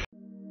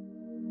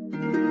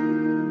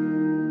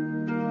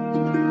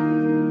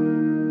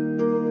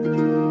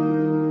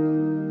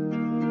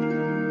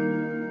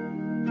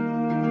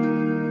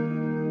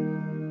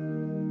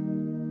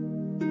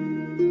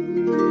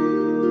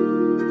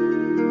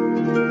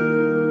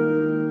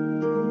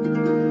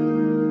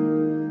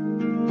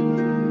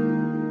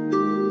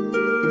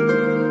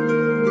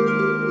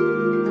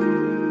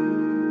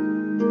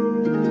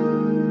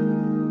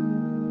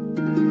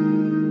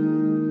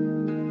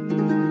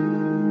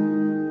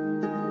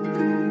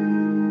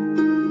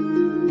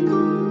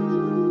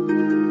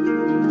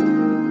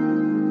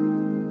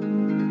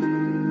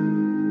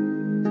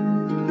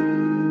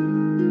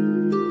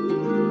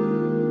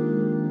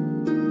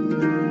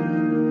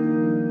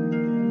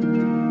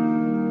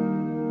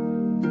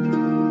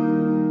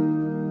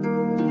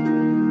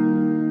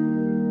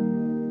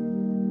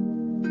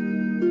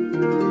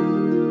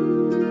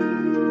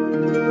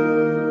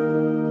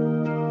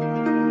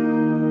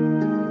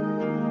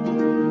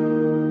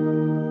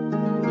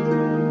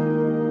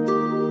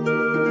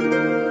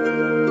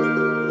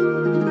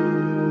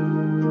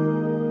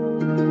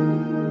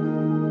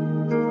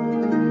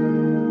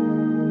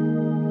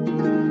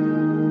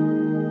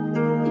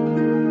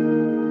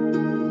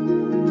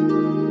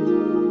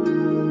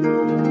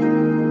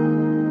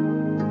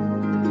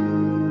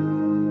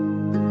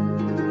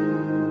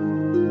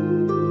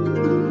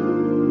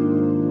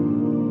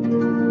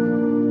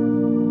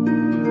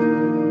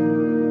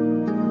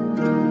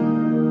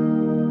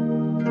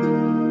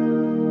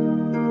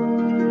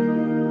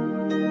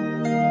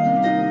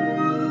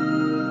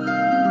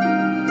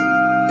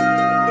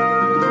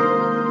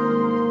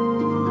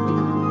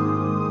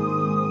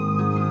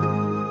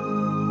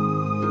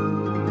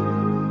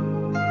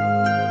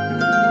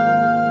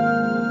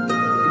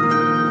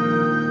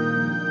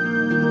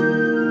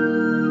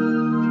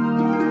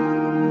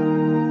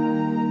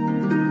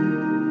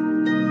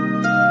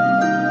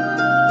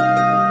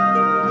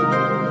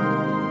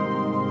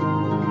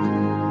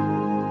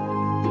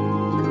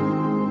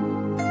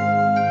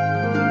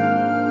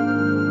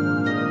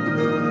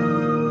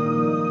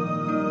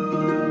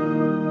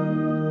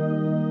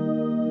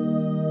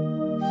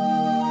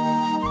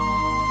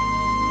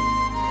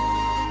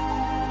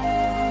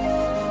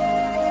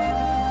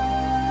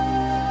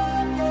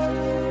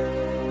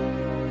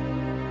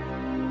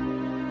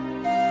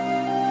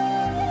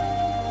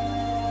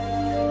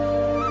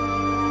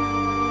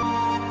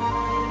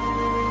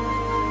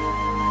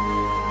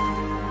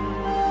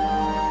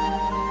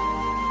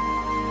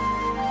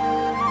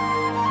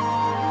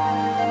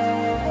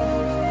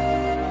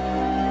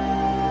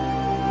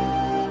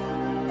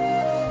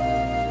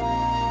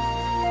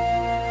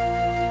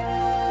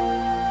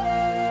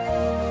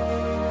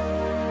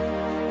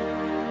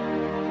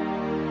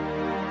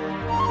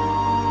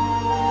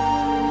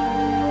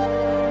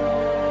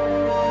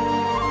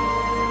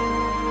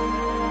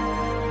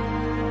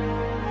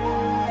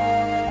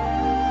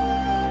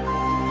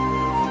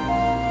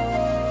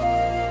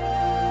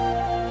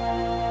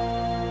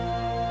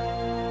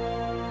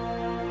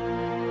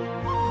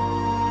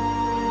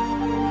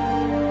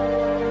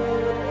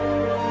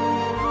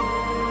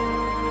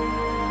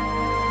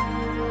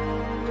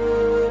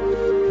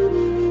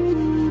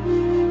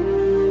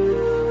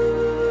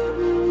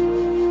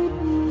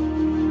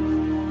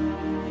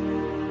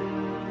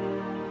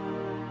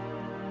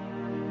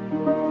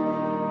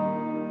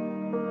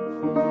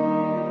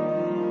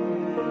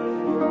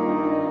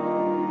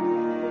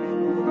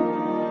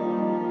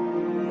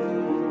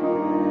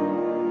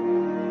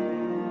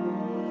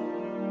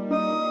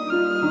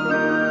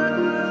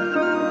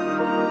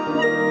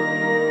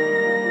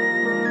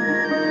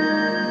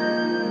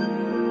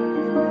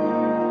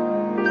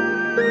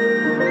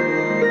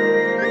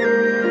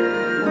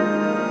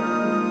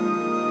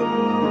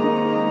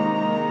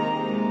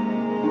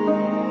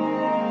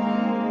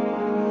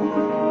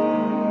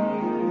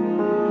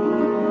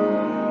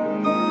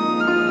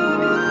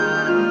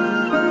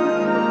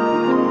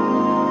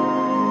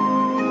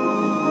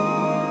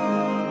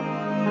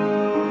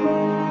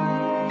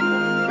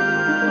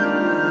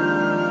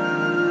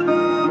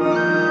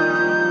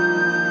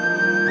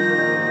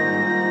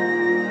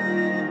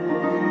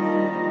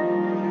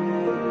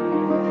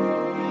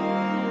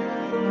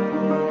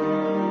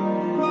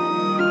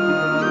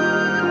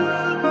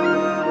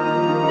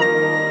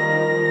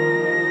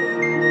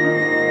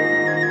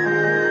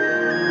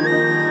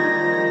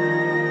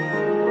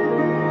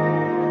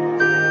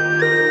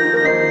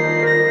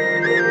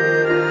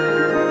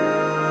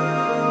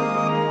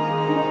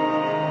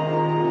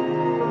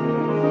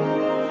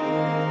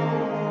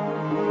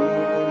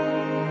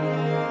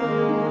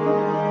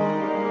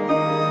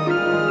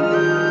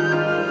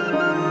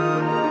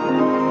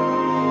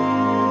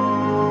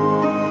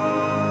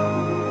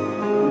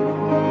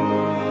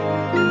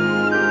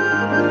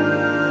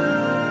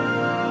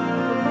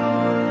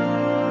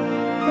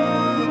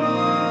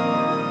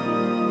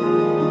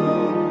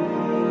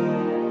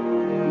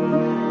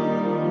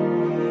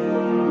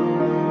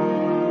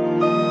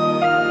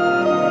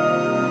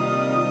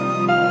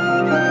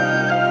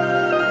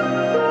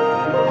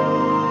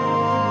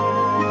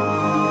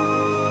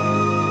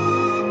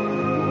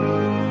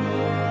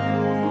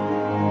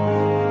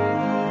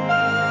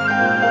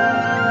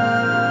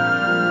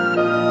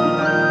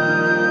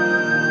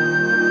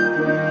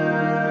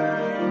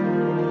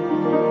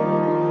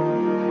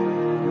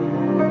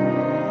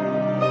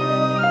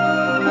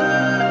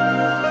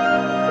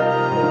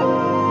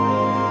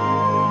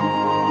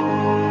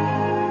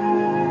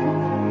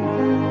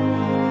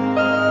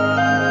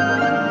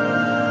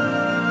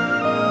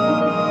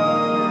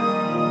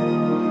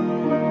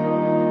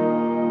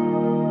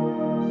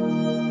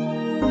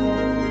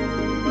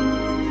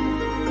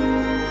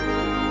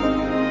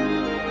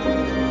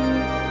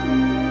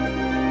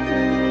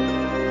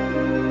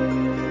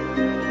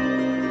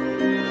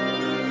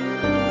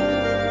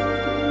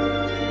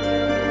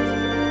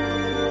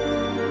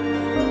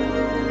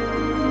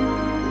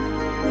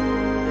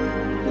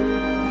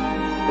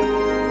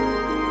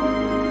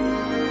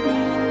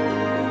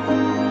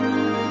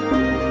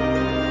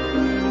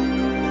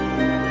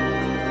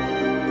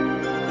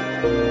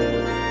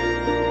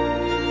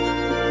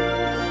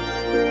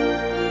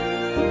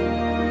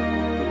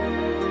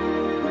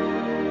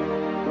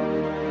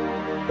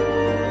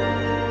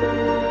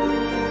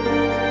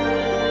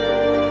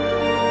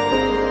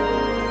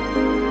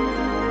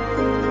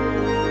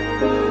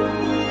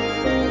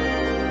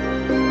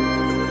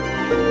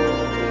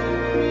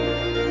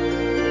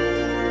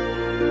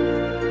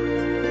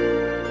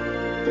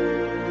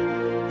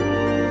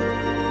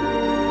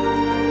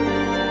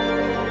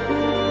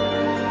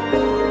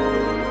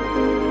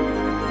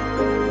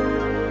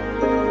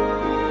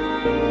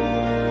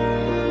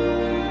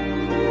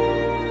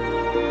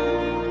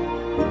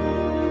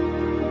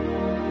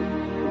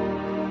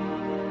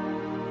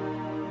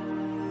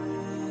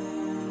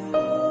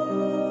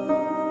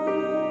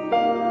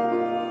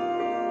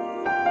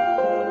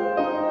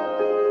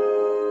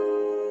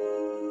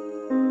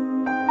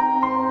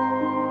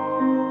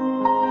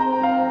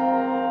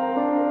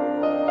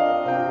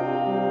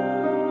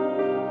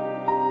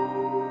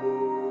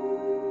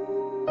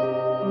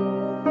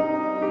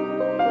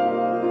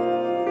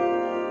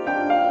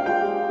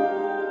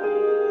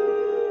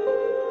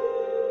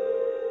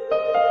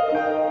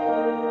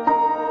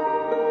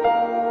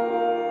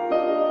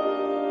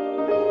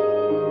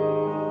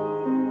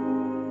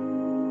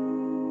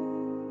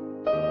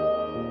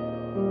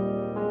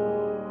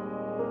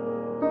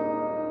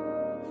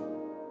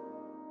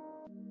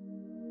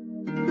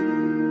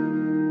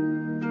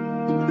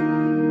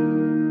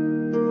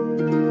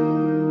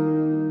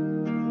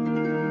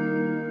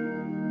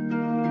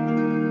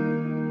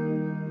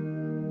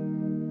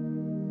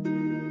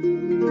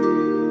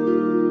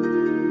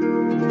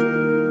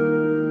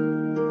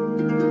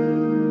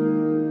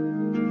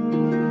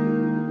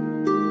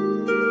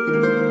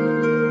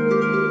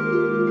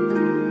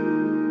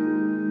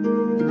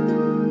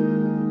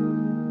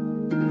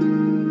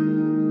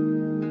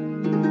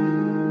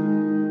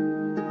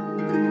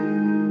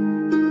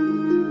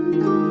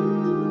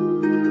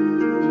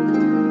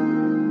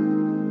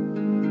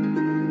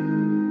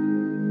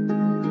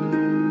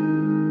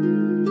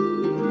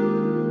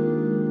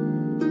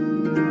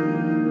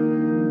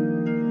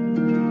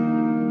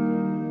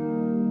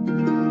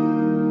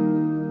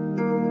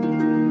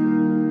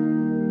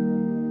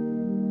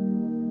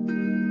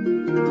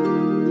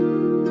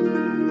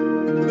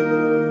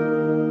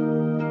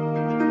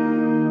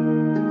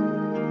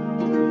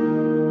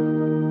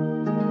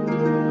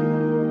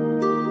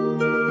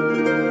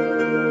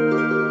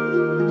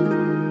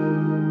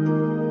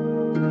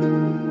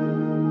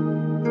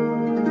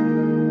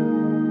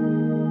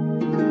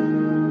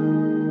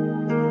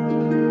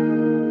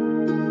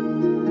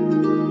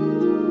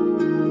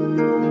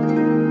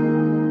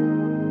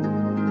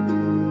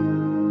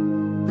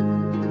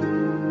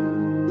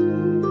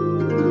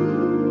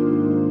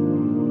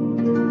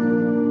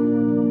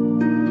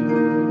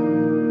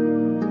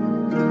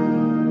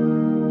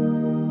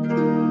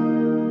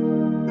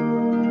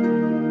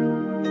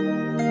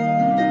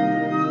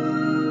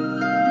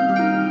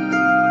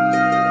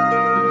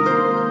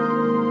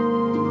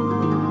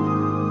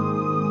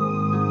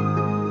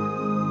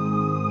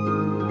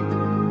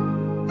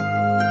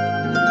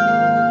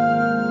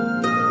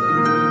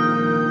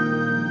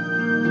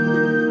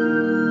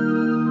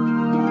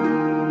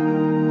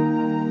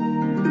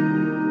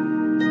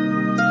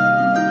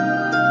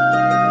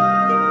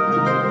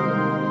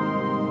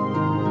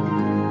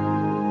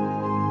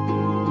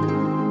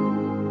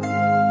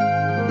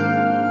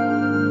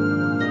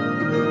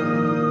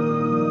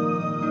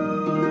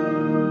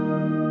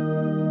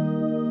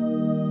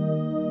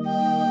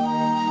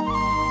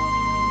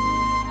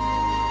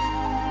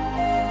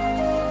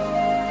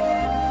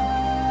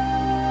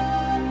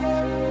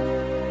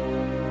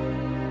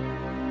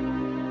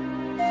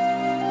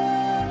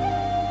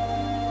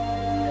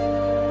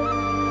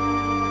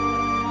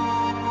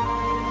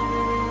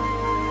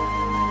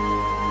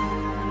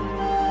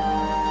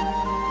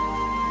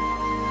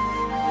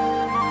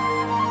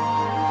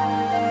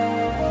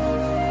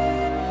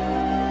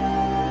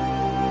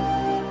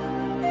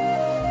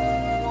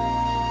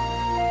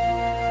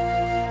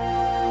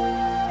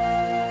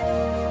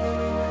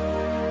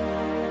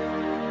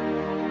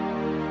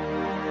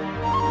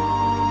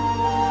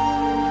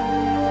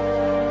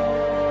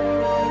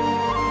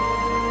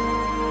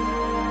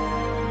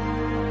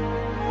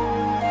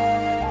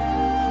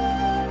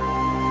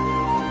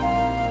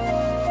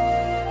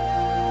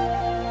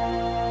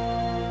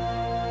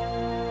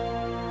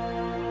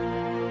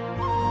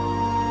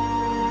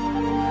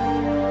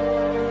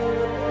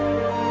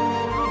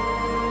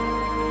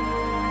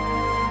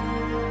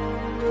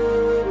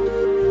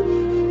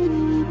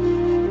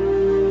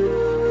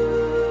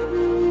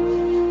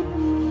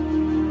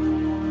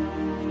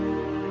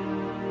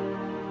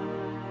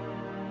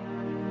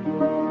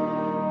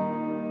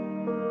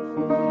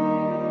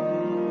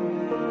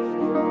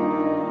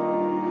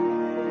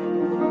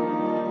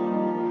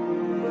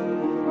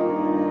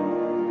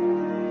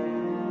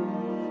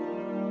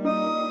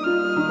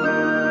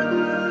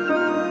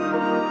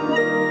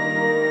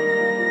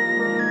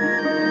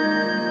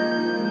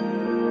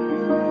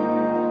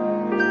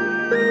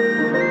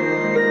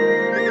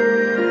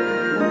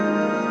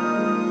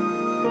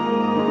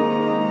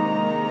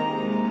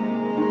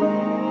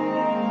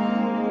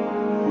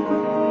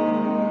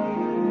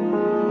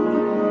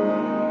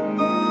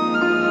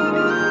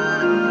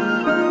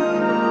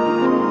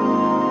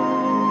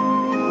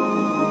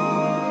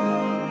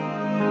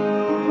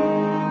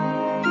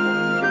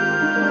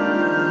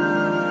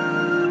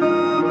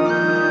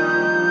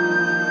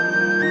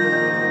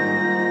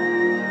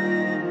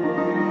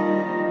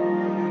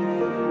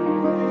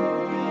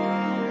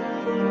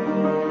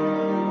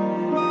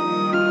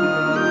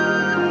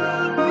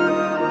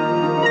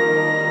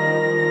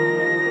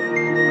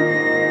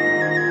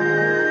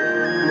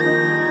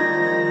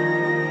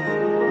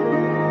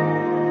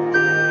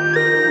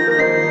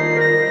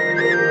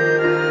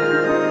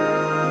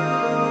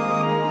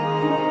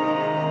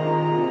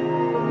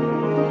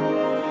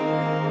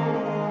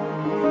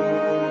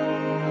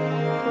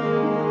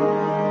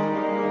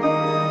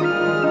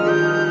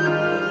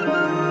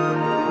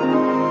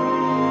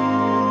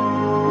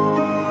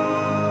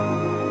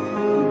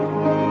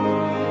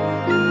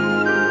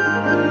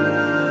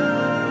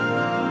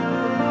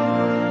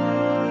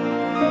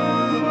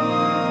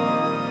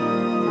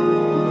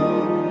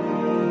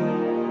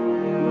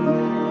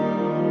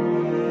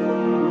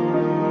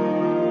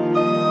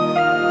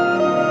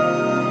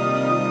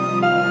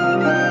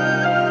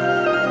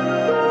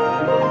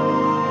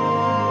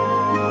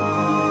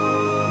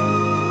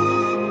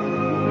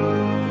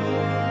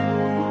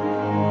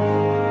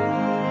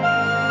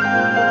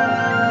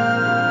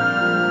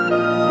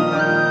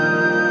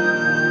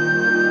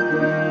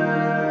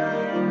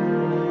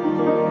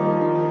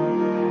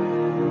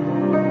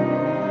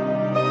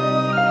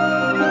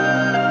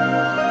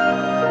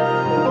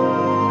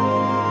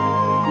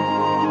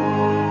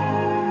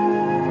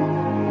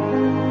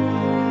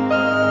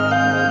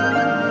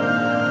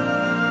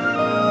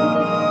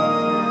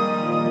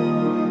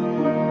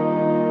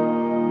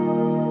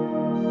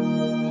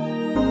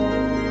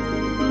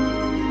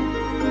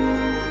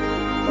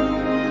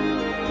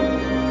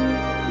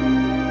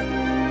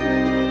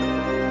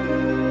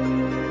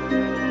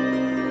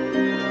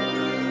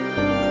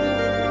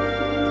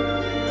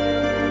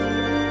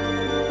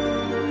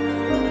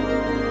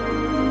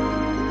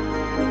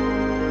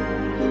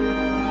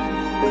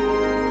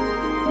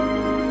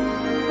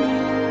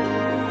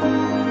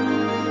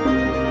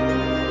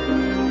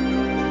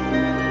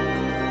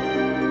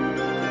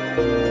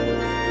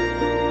 Bye.